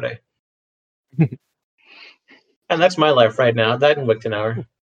to Fiore. And that's my life right now. That and Lichtenauer.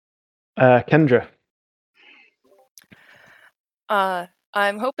 Kendra.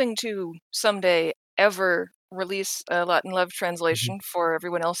 I'm hoping to someday ever release a Latin Love translation for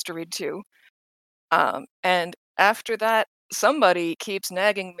everyone else to read too. And after that, somebody keeps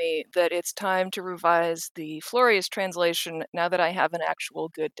nagging me that it's time to revise the Florius translation now that I have an actual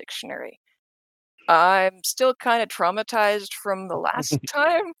good dictionary. I'm still kind of traumatized from the last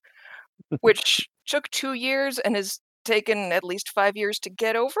time, which took 2 years and has taken at least 5 years to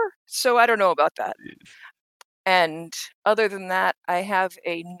get over. So I don't know about that. And other than that, I have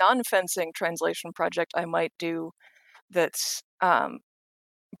a non-fencing translation project I might do that's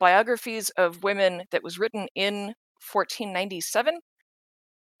biographies of women that was written in 1497.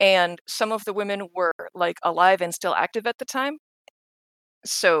 And some of the women were like alive and still active at the time.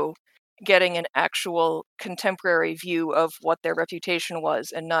 So getting an actual contemporary view of what their reputation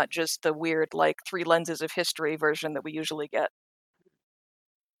was and not just the weird like 3 lenses of history version that we usually get.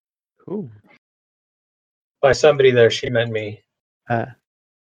 Cool. By somebody there, she meant me. By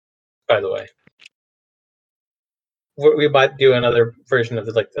the way, we might do another version of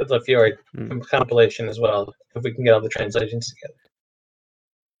the Fiore compilation as well if we can get all the translations together.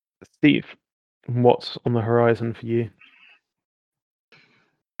 Steve, what's on the horizon for you?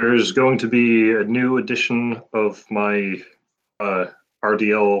 There's going to be a new edition of my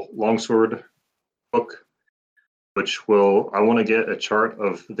RDL Longsword book, which I want to get a chart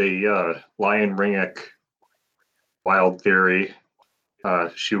of the Lion Ringek Wild Theory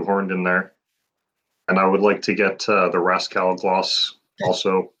shoehorned in there. And I would like to get the Rascal gloss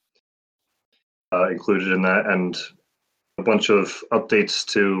also included in that, and a bunch of updates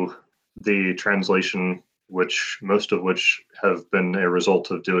to the translation, most of which have been a result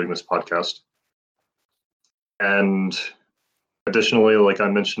of doing this podcast. And additionally, like I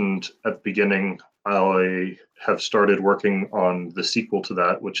mentioned at the beginning, I have started working on the sequel to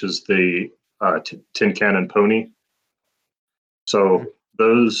that, which is the Tin Can and Pony. So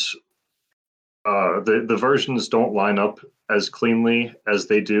those the versions don't line up as cleanly as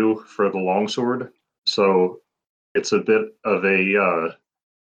they do for the longsword, so it's a bit of a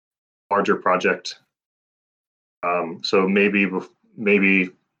larger project. So maybe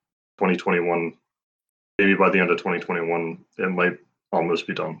 2021, maybe by the end of 2021, it might almost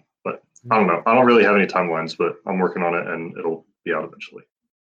be done. But I don't know. I don't really have any timelines, but I'm working on it, and it'll be out eventually.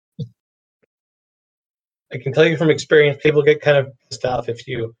 I can tell you from experience, people get kind of pissed off if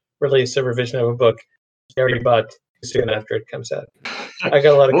you release a revision of a book you already bought too soon after it comes out. I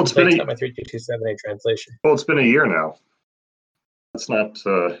got a lot of complaints about my 3227A translation. Well, it's been a year now. That's not...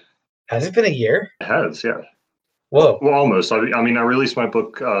 Has it been a year? It has, yeah. Whoa. Well, almost. I mean, I released my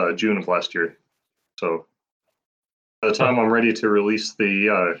book June of last year. So by the time I'm ready to release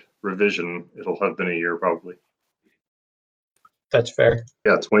the revision, it'll have been a year probably. That's fair.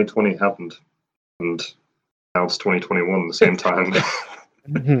 Yeah, 2020 happened. And now it's 2021 at the same time.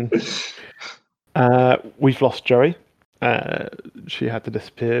 We've lost Joey. She had to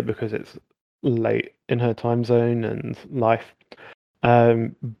disappear because it's late in her time zone and life.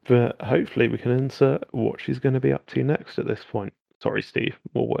 But hopefully we can insert what she's going to be up to next at this point. Sorry, Steve,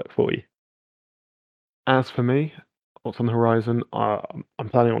 we'll work for you. As for me, what's on the horizon? I'm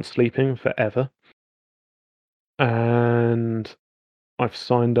planning on sleeping forever. And I've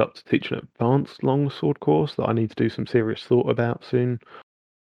signed up to teach an advanced longsword course that I need to do some serious thought about soon.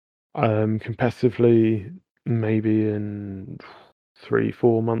 Competitively, maybe in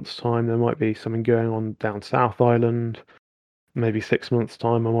 3-4 months' time, there might be something going on down South Island. Maybe 6 months'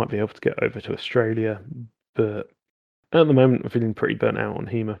 time, I might be able to get over to Australia. But at the moment, I'm feeling pretty burnt out on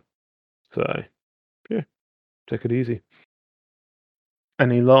HEMA. So, yeah, take it easy.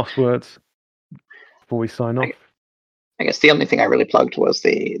 Any last words before we sign off? I guess the only thing I really plugged was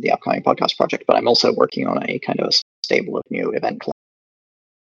the upcoming podcast project, but I'm also working on a kind of a stable of new event clients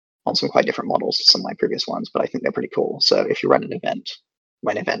on some quite different models to some of my previous ones, but I think they're pretty cool. So if you run an event,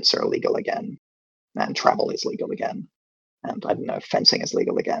 when events are illegal again, and travel is legal again, and I don't know if fencing is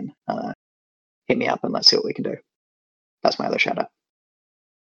legal again, hit me up and let's see what we can do. That's my other shout out.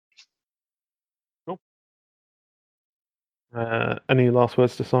 Cool. Any last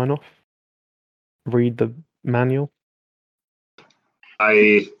words to sign off? Read the manual.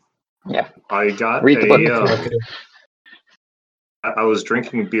 I got Read the book. I was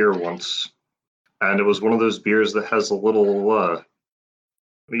drinking beer once, and it was one of those beers that has a little, a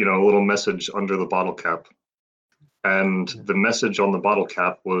little message under the bottle cap. And the message on the bottle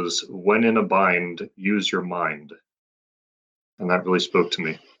cap was, "When in a bind, use your mind." And that really spoke to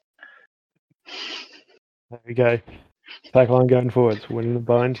me. There we go. Tagline going forward: when in a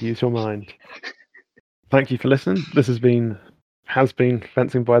bind, use your mind. Thank you for listening. This has been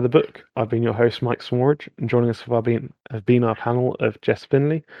Fencing by the Book. I've been your host, Mike Smorge, and joining us have been our panel of Jess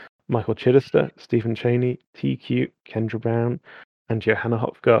Finley, Michael Chidester, Stephen Cheney, TQ, Kendra Brown, and Johanna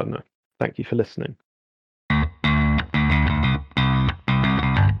Hopf-Gardner. Thank you for listening.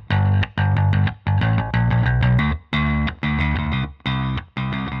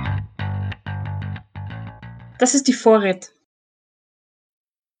 Das ist die Vorräte.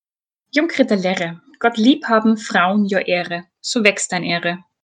 Jungritter Lehre, Gott lieb haben, Frauen jo Ehre, so wächst dein Ehre.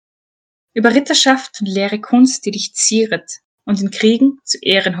 Über Ritterschaft und Lehre Kunst, die dich zieret und in Kriegen zu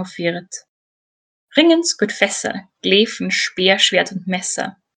Ehren hofieret. Ringens gut Fässer, Gläfen, Speer, Schwert und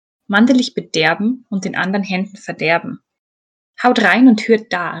Messer, mandelig bederben und in anderen Händen verderben. Haut rein und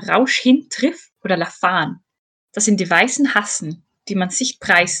hört da, rausch hin, triff oder lafan, das sind die Weißen hassen, die man sich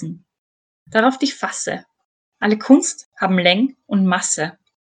preisen. Darauf dich fasse, alle Kunst haben Läng und Masse.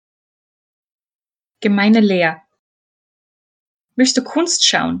 Gemeine Lehr. Willst du Kunst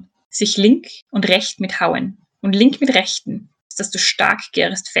schauen, sich link und recht mit hauen und link mit rechten, dass du stark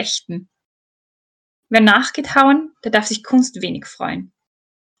gärest fechten. Wer nachgeht hauen, der darf sich Kunst wenig freuen.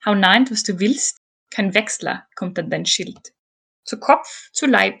 Hau nein, was du willst, kein Wechsler kommt an dein Schild. Zu Kopf, zu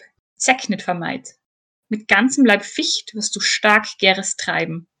Leib, Zeck nicht vermeid. Mit ganzem Leib Ficht, was du stark gärest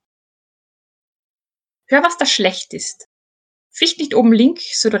treiben. Hör, was da schlecht ist. Ficht nicht oben link,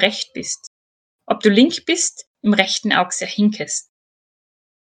 so du recht bist. Ob du link bist, im rechten Aug sehr hinkest.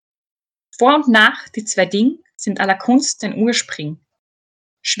 Vor und nach, die zwei Ding, sind aller Kunst dein Urspring.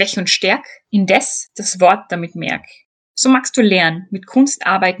 Schwäch und Stärk, indes das Wort damit merk. So magst du lernen, mit Kunst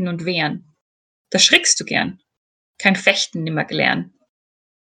arbeiten und wehren. Da schrickst du gern, kein Fechten nimmer gelernt.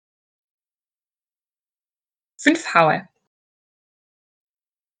 5 Haue.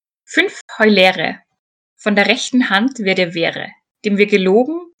 5 Heulehre. Von der rechten Hand wer dir wäre, dem wir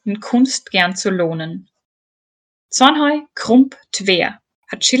gelogen, in Kunst gern zu lohnen. Zornheu, Krump, Twer,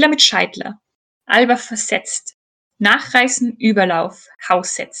 hat Schiller mit Scheidler, Alber versetzt, Nachreißen, Überlauf,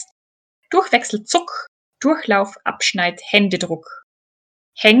 Haus setzt, Durchwechsel, Zuck, Durchlauf, Abschneid, Händedruck,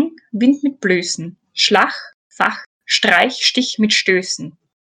 Häng, Wind mit Blößen, Schlag, Fach, Streich, Stich mit Stößen.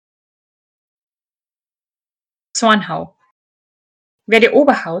 Zornhau. Wer dir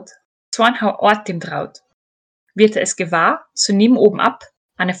Oberhaut, Zornhau Ort dem traut. wird er es gewahr, so nimm oben ab,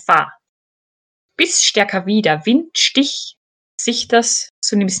 eine Fahr. Bis stärker wieder, Wind, Stich, sich das,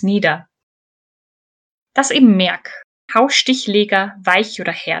 so nimm's nieder. Das eben merk, hau Stichleger, weich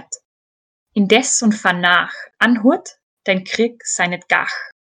oder hart. Indes und fahr nach, anhurt, dein Krieg sei nicht gach.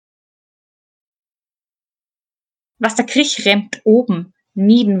 Was der Krieg remmt oben,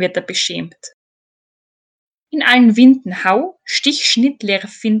 nieden wird er beschämt. In allen Winden hau, Stich, Schnitt, Lehre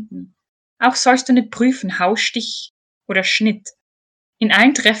finden. Auch sollst du nicht prüfen, hau, Stich oder Schnitt. In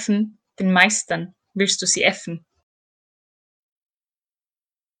allen Treffen, den Meistern, willst du sie äffen.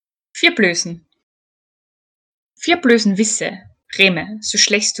 4 Blößen. 4 Blößen wisse, Reme, so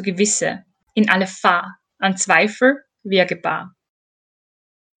schlägst du gewisse, in alle Fahr, an Zweifel, wer gebar.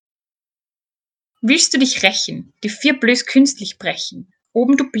 Willst du dich rächen, die 4 Blöß künstlich brechen,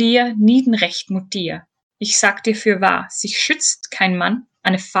 oben du Blier, nieden recht mut dir. Ich sag dir fürwahr, sich schützt kein Mann,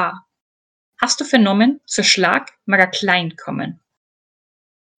 eine Fahr. Hast du vernommen, zur Schlag mag er klein kommen.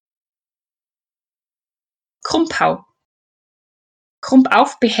 Krumphau. Krump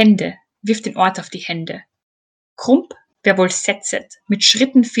auf behende, wirf den Ort auf die Hände. Krump, wer wohl setzet, mit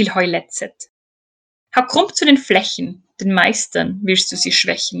Schritten viel Heu letzet. Hau Krump zu den Flächen, den Meistern willst du sie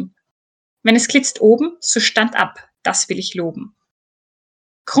schwächen. Wenn es glitzt oben, so stand ab, das will ich loben.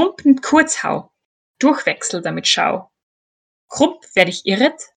 Krump nimmt Kurzhau, Durchwechsel damit schau. Krump, wer dich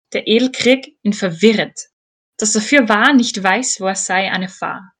irret, der Edelkrieg ihn verwirret, dass er fürwahr nicht weiß, wo er sei, eine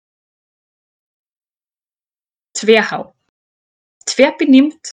Fahr. Twerhau. Twer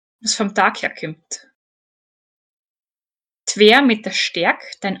benimmt, was vom Tag her kommt. Twer mit der Stärk,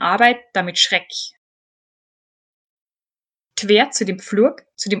 dein Arbeit damit Schreck. Twer zu dem Pflug,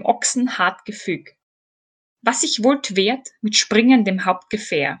 zu dem Ochsen hart gefüg. Was sich wohl twert mit springendem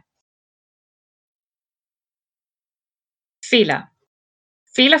Hauptgefähr. Fehler.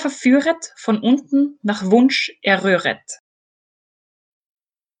 Fehler verführet, von unten nach Wunsch erröhret.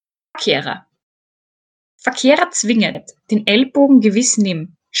 Verkehrer. Verkehrer zwinget, den Ellbogen gewiss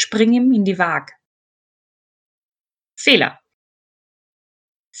nimm, spring ihm in die Waag. Fehler.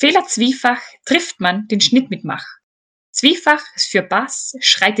 Fehler zwiefach, trifft man den Schnitt mit Mach. Zwiefach ist für Bass,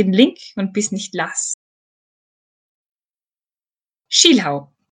 schreit den Link und bis nicht lass.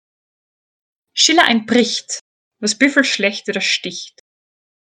 Schielhau. Schiller entbricht, was Büffel schlecht oder sticht.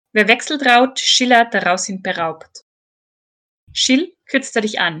 Wer Wechsel traut, Schiller daraus ihn beraubt. Schill kürzt er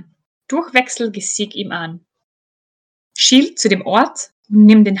dich an, Durchwechsel gesieg ihm an. Schiel zu dem Ort,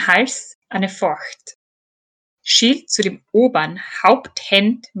 nimm den Hals, eine Furcht. Schiel zu dem Obern, Haupt,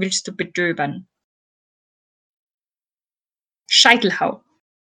 Händ willst du bedöbern. Scheitelhau.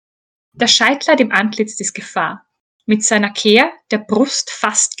 Der Scheitler dem Antlitz ist Gefahr, mit seiner Kehr der Brust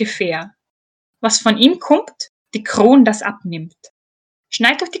fast Gefähr. Was von ihm kommt, die Kron das abnimmt.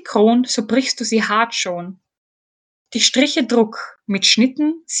 Schneid durch die Kron, so brichst du sie hart schon. Die Striche druck, mit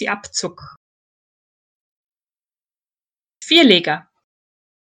Schnitten sie abzuck. Vierleger.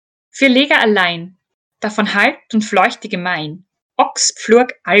 Vierleger allein, davon halt und fleuchte gemein. Ochs,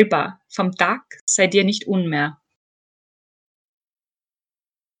 Pflug, Alba, vom Tag sei dir nicht unmehr.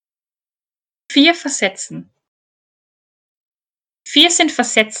 4 Versetzen. 4 sind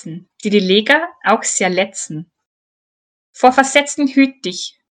Versetzen, die Leger auch sehr letzen. Vor Versetzen hüt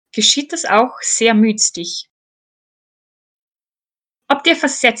dich, geschieht es auch, sehr müht's dich. Ob dir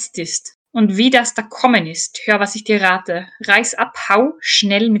versetzt ist und wie das da kommen ist, hör, was ich dir rate, reiß ab, hau,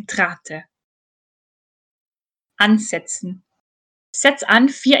 schnell mit Drahte. Ansetzen. Setz an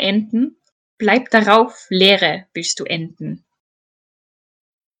 4 Enden, bleib darauf, Leere willst du enden.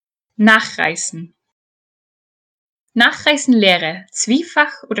 Nachreißen. Nachreißen Leere,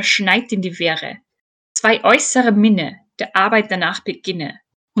 zwiefach oder schneid in die Wehre. 2 äußere Minne, der Arbeit danach beginne,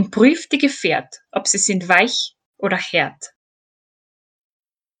 und prüf die Gefährt, ob sie sind weich oder hart.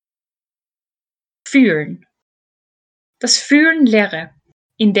 Fühlen. Das Fühlen Leere,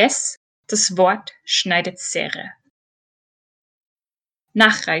 indes das Wort schneidet Säre.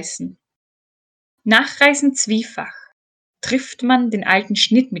 Nachreißen. Nachreißen zwiefach, trifft man den alten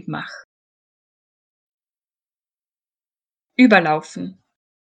Schnitt mit Mach. Überlaufen.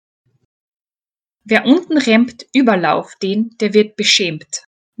 Wer unten remmt, Überlauf den, der wird beschämt.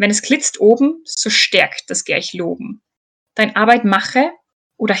 Wenn es glitzt oben, so stärkt das gleich Loben. Dein Arbeit mache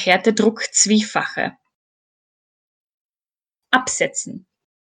oder Härtedruck zwiefache. Absetzen.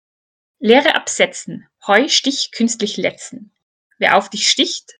 Lehre absetzen, Heu, Stich künstlich letzen. Wer auf dich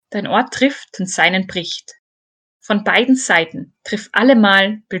sticht, dein Ort trifft und seinen bricht. Von beiden Seiten, triff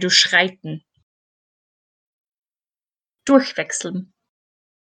allemal, will du schreiten. Durchwechseln.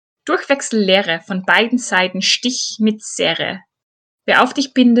 Durchwechsel Lehre, von beiden Seiten Stich mit Säre. Wer auf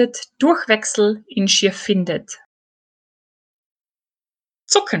dich bindet, Durchwechsel ihn schier findet.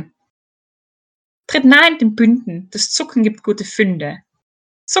 Zucken. Tritt nah in den Bünden, das Zucken gibt gute Fünde.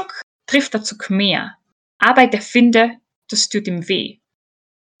 Zuck, trifft der Zuck mehr. Arbeit erfinde, das tut ihm weh.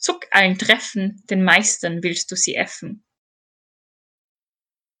 Zuck allen treffen, den Meistern willst du sie äffen.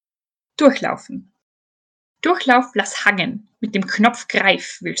 Durchlaufen. Durchlauf lass hangen, mit dem Knopf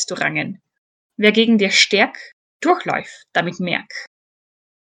greif willst du rangen. Wer gegen dir stärk, durchläuf, damit merk.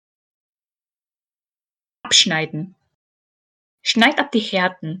 Abschneiden. Schneid ab die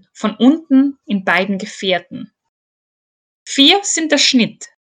Härten, von unten in beiden Gefährten. 4 sind der Schnitt,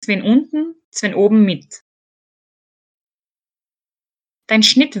 Sven unten, Sven oben mit. Dein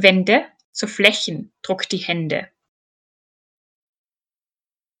Schnitt wende, zu Flächen druck die Hände.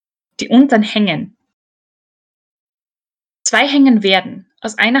 Die untern hängen. 2 hängen werden,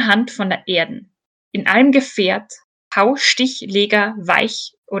 aus einer Hand von der Erden. In allem Gefährt, Hau, Stich, Leger,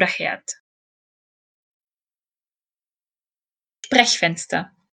 Weich oder Herd.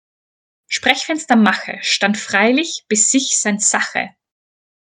 Sprechfenster. Sprechfenster mache, stand freilich bis sich sein Sache.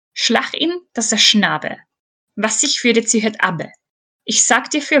 Schlag ihn, dass er schnabe, was sich für die ziehert abbe. Ich sag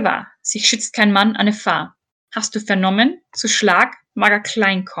dir fürwahr, sich schützt kein Mann an Gefahr. Hast du vernommen, zu Schlag mag er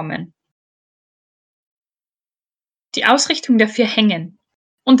klein kommen. Die Ausrichtung der 4 Hängen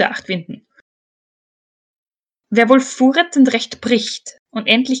und der 8 Winden. Wer wohl fuhret und recht bricht und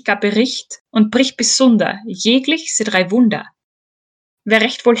endlich gar Bericht und bricht besunder, jeglich se 3 Wunder. Wer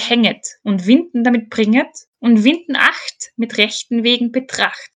recht wohl hänget und Winden damit bringet und Winden 8 mit rechten Wegen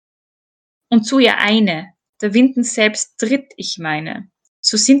betracht. Und zu ihr eine, der Winden selbst dritt ich meine,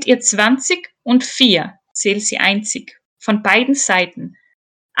 so sind ihr 20 und 4, zähl sie einzig, von beiden Seiten,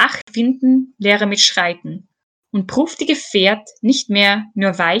 8 Winden lehre mit Schreiten und prüft die Gefährt nicht mehr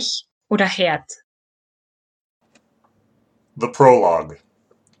nur weich oder hart. The Prologue.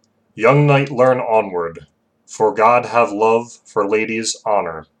 Young knight, learn onward, for God have love, for ladies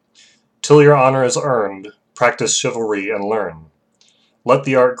honor. Till your honor is earned, practice chivalry and learn. Let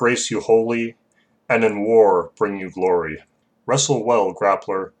the art grace you wholly, and in war bring you glory. Wrestle well,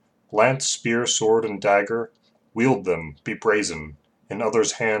 grappler, lance, spear, sword, and dagger, wield them, be brazen, in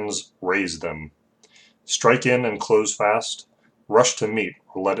others' hands raise them. Strike in and close fast, rush to meet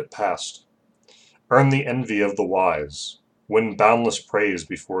or let it pass. Earn the envy of the wise, win boundless praise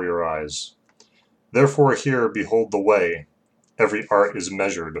before your eyes. Therefore here behold the way, every art is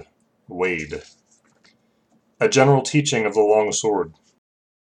measured, weighed. A general teaching of the long sword.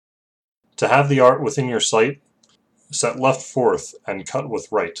 To have the art within your sight, set left forth and cut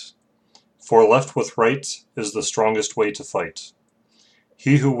with right. For left with right is the strongest way to fight.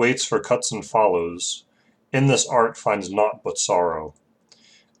 He who waits for cuts and follows, in this art finds naught but sorrow.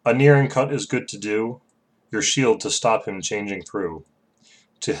 A nearing cut is good to do, your shield to stop him changing through.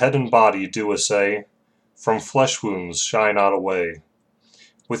 To head and body do assay, from flesh wounds shy not away.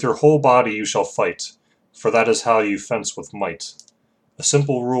 With your whole body you shall fight, for that is how you fence with might. A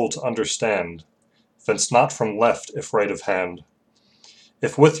simple rule to understand, fence not from left if right of hand.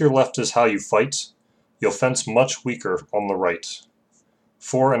 If with your left is how you fight, you'll fence much weaker on the right.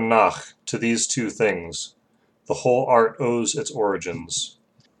 For and nach, to these 2 things, the whole art owes its origins.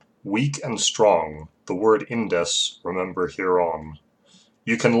 Weak and strong, the word indes, remember hereon.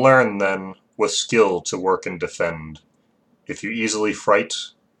 You can learn, then, with skill to work and defend. If you easily fright,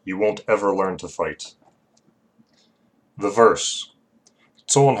 you won't ever learn to fight. The verse.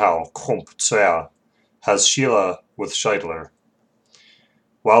 Zornhau, Krump, Zwer, has Sheila with Scheidler.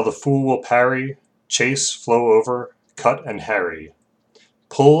 While the fool will parry, chase, flow over, cut and harry.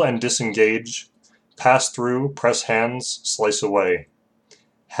 Pull and disengage, pass through, press hands, slice away.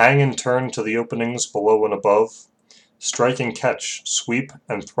 Hang and turn to the openings below and above. Strike and catch, sweep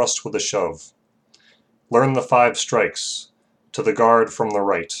and thrust with a shove. Learn the 5 strikes, to the guard from the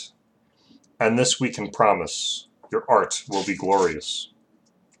right. And this we can promise, your art will be glorious.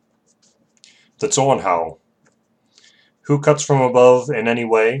 The Zornhau. Who cuts from above in any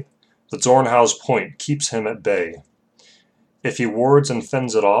way, the Zornhau's point keeps him at bay. If he wards and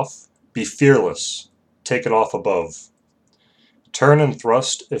fends it off, be fearless, take it off above. Turn and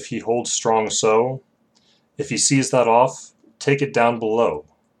thrust if he holds strong so. If he sees that off, take it down below.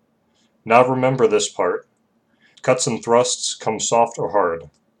 Now remember this part. Cuts and thrusts come soft or hard.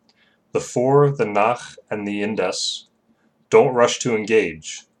 The for, the nach, and the indes. Don't rush to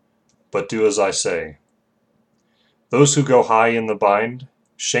engage, but do as I say. Those who go high in the bind,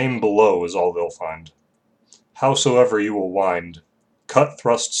 shame below is all they'll find. Howsoever you will wind, cut,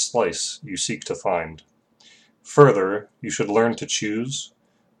 thrust, slice you seek to find. Further, you should learn to choose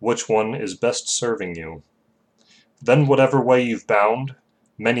which one is best serving you. Then whatever way you've bound,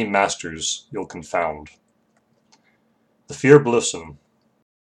 many masters you'll confound. The fear blossom.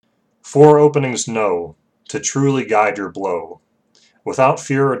 4 openings know, to truly guide your blow, without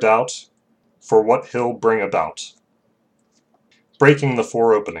fear or doubt, for what he'll bring about. Breaking the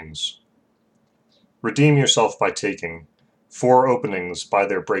 4 openings. Redeem yourself by taking 4 openings by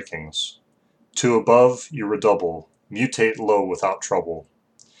their breakings. To above you redouble, mutate low without trouble.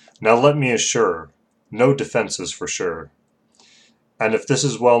 Now let me assure, no defenses for sure. And if this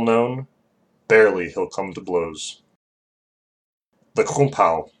is well known, barely he'll come to blows. The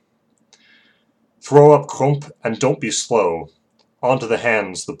Krumpau. Throw up Krump and don't be slow. Onto the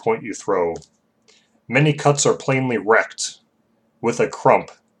hands the point you throw. Many cuts are plainly wrecked, with a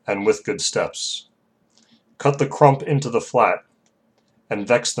crump and with good steps. Cut the crump into the flat, and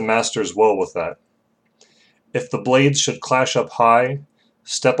vex the masters well with that. If the blades should clash up high,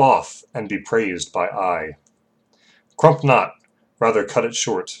 step off and be praised by eye. Crump not, rather cut it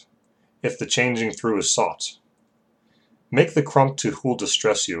short, if the changing through is sought. Make the crump to who'll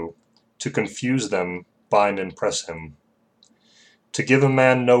distress you, to confuse them, bind and press him. To give a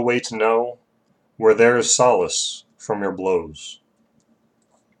man no way to know, where there is solace from your blows.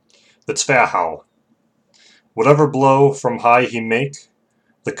 The Zwerhau. Whatever blow from high he make,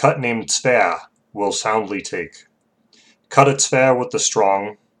 the cut named Zwer will soundly take. Cut a Zwer with the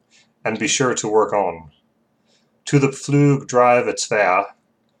strong, and be sure to work on. To the Pflug drive a Zwer,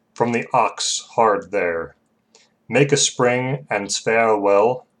 from the ox hard there. Make a spring and Zwer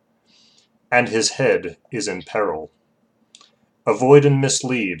well, and his head is in peril. Avoid and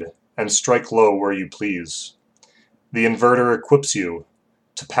mislead, and strike low where you please. The inverter equips you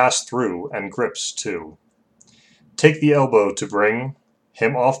to pass through and grips too. Take the elbow to bring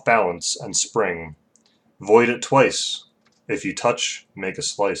him off balance and spring. Void it twice. If you touch, make a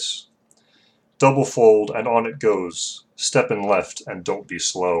slice. Double fold and on it goes. Step in left and don't be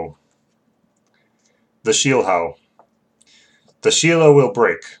slow. The Schielhau. The Schiele will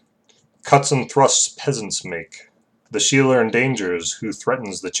break. Cuts and thrusts peasants make. The Schieler endangers who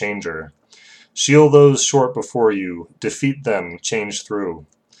threatens the changer. Shield those short before you, defeat them, change through.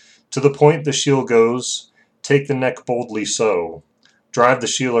 To the point the shield goes, take the neck boldly so. Drive the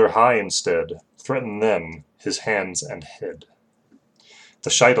Schieler high instead, threaten them, his hands and head. The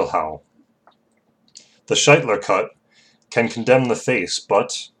Scheitelhau. The Scheitler cut can condemn the face,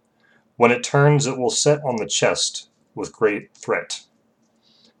 but when it turns it will set on the chest with great threat.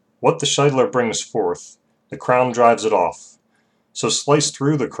 What the Scheitler brings forth, the crown drives it off. So slice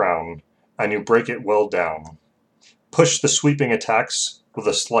through the crown, and you break it well down. Push the sweeping attacks with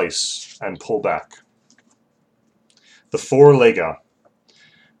a slice, and pull back. The 4 Lega.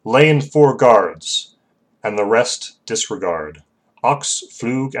 Lay in 4 guards, and the rest disregard. Ox,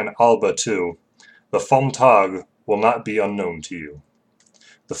 Pflug, and Alba too. The Vom Tag will not be unknown to you.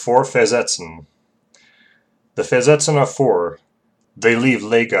 The 4 Versetzen. The Versetzen are 4. They leave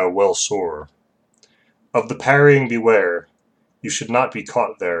Lega well sore. Of the parrying beware. You should not be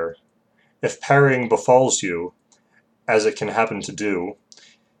caught there. If parrying befalls you, as it can happen to do,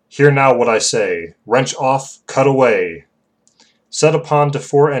 hear now what I say. Wrench off, cut away. Set upon to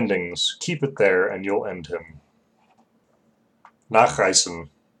 4 endings. Keep it there, and you'll end him. Nachreißen.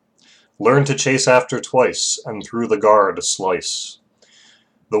 Learn to chase after twice, and through the guard slice.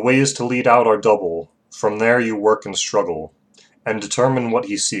 The ways to lead out are double. From there you work and struggle, and determine what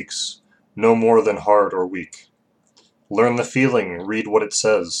he seeks, no more than hard or weak. Learn the feeling, read what it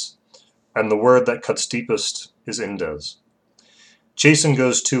says, and the word that cuts deepest is indes. Chasing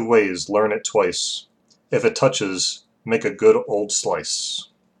goes 2 ways, learn it twice. If it touches, make a good old slice.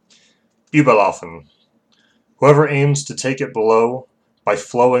 Überlaufen. Whoever aims to take it below, by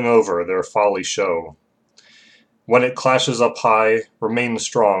flowing over their folly show. When it clashes up high, remain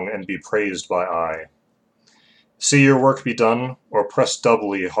strong and be praised by I. See your work be done, or press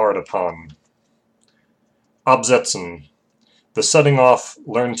doubly hard upon. Absetzen. The setting off,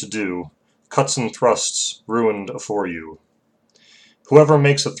 learn to do, cuts and thrusts, ruined afore you. Whoever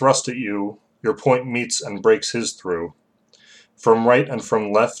makes a thrust at you, your point meets and breaks his through. From right and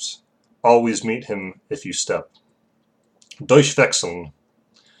from left, always meet him if you step. Durchwechseln.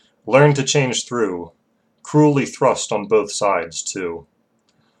 Learn to change through, cruelly thrust on both sides too.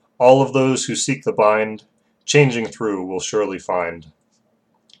 All of those who seek the bind, changing through will surely find.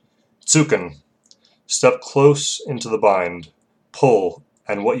 Zucken. Step close into the bind, pull,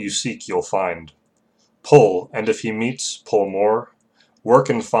 and what you seek you'll find. Pull, and if he meets, pull more. Work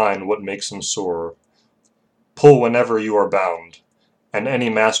and find what makes him sore. Pull whenever you are bound, and any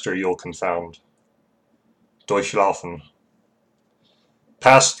master you'll confound. Durchlaufen.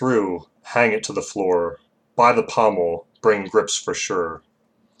 Pass through, hang it to the floor. by the pommel, bring grips for sure.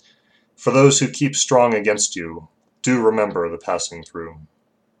 For those who keep strong against you, do remember the passing through.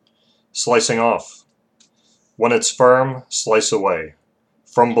 Slicing off. When it's firm, slice away.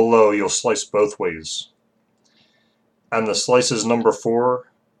 From below, you'll slice both ways. And the slices number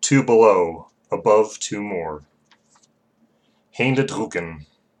 4, 2 below, above 2 more. Hände drücken.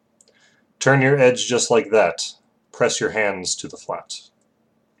 Turn your edge just like that. Press your hands to the flat.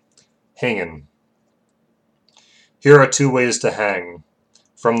 Hängen. Here are 2 ways to hang.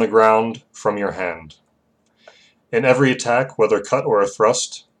 From the ground, from your hand. In every attack, whether cut or a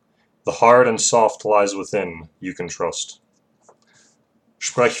thrust, the hard and soft lies within, you can trust.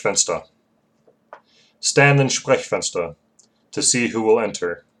 Sprechfenster. Stand in Sprechfenster, to see who will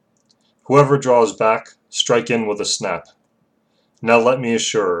enter. Whoever draws back, strike in with a snap. Now let me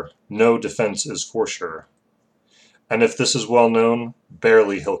assure, no defense is for sure. And if this is well known,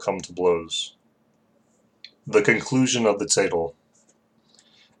 barely he'll come to blows. The conclusion of the Zettel.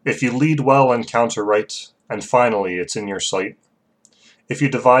 If you lead well and counter right, and finally it's in your sight, if you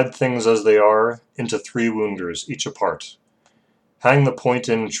divide things as they are into 3 wounders, each apart, hang the point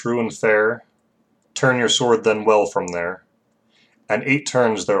in true and fair, turn your sword then well from there, and 8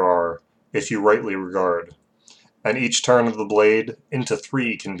 turns there are, if you rightly regard, and each turn of the blade into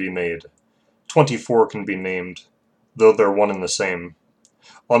 3 can be made, 24 can be named, though they're one and the same.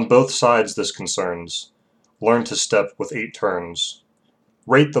 On both sides this concerns, learn to step with 8 turns.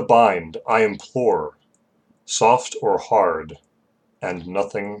 Rate the bind, I implore, soft or hard, and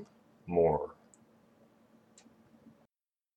nothing more.